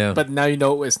 Maybe. Yeah. And, But now you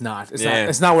know it's not. It's Yeah. not.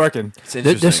 It's not working. It's There's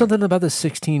interesting. something about the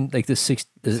 16, like the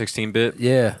 16-bit.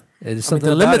 Yeah, there's I mean, something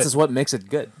the about limits it. is what makes it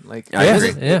good. Like, I yeah,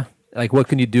 agree. yeah. Like, what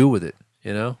can you do with it?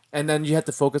 You know? and then you have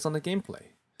to focus on the gameplay.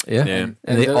 Yeah. Yeah. And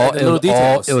And they the- all, the it, little was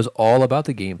all details. it was all about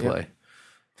the gameplay.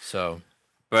 So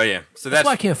But yeah, so that's that's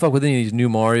why I can't fuck with any of these new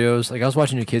Marios. Like, I was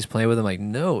watching your kids play with them. Like,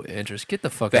 no interest. Get the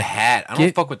fuck the out. hat. I don't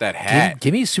Give- fuck with that hat.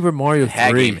 Give me Super Mario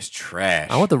hat 3. game is trash.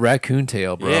 I want the raccoon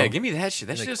tail, bro. Yeah, give me that shit.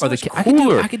 That shit is so or the much I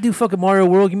cooler. could do fucking Mario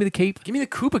World. Give me the cape. Give me the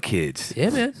Koopa Kids. Yeah,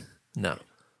 man. No,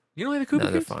 You don't like the Koopa no,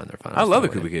 they're Kids? fine. They're fine. I love the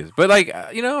Koopa Kids, but like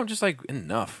I'm just like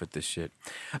enough with this shit.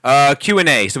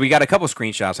 Q&A. So we got a couple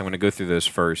screenshots. I'm going to go through those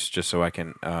first, just so I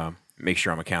can make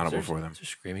sure I'm accountable for them. There's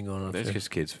screaming going on. There's There.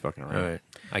 just kids fucking around. All right.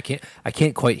 I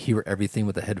can't quite hear everything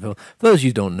with the headphone. For those of you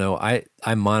who don't know, I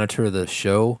monitor the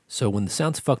show, so when the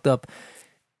sound's fucked up,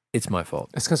 it's my fault.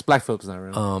 It's because Black Phillip's not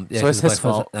around. Yeah, so it's 'cause his Black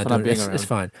Phone's fault not for doing not it. being It's around.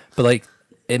 fine. But like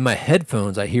in my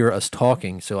headphones, I hear us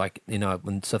talking, so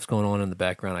when stuff's going on in the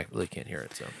background, I really can't hear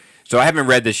it. So I haven't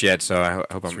read this yet, so I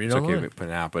hope I'm read it's it okay online. with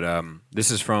putting it out. But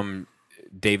this is from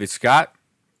David Scott,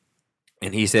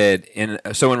 and he said, in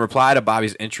reply to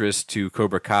Bobby's interest to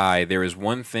Cobra Kai, there is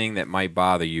one thing that might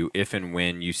bother you if and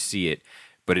when you see it,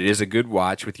 but it is a good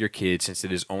watch with your kids since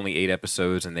it is only 8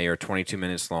 episodes and they are 22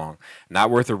 minutes long. Not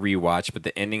worth a rewatch, but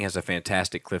the ending has a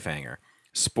fantastic cliffhanger.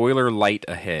 Spoiler light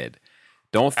ahead.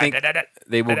 Don't think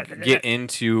they will get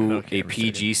into a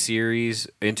PG series,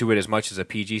 into it as much as a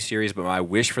PG series, but my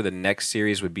wish for the next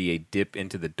series would be a dip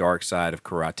into the dark side of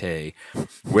karate,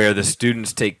 where the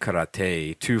students take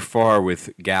karate too far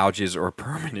with gouges or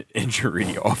permanent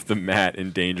injury off the mat,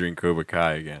 endangering Cobra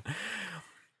Kai again.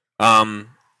 I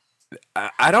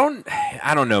don't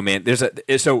know, man. There's a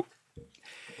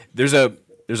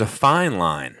fine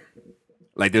line.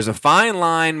 Like there's a fine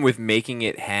line with making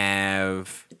it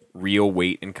have real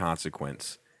weight and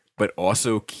consequence, but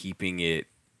also keeping it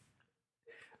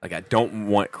like I don't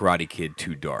want Karate Kid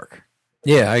too dark.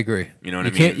 Yeah, I agree. You know what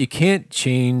I can't mean? You can't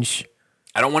change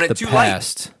I don't want it the too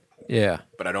past. Yeah. light,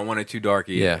 but I don't want it too dark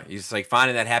either. Yeah. It's like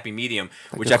finding that happy medium,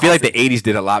 which the I feel like the coffee. 80s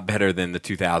did a lot better than the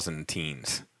 2000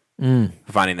 teens.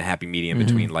 Finding the happy medium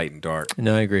between light and dark.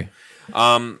 No, I agree.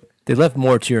 They left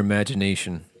more to your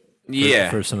imagination.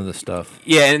 For some of the stuff.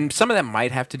 Yeah, and some of that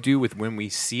might have to do with when we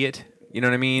see it. You know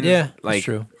what I mean? Yeah, like that's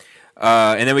true.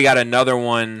 And then we got another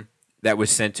one that was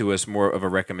sent to us, more of a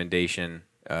recommendation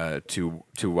to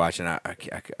watch, and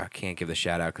I can't give the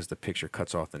shout out because the picture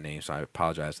cuts off the name, so I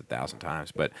apologize 1,000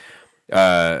 times. But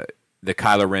the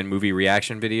Kylo Ren movie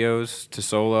reaction videos to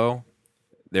Solo,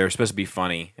 they're supposed to be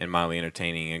funny and mildly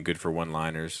entertaining and good for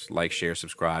one-liners. Like, share,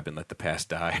 subscribe, and let the past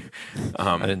die.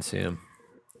 I didn't see him.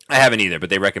 I haven't either, but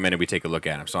they recommended we take a look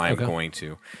at them, so I am Okay. going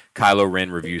to. Kylo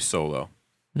Ren reviews Solo.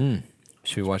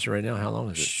 Should we watch it right now? How long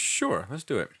is it? Sure, let's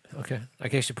do it. Okay. I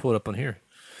can actually pull it up on here.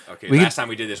 Okay, We last time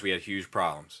we did this, we had huge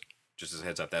problems. Just as a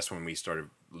heads up, that's when we started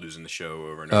losing the show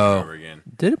over and over and over again.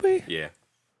 Did we? Yeah.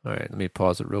 All right. Let me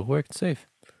pause it real quick. Save.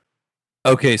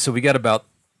 Okay. So we got about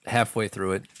halfway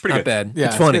through it. Pretty not good. bad. Yeah,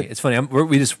 it's it's funny. good. It's funny.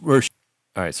 We're.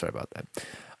 All right. Sorry about that.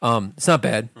 It's not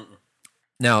bad.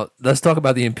 Now let's talk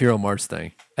about the Imperial March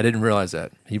thing. I didn't realize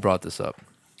that he brought this up.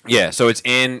 Yeah, so it's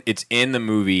in the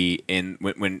movie, and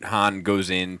when Han goes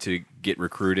in to get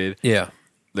recruited, Yeah.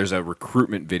 there's a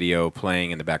recruitment video playing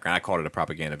in the background. I called it a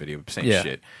propaganda video, same Yeah.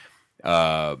 shit.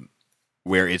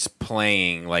 Where it's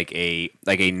playing like a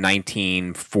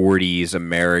 1940s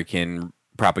American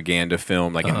propaganda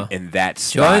film, like in that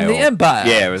style. Join the Empire.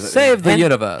 Yeah, it was Save the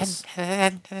universe. Yeah,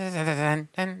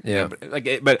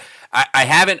 but I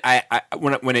haven't.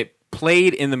 When it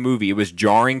played in the movie, it was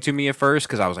jarring to me at first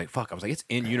because I was like, "Fuck!" I was like, "It's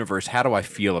in universe. How do I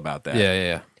feel about that?"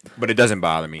 Yeah. But it doesn't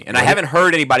bother me, and I haven't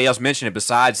heard anybody else mention it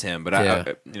besides him. But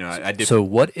Yeah. I did. So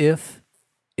what if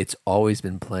it's always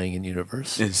been playing in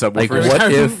universe? In subwoofers? Like Every what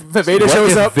time if Vader what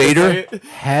shows if up, they Vader play it.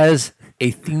 has a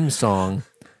theme song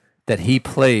that he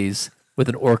plays with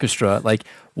an orchestra? Like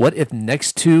what if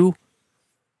next to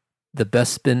the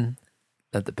Bespin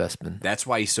not the best man. That's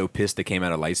why he's so pissed they came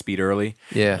out of Lightspeed early.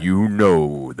 Yeah. You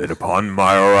know that upon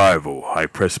my arrival, I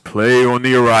press play on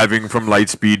the arriving from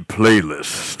Lightspeed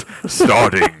playlist,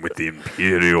 starting with the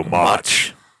Imperial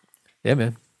March. Yeah,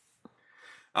 man.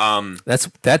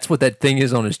 That's what that thing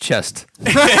is on his chest.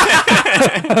 And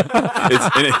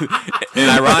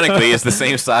ironically, it's the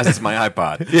same size as my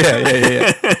iPod.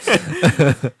 Yeah.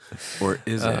 Or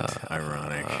is it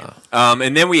ironic?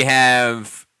 And then we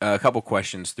have a couple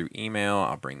questions through email.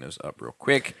 I'll bring those up real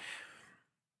quick.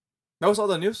 That was all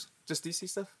the news? Just DC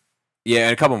stuff? Yeah,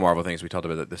 and a couple Marvel things we talked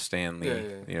about. The Stan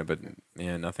Lee, but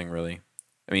nothing really.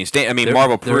 I mean,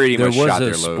 Marvel pretty much shot their load. There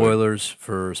was spoilers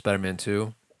for Spider-Man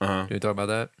 2. Can we talk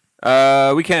about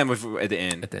that? We can at the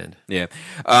end. At the end. Yeah.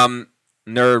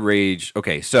 Nerd Rage.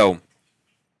 Okay, so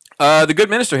the Good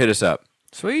Minister hit us up.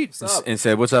 Sweet. And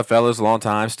said, "What's up, fellas? Long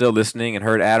time. Still listening and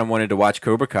heard Adam wanted to watch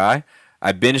Cobra Kai.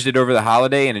 I binged it over the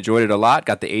holiday and enjoyed it a lot.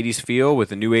 Got the 80s feel with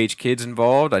the new age kids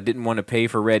involved. I didn't want to pay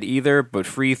for Red either, but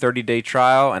free 30-day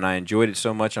trial, and I enjoyed it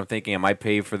so much I'm thinking I might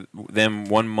pay for them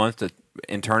 1 month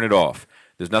and turn it off.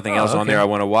 There's nothing else on there I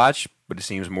want to watch, but it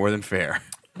seems more than fair."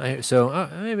 So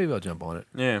maybe I'll jump on it.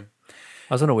 Yeah.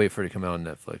 I was going to wait for it to come out on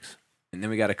Netflix. And then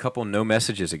we got a couple no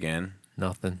messages again.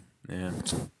 Nothing. Yeah.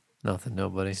 Nothing.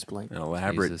 Nobody. An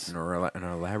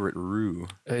elaborate ruse.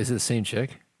 Is it the same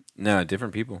chick? No,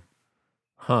 different people.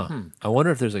 Huh. I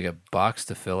wonder if there's like a box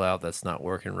to fill out that's not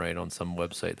working right on some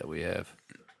website that we have.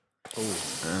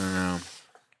 I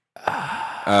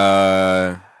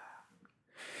don't know.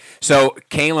 So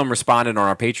Calum responded on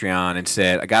our Patreon and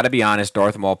said, "I got to be honest,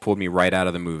 Darth Maul pulled me right out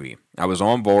of the movie. I was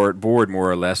on board more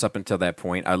or less up until that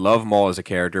point. I love Maul as a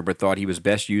character, but thought he was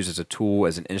best used as a tool,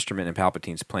 as an instrument in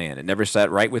Palpatine's plan. It never sat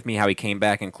right with me how he came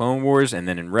back in Clone Wars and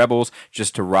then in Rebels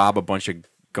just to rob a bunch of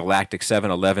galactic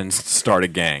 7-Elevens to start a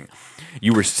gang.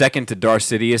 You were second to Darth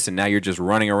Sidious, and now you're just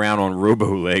running around on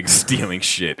robo-legs stealing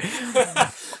shit.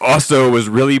 Also, was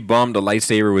really bummed a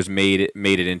lightsaber was made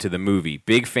it into the movie.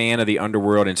 Big fan of the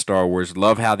underworld in Star Wars.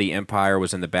 Love how the Empire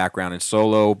was in the background in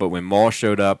Solo, but when Maul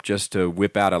showed up just to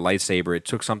whip out a lightsaber, it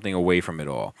took something away from it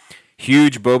all.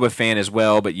 Huge Boba fan as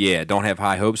well, but yeah, don't have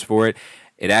high hopes for it.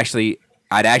 I'd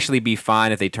actually be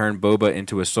fine if they turned Boba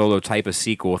into a Solo type of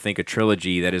sequel. Think a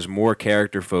trilogy that is more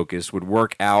character focused would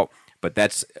work out, but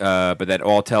that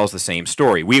all tells the same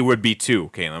story. We would be too,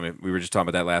 Caleb. We were just talking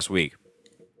about that last week.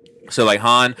 So like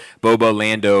Han, Boba,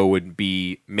 Lando would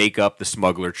make up the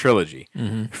Smuggler trilogy.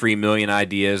 Mm-hmm. 3 million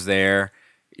ideas there.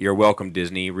 You're welcome,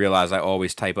 Disney. Realize I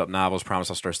always type up novels.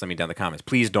 Promise I'll start sending down the comments.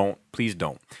 Please don't. Please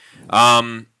don't.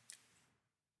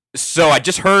 So I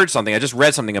just heard something. I just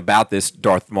read something about this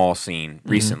Darth Maul scene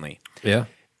recently. Yeah.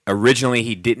 Originally,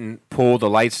 he didn't pull the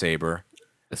lightsaber.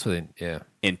 That's what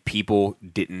And people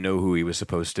didn't know who he was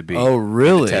supposed to be. Oh,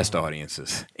 really? In the test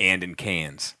audiences and in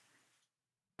cans.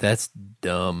 That's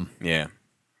dumb. Yeah.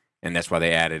 And that's why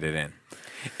they added it in.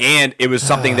 And it was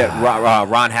something that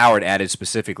Ron Howard added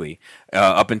specifically.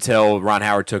 Up until Ron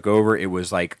Howard took over, it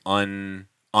was like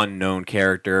unknown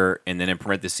character, and then in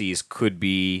parentheses could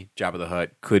be Jabba the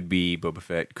Hutt, could be Boba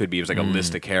Fett, could be, it was like a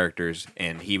list of characters,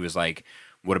 and he was like,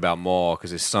 what about Maul? Because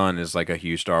his son is like a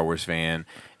huge Star Wars fan,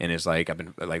 and is like, I've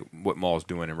been like, what Maul's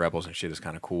doing in Rebels and shit is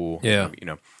kind of cool. Yeah.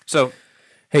 So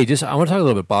hey, I want to talk a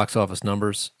little bit box office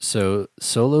numbers. So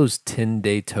Solo's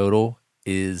 10-day total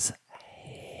is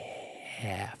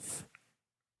half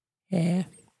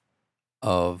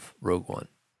of Rogue One.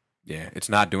 Yeah, it's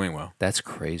not doing well. That's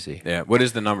crazy. Yeah. What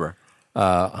is the number?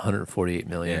 148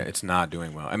 million. Yeah, it's not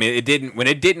doing well. I mean, when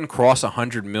it didn't cross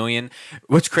 100 million.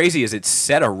 What's crazy is it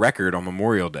set a record on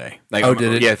Memorial Day. Like,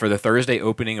 did it? Yeah, for the Thursday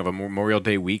opening of a Memorial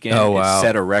Day weekend. Oh, wow. It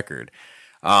set a record.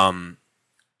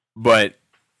 But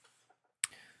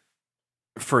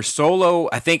for Solo,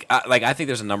 I think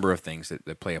there's a number of things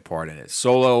that play a part in it.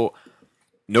 Solo,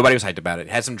 nobody was hyped about it.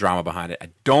 It had some drama behind it. I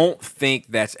don't think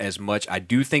that's as much. I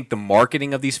do think the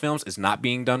marketing of these films is not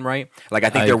being done right. Like, I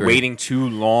think they're waiting too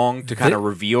long to kind of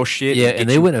reveal shit. Yeah, and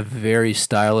they went a very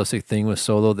stylistic thing with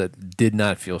Solo that did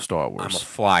not feel Star Wars. I'm a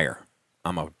flyer.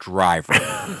 I'm a driver.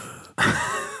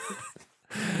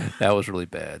 That was really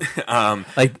bad.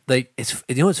 It's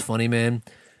what's funny, man?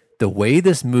 The way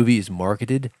this movie is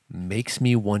marketed makes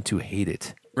me want to hate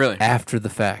it. Really? After the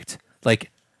fact.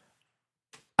 Like,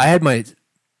 I had my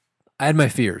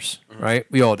fears, right?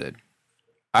 We all did.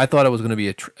 I thought it was going to be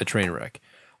a train wreck.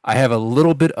 I have a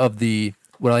little bit of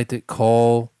what I like to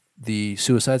call the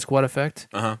Suicide Squad effect,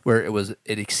 where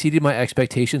it exceeded my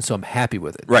expectations, so I'm happy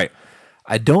with it. Right.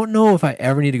 I don't know if I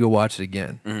ever need to go watch it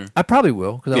again. Mm-hmm. I probably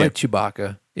will, because I like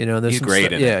Chewbacca. There's He's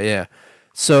great in it. Yeah.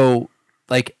 So,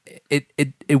 like,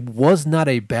 it was not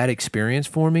a bad experience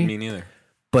for me. Me neither.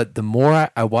 But the more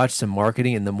I watch some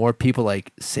marketing and the more people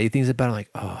like say things about it, I'm like,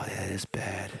 oh, that is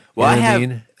bad. Well, you know I what have-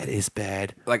 mean? That is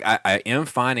bad. Like I am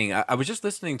finding. I was just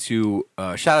listening to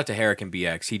shout out to Herrick and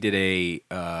BX. He did he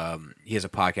has a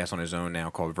podcast on his own now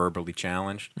called Verbally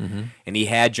Challenged, and he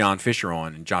had John Fisher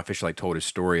on, and John Fisher like told his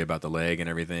story about the leg and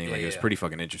everything. Like it was pretty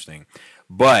fucking interesting.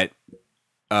 But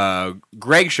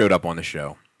Greg showed up on the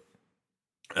show.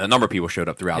 A number of people showed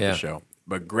up throughout the show.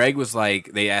 But Greg was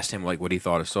like, they asked him like what he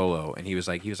thought of Solo, and he was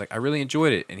like, I really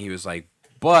enjoyed it, and he was like,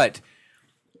 but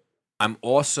I'm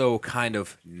also kind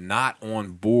of not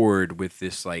on board with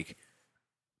this like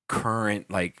current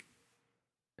like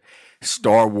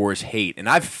Star Wars hate, and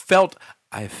I've felt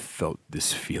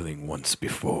this feeling once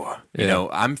before. You know,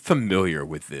 I'm familiar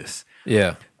with this.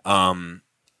 Yeah. Do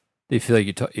you feel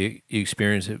like you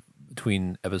experience it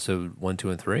between episode 1, 2,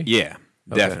 and 3? Yeah.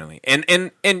 Definitely. And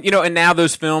you know, and now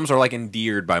those films are like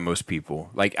endeared by most people.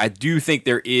 Like I do think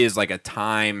there is like a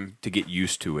time to get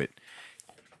used to it.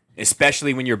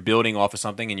 Especially when you're building off of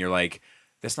something and you're like,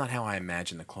 that's not how I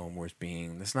imagine the Clone Wars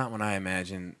being. That's not when I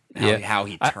imagine how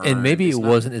he turned. And maybe it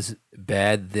wasn't as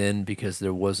bad then because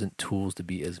there wasn't tools to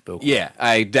be as vocal. Yeah.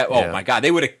 Oh my God.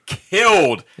 They would have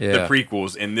killed the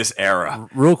prequels in this era.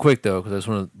 Real quick though, because I just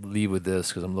want to leave with this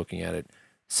because I'm looking at it.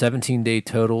 17-day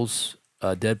totals.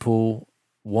 Deadpool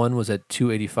 1 was at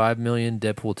 285 million.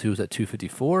 Deadpool 2 was at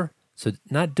 254. So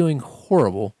not doing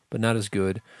horrible, but not as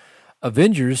good.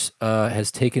 Avengers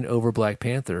has taken over Black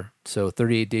Panther. So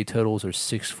 38-day totals are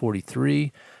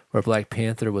 643, where Black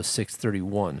Panther was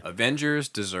 631. Avengers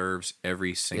deserves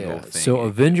every single thing. So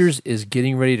Avengers is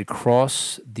getting ready to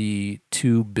cross the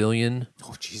 2 billion.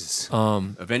 Oh Jesus!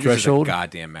 Avengers threshold. is a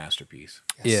goddamn masterpiece.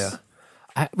 Yeah.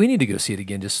 We need to go see it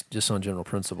again, just on general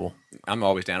principle. I'm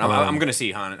always down. I'm going to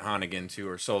see Han again too,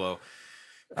 or Solo.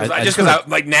 I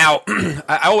Like now,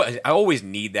 I always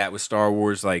need that with Star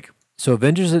Wars. Like, so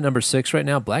Avengers is at number 6 right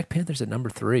now. Black Panther's at number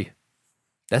 3.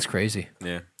 That's crazy.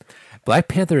 yeah, Black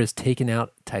Panther has taken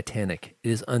out Titanic. It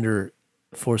is under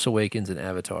Force Awakens and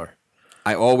Avatar.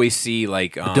 I always see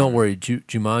like. But don't worry,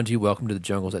 Jumanji: Welcome to the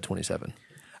Jungle is at 27.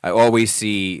 I always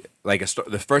see like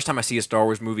the first time I see a Star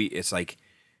Wars movie, it's like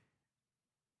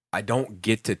I don't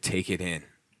get to take it in.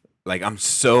 Like I'm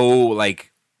so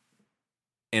like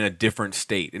in a different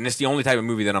state, and it's the only type of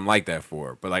movie that I'm like that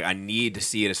for. But like I need to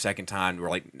see it a second time. Where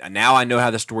like now I know how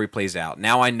the story plays out.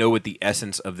 Now I know what the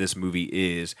essence of this movie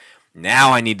is.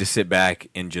 Now I need to sit back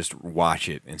and just watch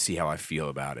it and see how I feel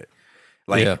about it.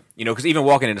 Like, you know, because even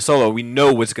walking into Solo, we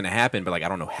know what's going to happen, but like I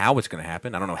don't know how it's going to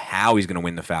happen. I don't know how he's going to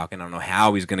win the Falcon. I don't know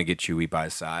how he's going to get Chewie by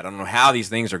his side. I don't know how these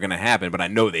things are going to happen, but I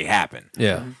know they happen.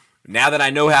 Yeah. Now that I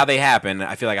know how they happen,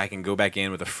 I feel like I can go back in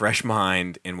with a fresh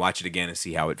mind and watch it again and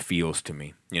see how it feels to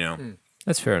me, you know?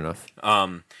 That's fair enough.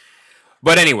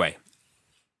 But anyway,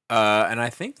 and I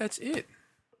think that's it.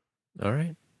 All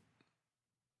right.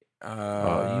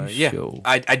 Yeah.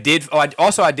 I did. Oh,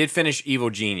 I did finish Evil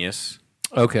Genius.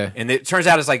 Okay. And it turns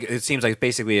out it seems like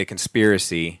basically a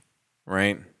conspiracy,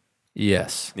 right?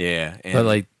 Yes. Yeah. But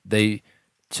like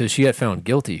so she got found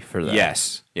guilty for that.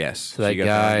 Yes. So that she got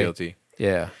guy found guilty.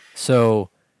 Yeah. So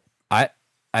I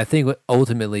think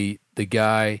ultimately the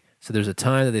guy, so there's a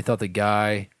time that they thought the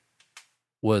guy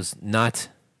was not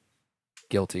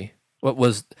guilty. What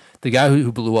was the guy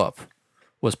who blew up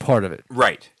was part of it.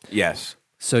 Right. Yes.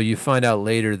 So you find out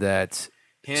later that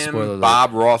him,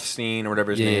 Bob Rothstein, or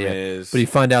whatever his name is. But you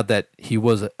find out that he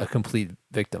was a complete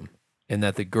victim, and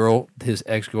that the girl, his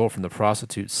ex-girlfriend, the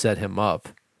prostitute, set him up,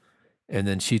 and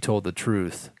then she told the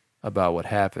truth about what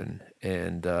happened,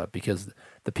 and because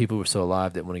the people who were still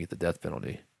alive didn't want to get the death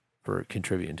penalty for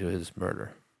contributing to his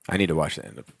murder. I need to watch the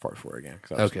end of part 4 again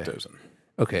because I was dozing.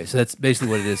 Okay, so that's basically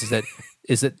what it is.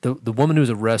 Is that the woman who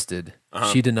was arrested?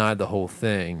 She denied the whole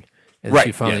thing, and right?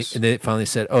 She finally and they finally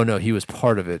said, "Oh no, he was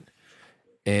part of it."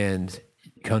 And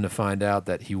come to find out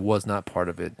that he was not part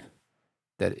of it,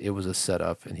 that it was a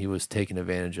setup and he was taken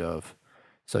advantage of.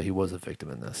 So he was a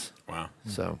victim in this. Wow.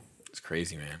 So it's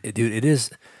crazy, man. Dude,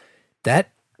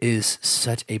 that is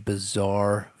such a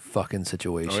bizarre fucking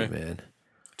situation, man.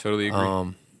 Totally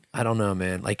agree. I don't know,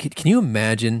 man. Like, can you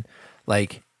imagine,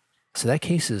 like, so that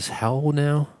case is how old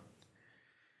now?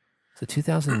 Is it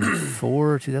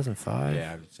 2004, 2005?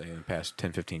 Yeah, I would say in the past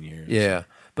 10, 15 years. Yeah.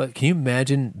 But can you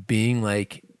imagine being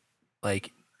like a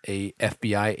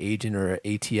FBI agent or an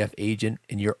ATF agent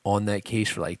and you're on that case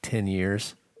for like 10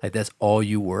 years? Like that's all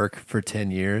you work for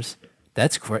 10 years?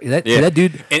 That's crazy. That Yeah. that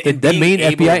dude, And that being main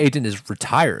able- FBI agent is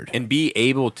retired. and be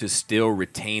able to still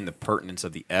retain the pertinence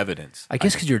of the evidence. I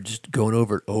guess because you're just going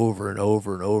over it over and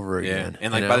over and over Yeah, again.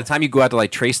 and like by the time you go out to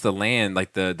like trace the land,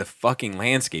 like the fucking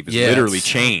landscape is literally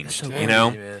changed. So you crazy,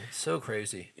 know, man. So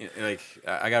crazy. like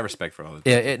I got respect for all of it.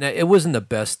 Yeah, it wasn't the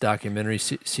best documentary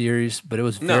series, but it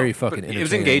was very fucking. It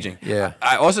was entertaining. engaging. Yeah.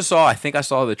 I also I think I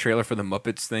saw the trailer for the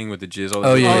Muppets thing with the jizz.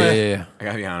 Oh yeah. I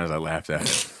gotta be honest, I laughed at it.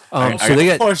 So they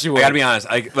Of got course you I would. gotta be honest.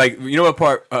 Like you know what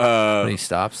part? when he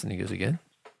stops and he goes again.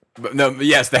 But no,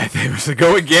 yes, that was the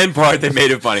go again part that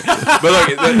made it funny. But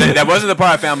look, that wasn't the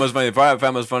part I found most funny. The part I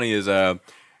found most funny is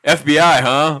FBI,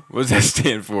 huh? What does that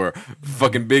stand for?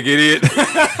 Fucking big idiot.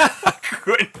 I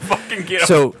couldn't fucking get.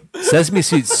 So Sesame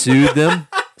Street sued them.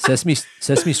 Sesame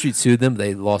Street sued them.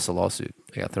 They lost a lawsuit.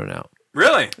 They got thrown out.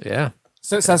 Really? Yeah.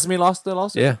 Sesame lost the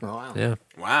lawsuit? Yeah. Oh, wow. Yeah.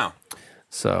 Wow.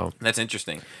 So That's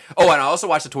interesting. Oh, and I also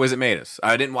watched the Toys That Made Us.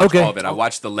 I didn't watch Okay. all of it. I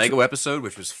watched the Lego episode,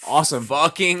 which was Awesome.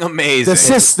 fucking amazing. The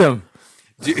system.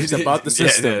 It's about the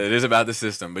system. Yeah, it is about the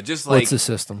system, but just like what's the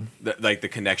system? like the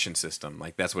connection system,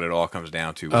 like that's what it all comes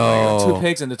down to. with Oh. Lego. Two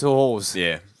pigs and the two holes.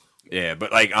 Yeah, yeah,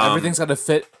 but like Everything's got to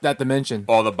fit that dimension.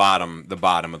 all the bottom of the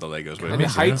Legos. What it And the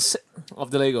is. heights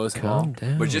of the Legos. Calm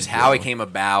down. But just how it came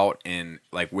about and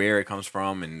like where it comes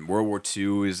from, and World War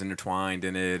II is intertwined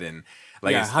in it, and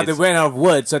like Yeah, it's, how they it's- ran out of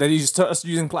wood, so they used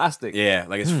using plastic. yeah,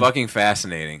 like it's fucking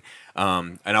fascinating.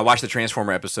 And I watched the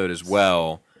Transformer episode as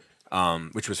well,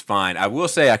 which was fine. I will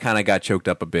say I kind of got choked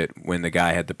up a bit when the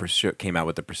guy had came out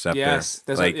with the Perceptor. Yes,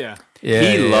 that's like yeah. Yeah,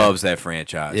 he yeah. loves that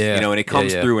franchise. Yeah. You know, and it Yeah,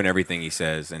 comes yeah. through in everything he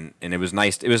says, and it was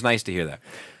nice. It was nice to hear that.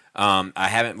 I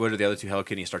haven't. What are the other two? Hello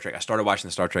Kitty and Star Trek. I started watching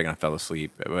the Star Trek and I fell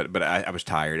asleep, but I was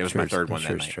tired. It was my third one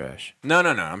that it's night. trash. No.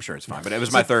 I'm sure it's fine, but it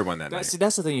was my third one that night. See,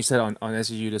 that's the thing you said on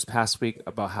SU this past week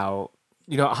about how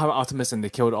how Optimus and they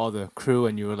killed all the crew,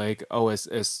 and you were like, oh,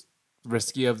 it's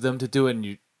risky of them to do it, and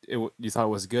you thought it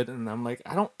was good, and I'm like,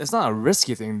 it's not a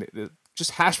risky thing.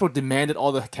 Just Hasbro demanded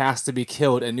all the cast to be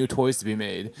killed and new toys to be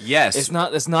made. Yes. It's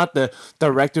not the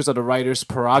directors or the writers'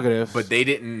 prerogative. But they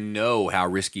didn't know how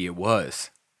risky it was.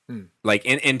 Like,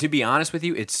 and to be honest with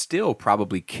you, it still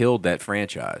probably killed that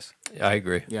franchise. I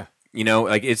agree. yeah. You know,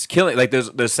 like it's killing. Like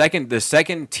the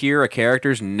second tier of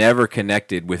characters never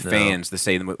connected with fans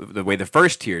the way the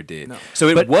first tier did. So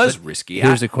it was risky.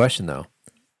 Here's the question though: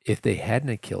 if they hadn't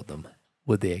have killed them,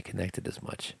 would they have connected as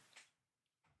much?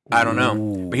 I don't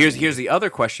know. But here's the other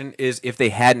question: is if they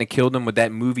hadn't have killed them, would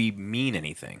that movie mean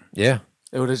anything? Yeah.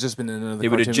 It would have just been another. It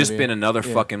would have cartoon just movie. been another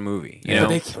Yeah. fucking movie. You But know.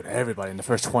 they killed everybody in the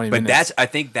first 20 But minutes. I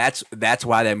think that's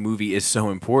why that movie is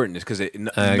so important. Is because I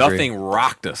agree. nothing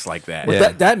rocked us like that. Well,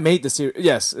 Yeah. that made the series.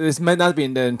 Yes, it might not be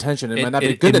in the intention. It might not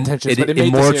be good intentions, it but it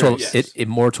made the series. It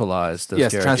immortalized those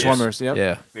Yes, characters. Transformers. Yep.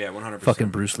 Yeah. Yeah, 100%. Fucking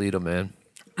Bruce Lee, man.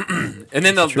 And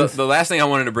then the last thing I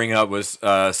wanted to bring up was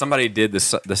somebody did the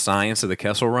science of the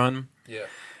Kessel Run. Yeah.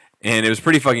 And it was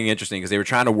pretty fucking interesting because they were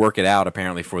trying to work it out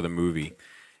apparently for the movie.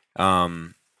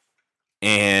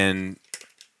 And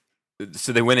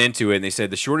so they went into it and they said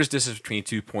the shortest distance between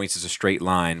 2 points is a straight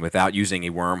line without using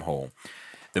a wormhole.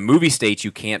 The movie states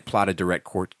you can't plot a direct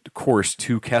course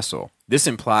to Kessel. This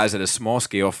implies at a small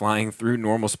scale flying through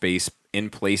normal space in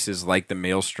places like the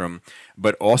Maelstrom,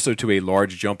 but also to a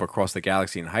large jump across the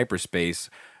galaxy in hyperspace,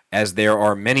 as there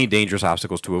are many dangerous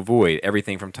obstacles to avoid,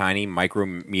 everything from tiny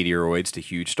micrometeoroids to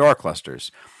huge star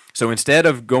clusters. So instead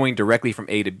of going directly from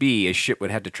A to B, a ship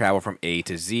would have to travel from A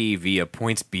to Z via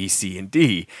points B, C, and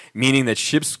D, meaning that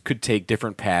ships could take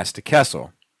different paths to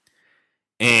Kessel.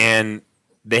 And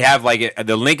they have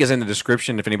the link is in the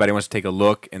description if anybody wants to take a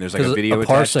look, and there's like a video a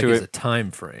attached parsec to is it. a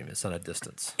time frame. It's not a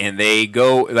distance. And they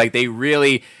go they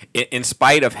really, in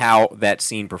spite of how that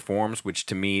scene performs, which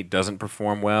to me doesn't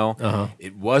perform well,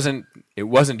 it wasn't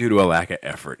due to a lack of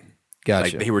effort.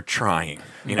 Gotcha. Like they were trying.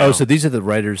 You know? Oh, so these are the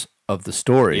writers of the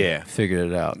story. Yeah.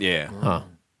 Figured it out. Yeah. Huh.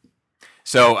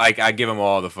 So I give them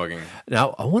all the fucking.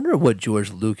 Now I wonder what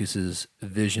George Lucas's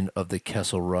vision of the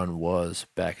Kessel Run was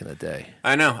back in the day.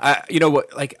 I know. You know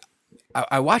what? Like,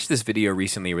 I watched this video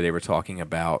recently where they were talking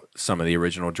about some of the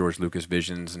original George Lucas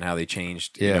visions and how they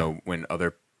changed. You Yeah. know, when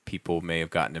other people may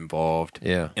have gotten involved.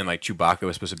 Yeah. And like Chewbacca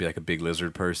was supposed to be like a big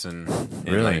lizard person. And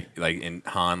Really? and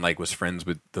Han was friends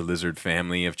with the lizard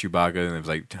family of Chewbacca, and it was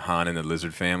like Han and the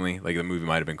lizard family. Like the movie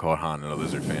might have been called Han and the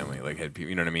Lizard Family. Like had people,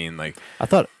 you know what I mean? Like. I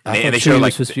thought And they Chewie show, was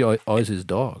like, supposed to be always his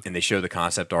dog. And they show the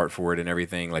concept art for it and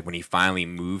everything. Like when he finally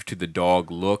moved to the dog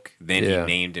look, then Yeah. he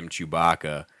named him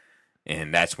Chewbacca,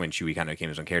 and that's when Chewie kind of became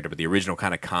his own character. But the original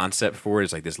kind of concept for it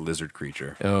is like this lizard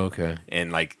creature, Oh, okay.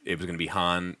 and like it was going to be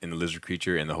Han and the lizard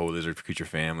creature and the whole lizard creature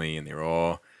family, and they were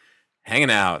all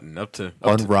hanging out and up to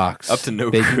On rocks. up to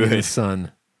no baking in the good.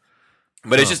 sun.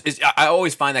 But it's just, I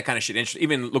always find that kind of shit interesting.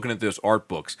 Even looking at those art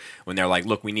books, when they're like,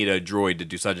 look, we need a droid to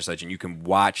do such and such, and you can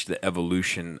watch the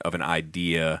evolution of an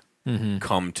idea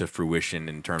come to fruition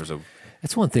in terms of.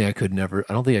 That's one thing I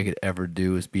don't think I could ever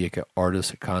do is be like an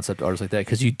artist, a concept artist like that.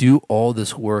 Because you do all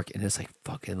this work and it's like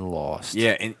fucking lost.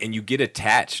 Yeah, and you get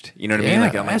attached. You know what I mean?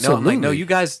 Yeah, Like, I'm like, no, you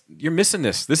guys, you're missing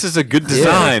this. This is a good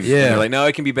design. Yeah. And they're like, no,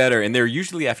 it can be better. And they're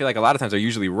usually, I feel like a lot of times they're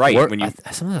usually right. When you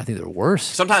Sometimes I think they're worse.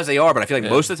 Sometimes they are, but I feel like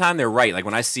most of the time they're right. Like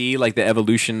when I see like the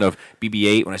evolution of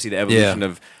BB-8, when I see the evolution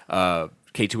of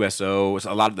K2SO,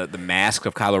 a lot of the mask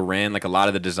of Kylo Ren, like a lot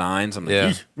of the designs, I'm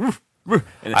like, and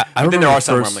then there are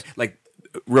some where I'm like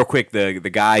real quick, the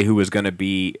guy who was going to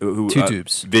be Two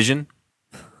Tubes Vision,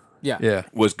 Yeah.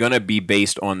 was going to be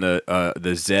based on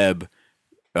the Zeb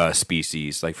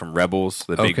species, like from Rebels,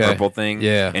 the big purple thing.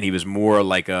 Yeah. And he was more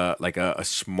like a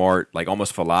smart, like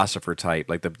almost philosopher type.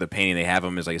 Like the painting they have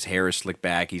him is like his hair is slicked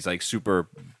back. He's like super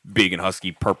big and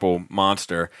husky purple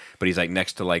monster, but he's like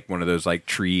next to like one of those like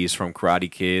trees from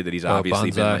Karate Kid that he's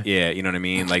obviously been. Yeah, you know what I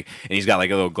mean. Like, and he's got like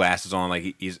little glasses on.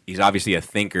 Like he's obviously a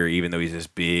thinker, even though he's this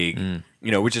big.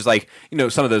 You know, which is like, you know,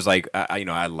 some of those like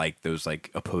I like those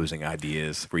like opposing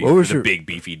ideas where the big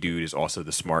beefy dude is also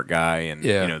the smart guy and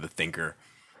you know the thinker.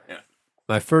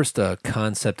 My first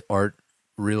concept art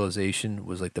realization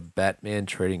was like the Batman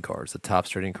trading cards, the Topps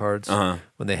trading cards,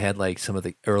 when they had like some of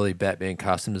the early Batman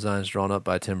costume designs drawn up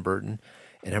by Tim Burton.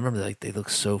 And I remember like they looked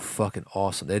so fucking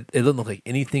awesome. They didn't look like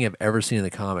anything I've ever seen in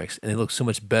the comics, and they looked so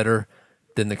much better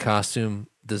than the costume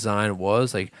design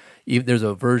was. Like even there's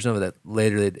a version of it that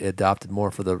later they adopted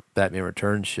more for the Batman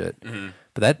Returns shit.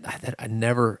 But that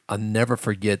I'll never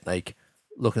forget like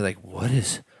looking like what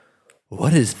is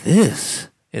this?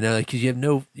 You know, like, cause you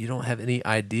don't have any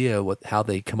idea how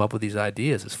they come up with these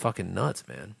ideas. It's fucking nuts,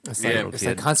 man. It's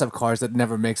like concept cars that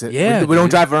never makes it. Yeah, we don't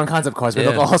drive around concept cars. But they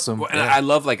look awesome. Well, and I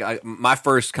love like my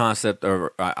first concept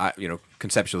or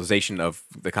conceptualization of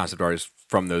the concept art is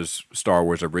from those Star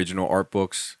Wars original art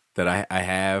books that I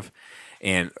have,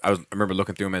 and I remember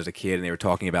looking through them as a kid, and they were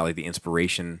talking about like the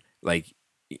inspiration, like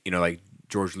like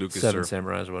George Lucas Seven or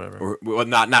Samurais or whatever. Or well,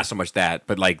 not so much that,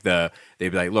 but like they'd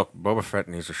be like, look, Boba Fett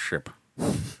needs a ship.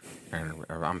 And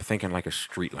I'm thinking like a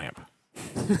street lamp,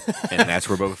 and that's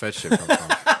where Boba Fett's ship comes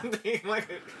from.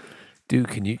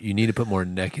 Dude, you need to put more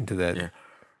neck into that? Yeah.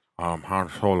 Han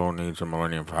Solo needs a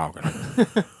Millennium Falcon,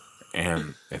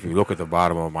 and if you look at the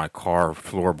bottom of my car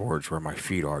floorboards where my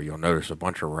feet are, you'll notice a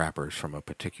bunch of wrappers from a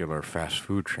particular fast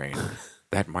food chain.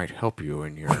 That might help you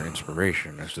in your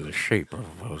inspiration as to the shape of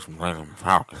those Millennium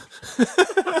Falcons.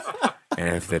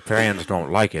 And if the fans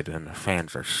don't like it, then the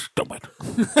fans are stupid.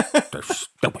 They're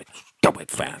stupid.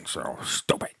 Stupid fans are all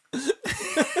stupid.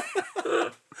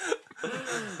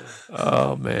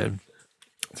 Oh, man.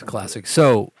 It's a classic.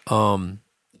 So, I'm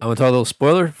going to talk a little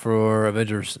spoiler for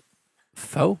Avengers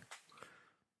Foe.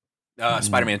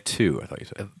 Spider-Man 2, I thought you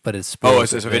said. But it's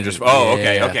it's Avengers. Oh,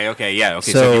 okay. Yeah, okay.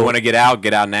 So if you want to get out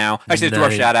now. Actually, let's do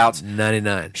our shout-outs.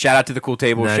 99. Shout out to the Cool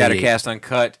Table. 98. Shout out Cast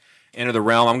Uncut. Enter the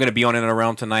Realm. I'm going to be on Enter the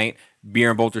Realm tonight.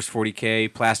 Beer and Bolters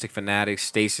 40K, Plastic Fanatics,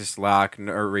 Stasis Lock,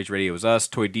 Nerd Rage Radio is us,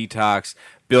 Toy Detox,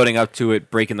 Building Up to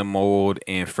It, Breaking the Mold,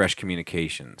 and Fresh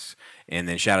Communications. And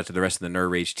then shout out to the rest of the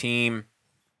Nerd Rage team.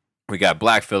 We got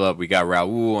Black Phillip, we got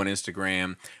Raul on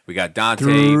Instagram, we got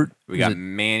Dante, we got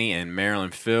Manny and Marilyn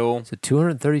Phil. Is it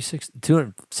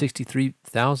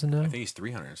 263,000 now? I think he's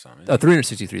 300 or something. Oh,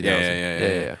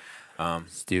 363,000. Yeah.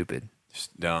 Stupid.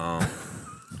 Dumb.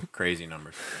 Crazy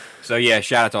numbers. So yeah,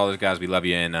 shout out to all those guys. We love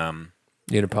you. And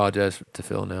you can apologize to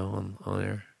Phil now on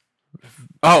air.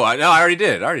 Oh, I already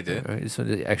did. All right, just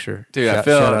wanted the extra. Dude,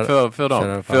 Phil,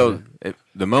 don't. Phil,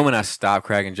 the moment I stop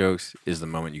cracking jokes is the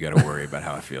moment you got to worry about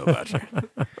how I feel about you.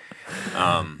 But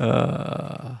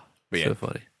yeah. So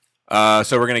funny.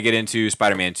 So we're gonna get into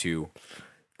Spider-Man 2.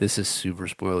 This is super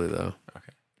spoily though.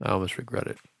 Okay. I almost regret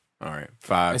it. All right.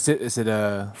 5. Is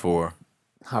it 4.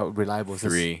 How reliable is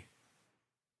 3.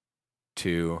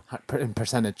 2. in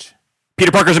percentage?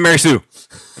 Peter Parker's and Mary Sue.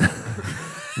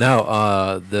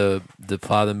 No, the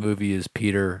plot of the movie is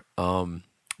Peter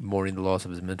mourning the loss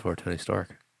of his mentor Tony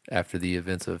Stark after the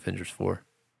events of Avengers 4.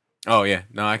 Oh yeah,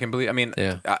 no, I can believe. I mean,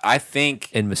 yeah. I think.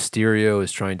 And Mysterio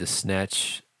is trying to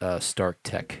snatch Stark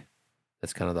tech.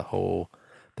 That's kind of the whole.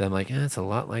 But I'm like, it's a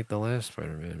lot like the last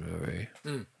Spider-Man movie.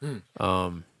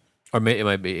 Or it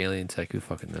might be alien tech. Who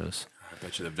fucking knows? I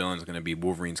bet you the villain's going to be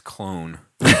Wolverine's clone.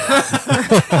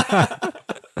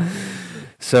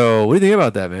 So, what do you think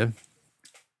about that, man?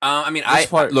 I mean, I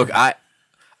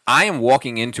am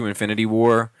walking into Infinity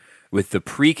War with the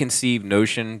preconceived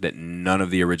notion that none of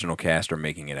the original cast are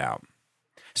making it out.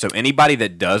 So anybody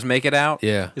that does make it out,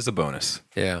 is a bonus.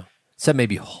 Yeah, except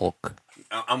maybe Hulk.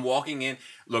 I'm walking in.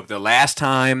 Look, the last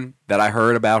time that I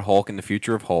heard about Hulk and the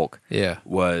future of Hulk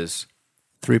was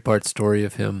 3-part story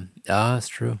of him. It's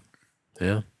true.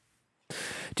 Yeah.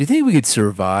 Do you think we could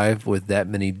survive with that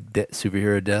many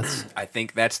superhero deaths? I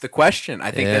think that's the question.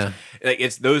 I think that's, like,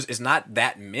 it's not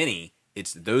that many.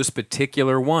 It's those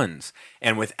particular ones.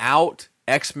 And without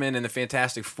X-Men and the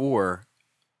Fantastic Four,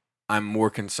 I'm more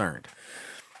concerned.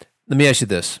 Let me ask you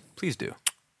this. Please do.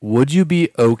 Would you be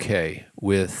okay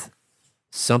with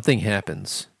something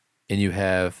happens and you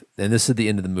have, and this is the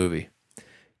end of the movie,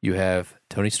 you have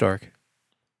Tony Stark,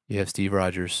 you have Steve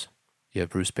Rogers, you have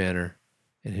Bruce Banner,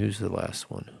 and who's the last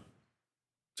one?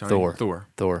 Thor.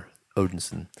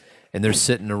 Odinson. And they're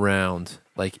sitting around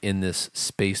like in this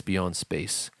space beyond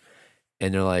space.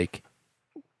 And they're like,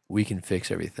 we can fix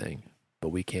everything, but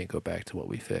we can't go back to what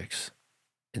we fix.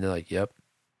 And they're like, yep,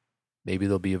 maybe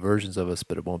there'll be versions of us,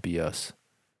 but it won't be us.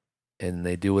 And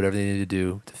they do whatever they need to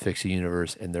do to fix the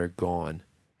universe, and they're gone.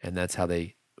 And that's how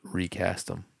they recast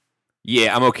them.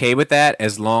 Yeah, I'm okay with that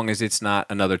as long as it's not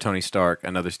another Tony Stark,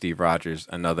 another Steve Rogers,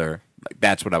 another. Like,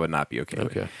 that's what I would not be okay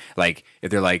with. Like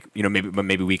if they're like,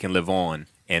 maybe we can live on,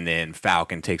 and then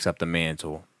Falcon takes up the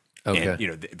mantle. Okay.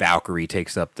 And, Valkyrie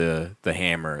takes up the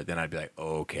hammer, then I'd be like,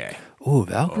 okay. Oh,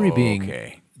 Valkyrie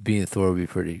being Thor would be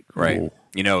pretty cool. Right.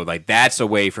 Like that's a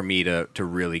way for me to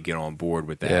really get on board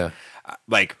with that.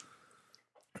 Yeah.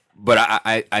 But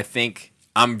I think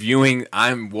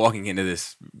I'm walking into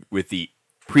this with the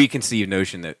preconceived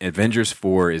notion that Avengers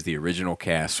 4 is the original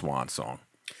cast swan song.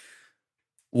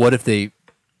 What if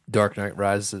Dark Knight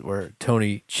Rises, where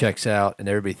Tony checks out and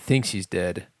everybody thinks he's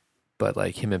dead, but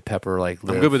like him and Pepper live?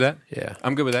 I'm good with that. Yeah,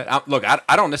 I'm good with that. Look,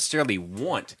 I don't necessarily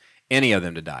want any of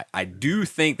them to die. I do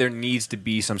think there needs to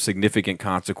be some significant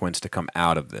consequence to come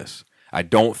out of this. I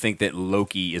don't think that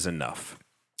Loki is enough.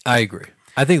 I agree.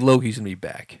 I think Loki's gonna be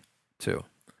back too.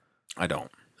 I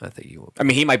don't. I think he will. I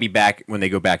mean, he might be back when they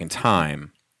go back in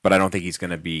time, but I don't think he's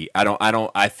going to be.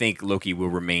 I think Loki will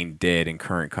remain dead in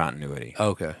current continuity.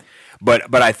 Okay.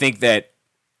 But I think there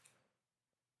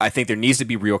needs to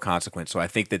be real consequence. So I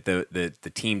think that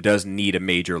the team does need a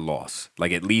major loss.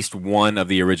 Like at least one of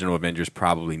the original Avengers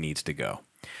probably needs to go.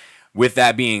 With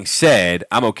that being said,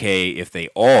 I'm okay if they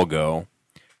all go,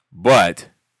 but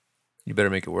you better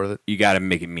make it worth it. You got to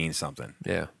make it mean something.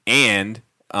 Yeah. And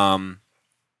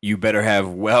you better have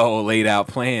well laid out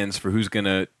plans for who's going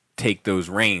to take those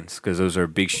reins, because those are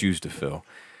big shoes to fill.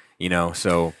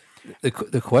 So the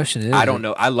question is, I don't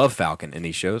know. I love Falcon in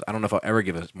these shows. I don't know if I'll ever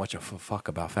give as much of a fuck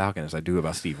about Falcon as I do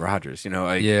about Steve Rogers.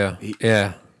 Yeah.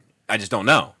 I just don't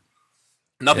know.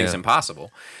 Nothing's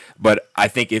impossible. But I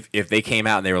think if they came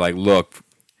out and they were like, look,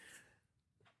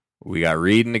 we got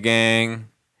Reed in the gang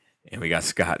and we got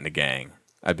Scott in the gang,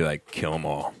 I'd be like, kill them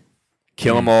all.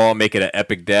 Kill them all, make it an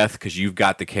epic death, because you've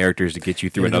got the characters to get you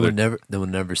through another. They will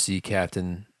never see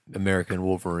Captain America and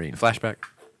Wolverine. Flashback.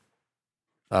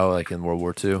 Oh, like in World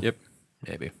War II? Yep.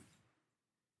 Maybe.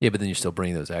 Yeah, but then you're still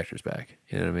bringing those actors back.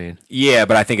 You know what I mean? Yeah,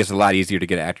 but I think it's a lot easier to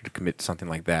get an actor to commit to something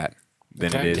like that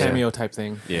than it is. Cameo type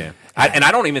thing. Yeah.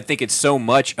 I don't even think it's so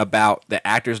much about the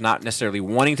actors not necessarily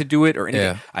wanting to do it or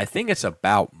anything. Yeah. I think it's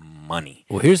about money.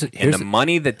 Well, the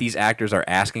money that these actors are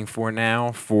asking for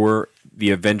now for the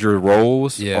Avenger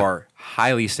roles are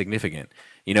highly significant.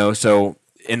 So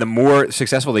and the more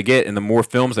successful they get and the more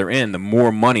films they're in, the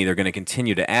more money they're going to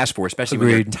continue to ask for, especially when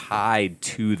they're tied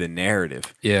to the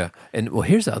narrative. Yeah. And well,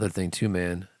 here's the other thing too,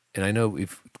 man. And I know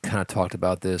we've kind of talked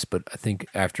about this, but I think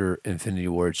after Infinity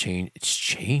War it's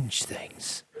changed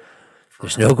things.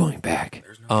 There's no going back.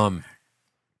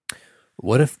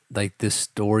 What if like this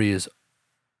story is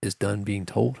done being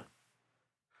told?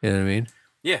 You know what I mean?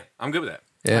 Yeah, I'm good with that.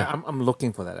 Yeah, I'm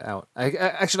looking for that out.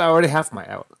 I already have my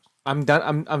out. I'm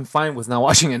done. I'm fine with not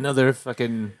watching another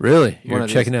fucking. Really, you're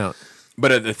checking out.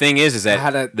 But the thing is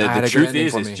that the truth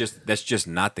is that's just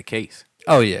not the case.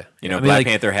 Oh yeah, Black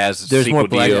Panther has there's sequel more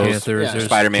Black deals. Panthers. There's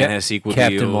Spider-Man has sequel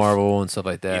Captain deals. Marvel and stuff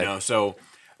like that.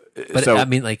 But I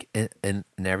mean, like, and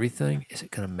everything, is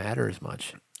it gonna matter as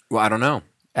much? Well, I don't know.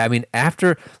 I mean,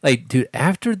 after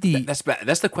the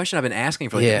that's the question I've been asking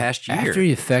for the past year. After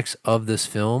the effects of this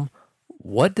film,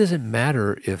 what does it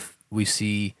matter if we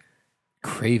see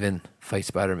Kraven fight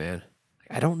Spider-Man?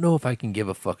 I don't know if I can give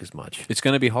a fuck as much. It's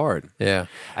going to be hard. Yeah,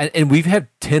 and we've had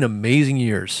 10 amazing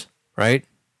years, right?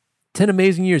 10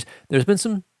 amazing years. There's been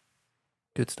some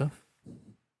good stuff.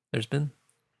 There's been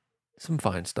some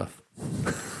fine stuff.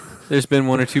 There's been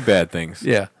one or two bad things.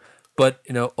 Yeah, but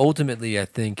ultimately, I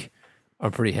think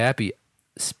I'm pretty happy.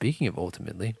 Speaking of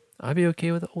ultimately, I'd be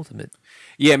okay with the ultimate.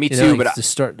 Yeah, me too. But to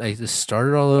start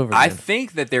it all over. I again.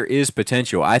 think that there is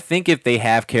potential. I think if they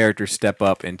have characters step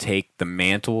up and take the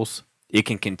mantles it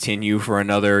can continue for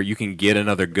another. You can get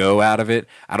another go out of it.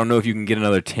 I don't know if you can get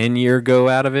another 10-year go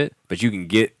out of it, but you can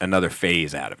get another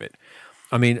phase out of it.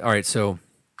 I mean, all right. So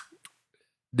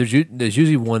there's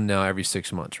usually one now every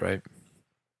 6 months, right?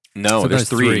 No, there's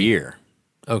three a year.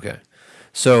 Okay,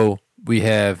 so we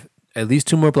have at least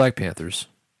 2 more Black Panthers.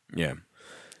 Yeah,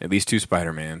 at least 2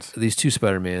 Spider-Mans. At least 2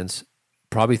 Spider-Mans.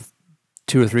 Probably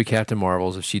 2 or 3 Captain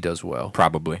Marvels if she does well.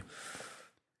 Probably.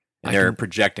 And they're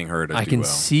projecting her to do well. I can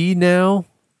see now,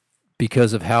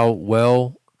 because of how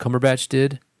well Cumberbatch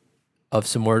did, of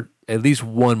some more, at least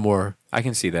one more. I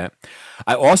can see that.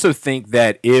 I also think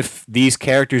that if these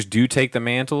characters do take the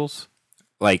mantles,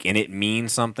 like, and it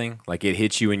means something, like it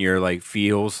hits you in your like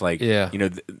feels, like, yeah. you know,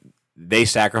 they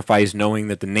sacrifice knowing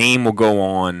that the name will go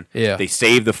on. Yeah. They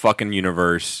save the fucking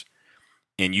universe,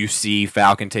 and you see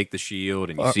Falcon take the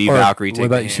shield, and you see Valkyrie take the hammer.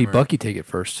 What about you see Bucky take it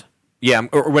first? Yeah,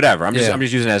 or whatever. I'm just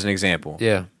using it as an example.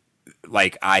 Yeah.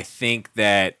 Like, I think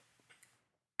that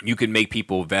you can make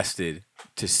people vested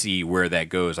to see where that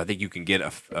goes. I think you can get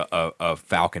a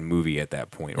Falcon movie at that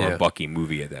point, or a Bucky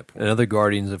movie at that point. Another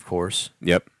Guardians, of course.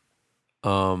 Yep.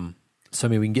 So I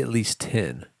mean, we can get at least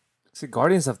 10. See,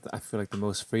 Guardians have, I feel like, the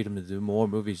most freedom to do more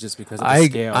movies just because of the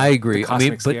scale. I agree. The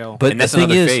cosmic scale. But and that's the thing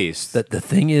another is, phase. the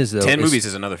thing is, though, 10 movies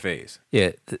is another phase.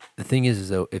 Yeah. The thing is,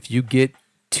 though, if you get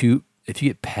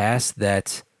past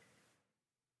that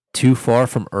too far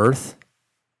from Earth,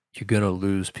 you're gonna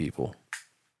lose people.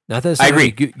 Not that it's I not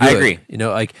agree. good. I agree. You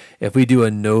know, like if we do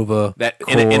a Nova, That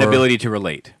core, inability to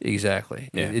relate. exactly.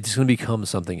 Yeah. It's gonna become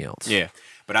something else. Yeah,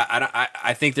 but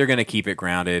I think they're gonna keep it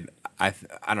grounded. I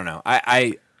don't know.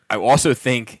 I also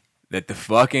think that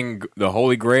the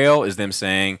Holy Grail is them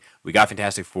saying we got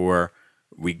Fantastic Four,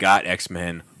 we got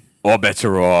X-Men, all bets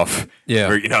are off. Yeah.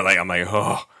 Or, you know, like I'm like,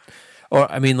 oh. Or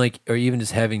I mean, like, or even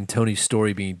just having Tony's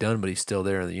story being done, but he's still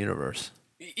there in the universe.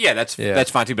 Yeah, that's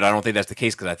fine too. But I don't think that's the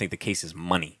case because I think the case is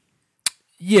money.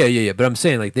 Yeah. But I'm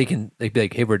saying, like, they'd be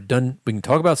like, hey, we're done. We can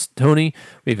talk about Tony.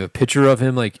 We have a picture of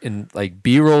him, like, in like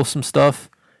B-roll some stuff.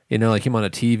 You know, like him on a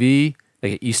TV,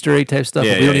 like an Easter egg type stuff.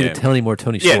 Yeah, but we don't yeah, need to tell any more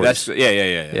Tony Yeah, stories.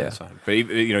 yeah. That's fine. But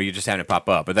you know, you just having it pop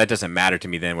up. But that doesn't matter to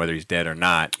me then whether he's dead or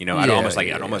not. You know, I'd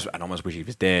almost wish he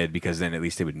was dead because then at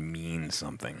least it would mean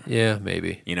something. Yeah,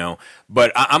 maybe. You know,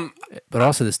 but But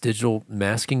also this digital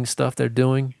masking stuff they're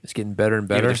doing is getting better and yeah,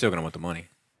 but better. they're still gonna want the money.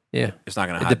 Yeah, It's not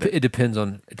gonna hide. it depends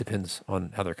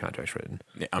on how their contract's written.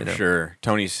 Yeah, I'm sure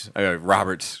Tony's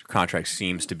Robert's contract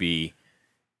seems to be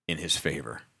in his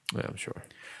favor. Yeah, I'm sure.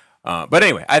 But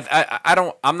anyway,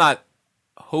 I'm not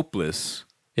hopeless.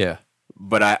 Yeah,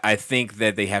 But I think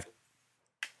that they have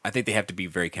to be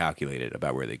very calculated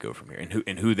about where they go from here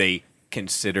and who they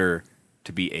consider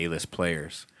to be A-list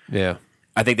players. yeah,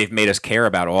 I think they've made us care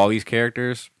about all these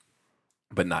characters,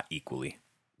 but not equally.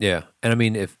 yeah. And I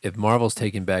mean, if Marvel's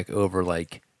taking back over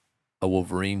like a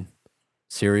Wolverine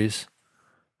series,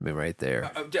 I mean, right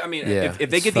there. I mean, Yeah, if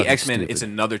they it's get the fucking X-Men, stupid. it's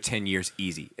another 10 years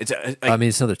easy. I mean,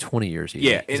 it's another 20 years. Easy.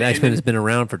 Yeah, and X-Men then- has been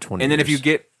around for 20. and then years. if you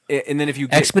get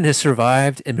X-Men has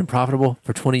survived and been profitable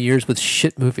for 20 years with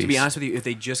shit movies. to be honest with you, if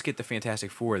they just get the Fantastic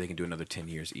Four, they can do another 10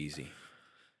 years easy.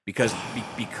 Because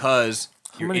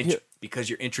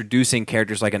you're introducing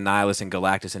characters like Annihilus and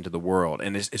Galactus into the world,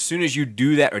 and as soon as you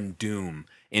do that, and Doom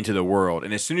into the world,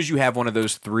 and as soon as you have one of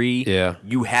those three,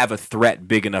 you have a threat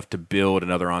big enough to build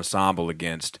another ensemble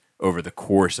against over the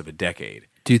course of a decade.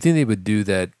 Do you think they would do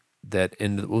that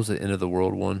end? What was the end of the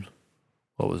world one?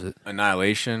 What was it?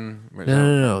 Annihilation?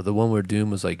 No. The one where Doom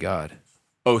was like God.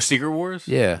 Oh, Secret Wars?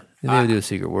 Yeah, they would do a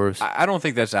Secret Wars. I don't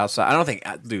think that's outside. I don't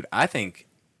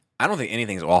think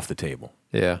anything's off the table.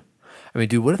 Yeah, I mean,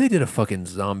 dude, what if they did a fucking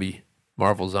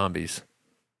Marvel zombies?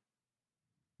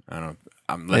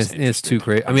 I'm less It's interested. too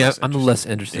great. I mean, I'm less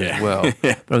interested Yeah. as well.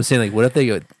 Yeah. But I'm saying, like, what if they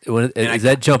go? Is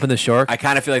that jumping the shark? I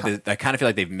kind of feel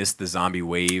like they've missed the zombie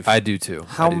wave. I do too.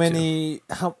 How I do many?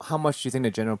 How much do you think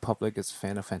the general public is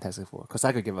fan of Fantastic Four? Because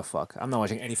I could give a fuck. I'm not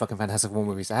watching any fucking Fantastic Four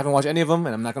movies. I haven't watched any of them,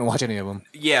 and I'm not gonna watch any of them.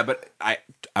 Yeah, but I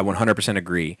 100%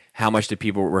 agree. How much did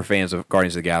people were fans of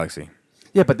Guardians of the Galaxy?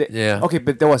 Yeah, but Yeah. Okay,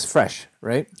 but that was fresh,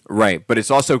 right? Right, but it's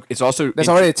also There's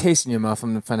already a taste in your mouth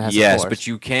from the Fantastic yes, Four. but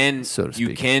you can So to you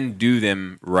speak. can do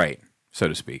them right, so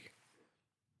to speak.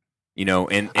 You know,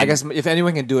 and I guess if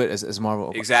anyone can do it, as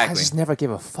Marvel. Exactly. I just never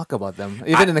gave a fuck about them,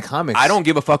 even in the comics. I don't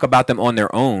give a fuck about them on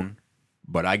their own,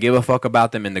 but I give a fuck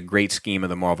about them in the great scheme of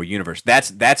the Marvel universe.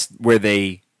 That's where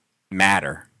they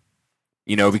matter.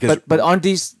 You know, because But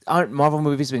aren't Marvel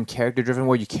movies been character driven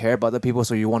where you care about the people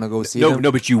so you want to go see them?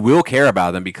 no, but you will care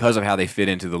about them because of how they fit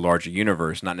into the larger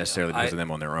universe, not necessarily because of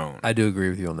them on their own. I do agree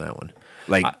with you on that one.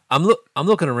 Like I'm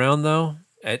looking around though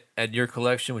at your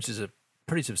collection, which is a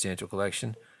pretty substantial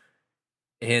collection.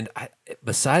 And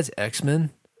besides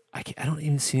X-Men, I don't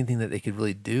even see anything that they could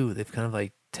really do. They've kind of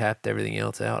like tapped everything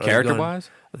else out. Character-wise?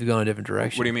 They've gone a different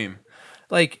direction. What do you mean?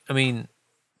 Like, I mean,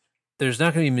 there's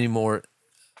not going to be many more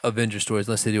Avengers stories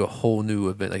unless they do a whole new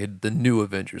event, like the new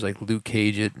Avengers, like Luke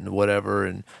Cage it and whatever,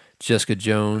 and Jessica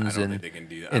Jones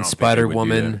and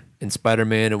Spider-Woman and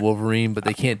Spider-Man and Wolverine, but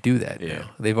they can't do that. Yeah.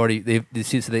 Now.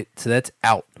 So that's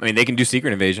out. I mean, they can do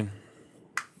Secret Invasion.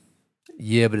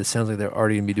 Yeah, but it sounds like they're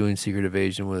already going to be doing Secret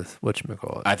Invasion with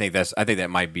whatchamacallit. I think that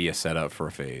might be a setup for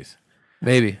a phase.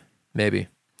 Maybe. I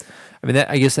mean,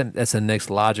 I guess that's the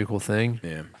next logical thing.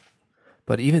 Yeah.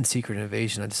 But even Secret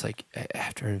Invasion, I just like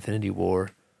after Infinity War,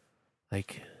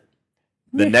 like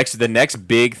the next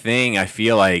big thing. I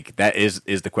feel like that is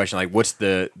the question. Like, what's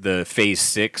the phase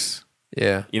 6?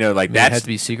 Yeah, you know, like it that's had to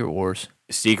be Secret Wars.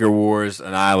 Secret Wars,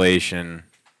 Annihilation.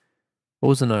 What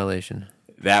was Annihilation?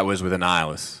 That was with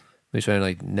Annihilus. He's trying to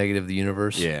like negative the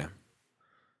universe. Yeah,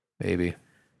 maybe.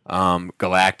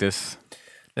 Galactus.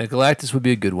 Now, Galactus would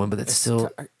be a good one, but it's still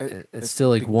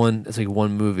like one. It's like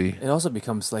one movie. It also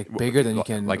becomes like bigger than you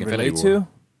can like relate Infinity War. to.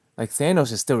 Like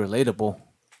Thanos is still relatable.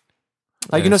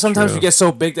 Like That's sometimes true. you get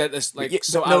so big that it's like no.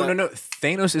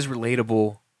 Thanos is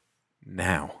relatable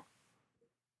now.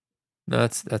 No,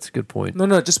 that's a good point.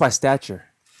 No, just by stature.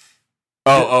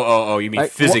 Oh! You mean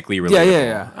Like, physically yeah, relatable?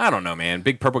 yeah. I don't know, man.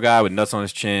 Big purple guy with nuts on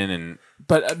his chin, and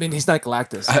But I mean, he's not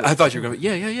Galactus. I thought you were going.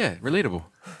 Yeah, relatable.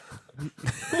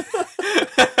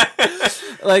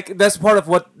 Like that's part of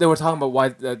what they were talking about. Why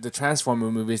the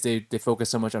Transformer movies they focus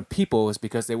so much on people is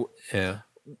because they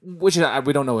which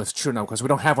we don't know if it's true now because we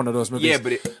don't have one of those movies. Yeah,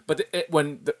 but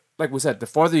like we said, the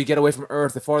farther you get away from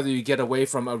Earth, the farther you get away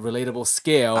from a relatable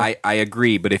scale. I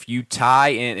agree, but if you tie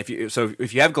in, if you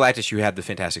have Galactus, you have the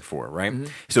Fantastic Four, right? Mm-hmm.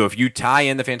 So if you tie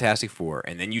in the Fantastic Four,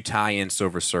 and then you tie in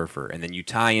Silver Surfer, and then you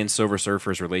tie in Silver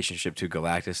Surfer's relationship to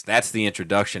Galactus, that's the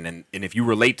introduction. And if you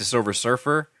relate to Silver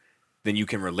Surfer, then you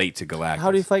can relate to Galactus. How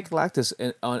do you fight Galactus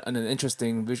on an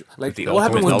interesting visual? Like the what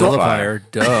happened with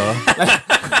ultimate Duh.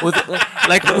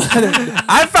 like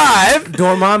High five!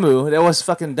 Dormammu, that was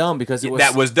fucking dumb because it was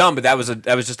That was dumb, but that was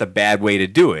just a bad way to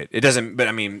do it. It doesn't. But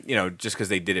I mean, just because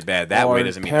they did it bad that or way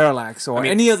doesn't mean Parallax or I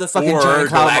mean, any of the fucking or giant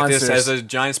cloud Galactus monsters. as a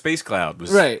giant space cloud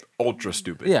was Right. ultra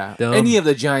stupid. Yeah, Dumb. any of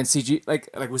the giant CG, like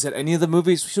we said, any of the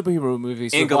movies, superhero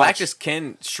movies. And to watch. Galactus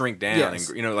can shrink down, Yes.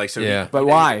 and like so. Yeah. But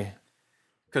why?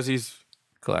 Because he's.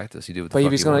 Galactus, you do what the But fuck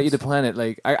if he's he gonna wants. eat the planet,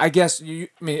 like I guess I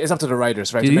mean, it's up to the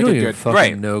writers, right, Dude, to you make don't it even good. fucking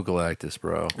Right. know Galactus,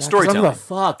 bro. Yeah, 'cause I Storytelling. don't give a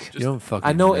fuck. You don't fucking.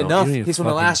 I know You enough. don't even He's from the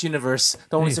fucking- last universe,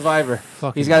 the only you survivor.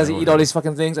 fucking He's got to know eat all enough. these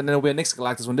fucking things, and then there'll be a next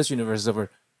Galactus when this universe is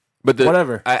over. But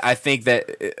Whatever. I think that.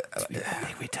 I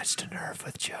think we touched a nerve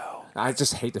with Joe. I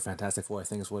just hate the Fantastic Four. I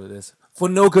think is what it is for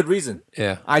no good reason.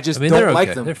 Yeah, I just mean, don't they're like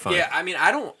okay. them. They're fine. Yeah, I mean,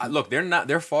 I don't look. They're not.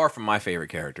 They're far from my favorite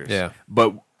characters. Yeah.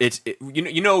 But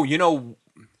you know.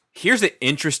 Here's the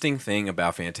interesting thing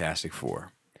about Fantastic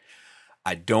Four.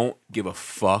 I don't give a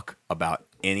fuck about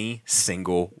any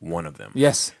single one of them.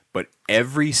 Yes. But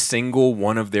every single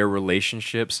one of their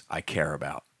relationships I care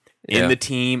about. Yeah. In the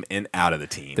team and out of the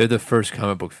team. They're the first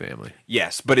comic book family.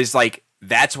 Yes, but it's like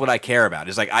that's what I care about.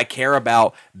 It's like I care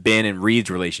about Ben and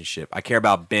Reed's relationship. I care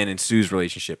about Ben and Sue's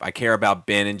relationship. I care about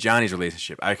Ben and Johnny's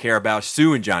relationship. I care about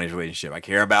Sue and Johnny's relationship. I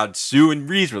care about Sue and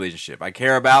Reed's relationship. I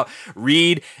care about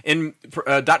Reed and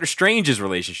Doctor Strange's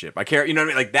relationship. I care, you know what I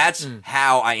mean? Like that's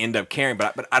how I end up caring.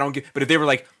 But I don't get. But if they were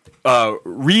like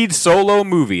Reed solo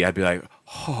movie, I'd be like,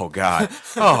 oh god,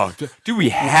 do we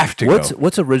have to go?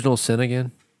 What's Original Sin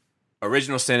again?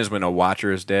 Original Sin is when a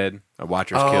Watcher is dead, a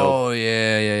Watcher is killed, Oh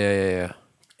yeah.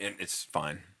 and it's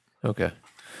fine. Okay.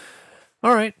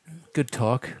 All right. Good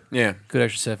talk. Yeah, Good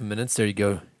extra 7 minutes. There you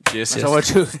go. just So what?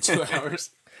 2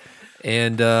 hours.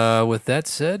 And with that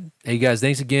said, hey guys,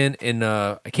 thanks again. And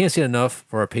I can't say it enough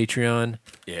for our Patreon.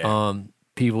 Yeah.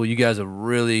 People, you guys have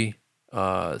really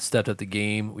stepped up the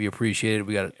game. We appreciate it.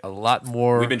 We got a lot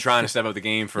more. We've been trying to step up the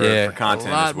game for content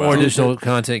a lot as well. more additional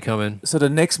content coming. So the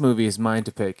next movie is mine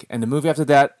to pick, and the movie after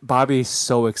that, Bobby's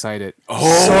so excited,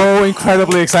 so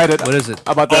incredibly excited. What is it?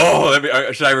 About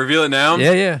that? Should I reveal it now?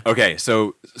 Yeah. Okay,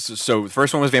 so the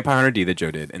first one was Vampire Hunter D that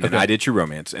Joe did, and then Okay. I did True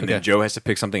Romance, and then Okay. Joe has to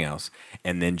pick something else,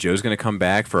 and then Joe's going to come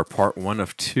back for a part 1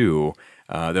 of 2.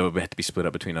 That would have to be split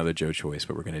up between other Joe choice,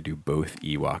 but we're going to do both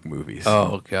Ewok movies.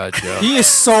 Oh God, Joe. He is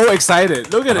so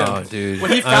excited. Look at him. Oh, dude.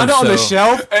 When he found it on the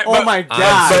shelf, oh my I'm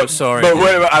god. so sorry. But dude. why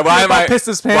am about I pissed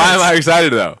his pants. Why am I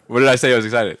excited though? What did I say I was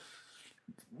excited?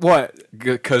 What?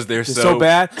 Because they're It's so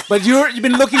bad. But you've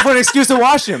been looking for an excuse to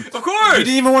watch him. Of course. You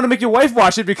didn't even want to make your wife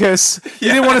watch it because you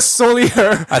didn't want to solely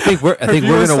her. I think we're Review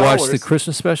gonna Star watch Wars. the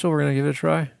Christmas special. We're gonna give it a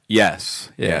try. Yes,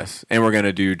 Yeah. yes, and we're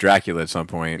gonna do Dracula at some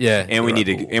point. Yeah. and we need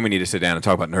to sit down and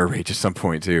talk about Nerd Rage at some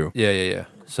point too. Yeah.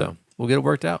 So we'll get it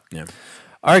worked out. Yeah.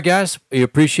 All right, guys. We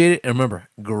appreciate it. And remember,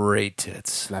 great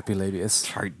tits. Slappy labius.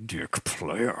 Tight dick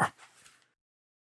player.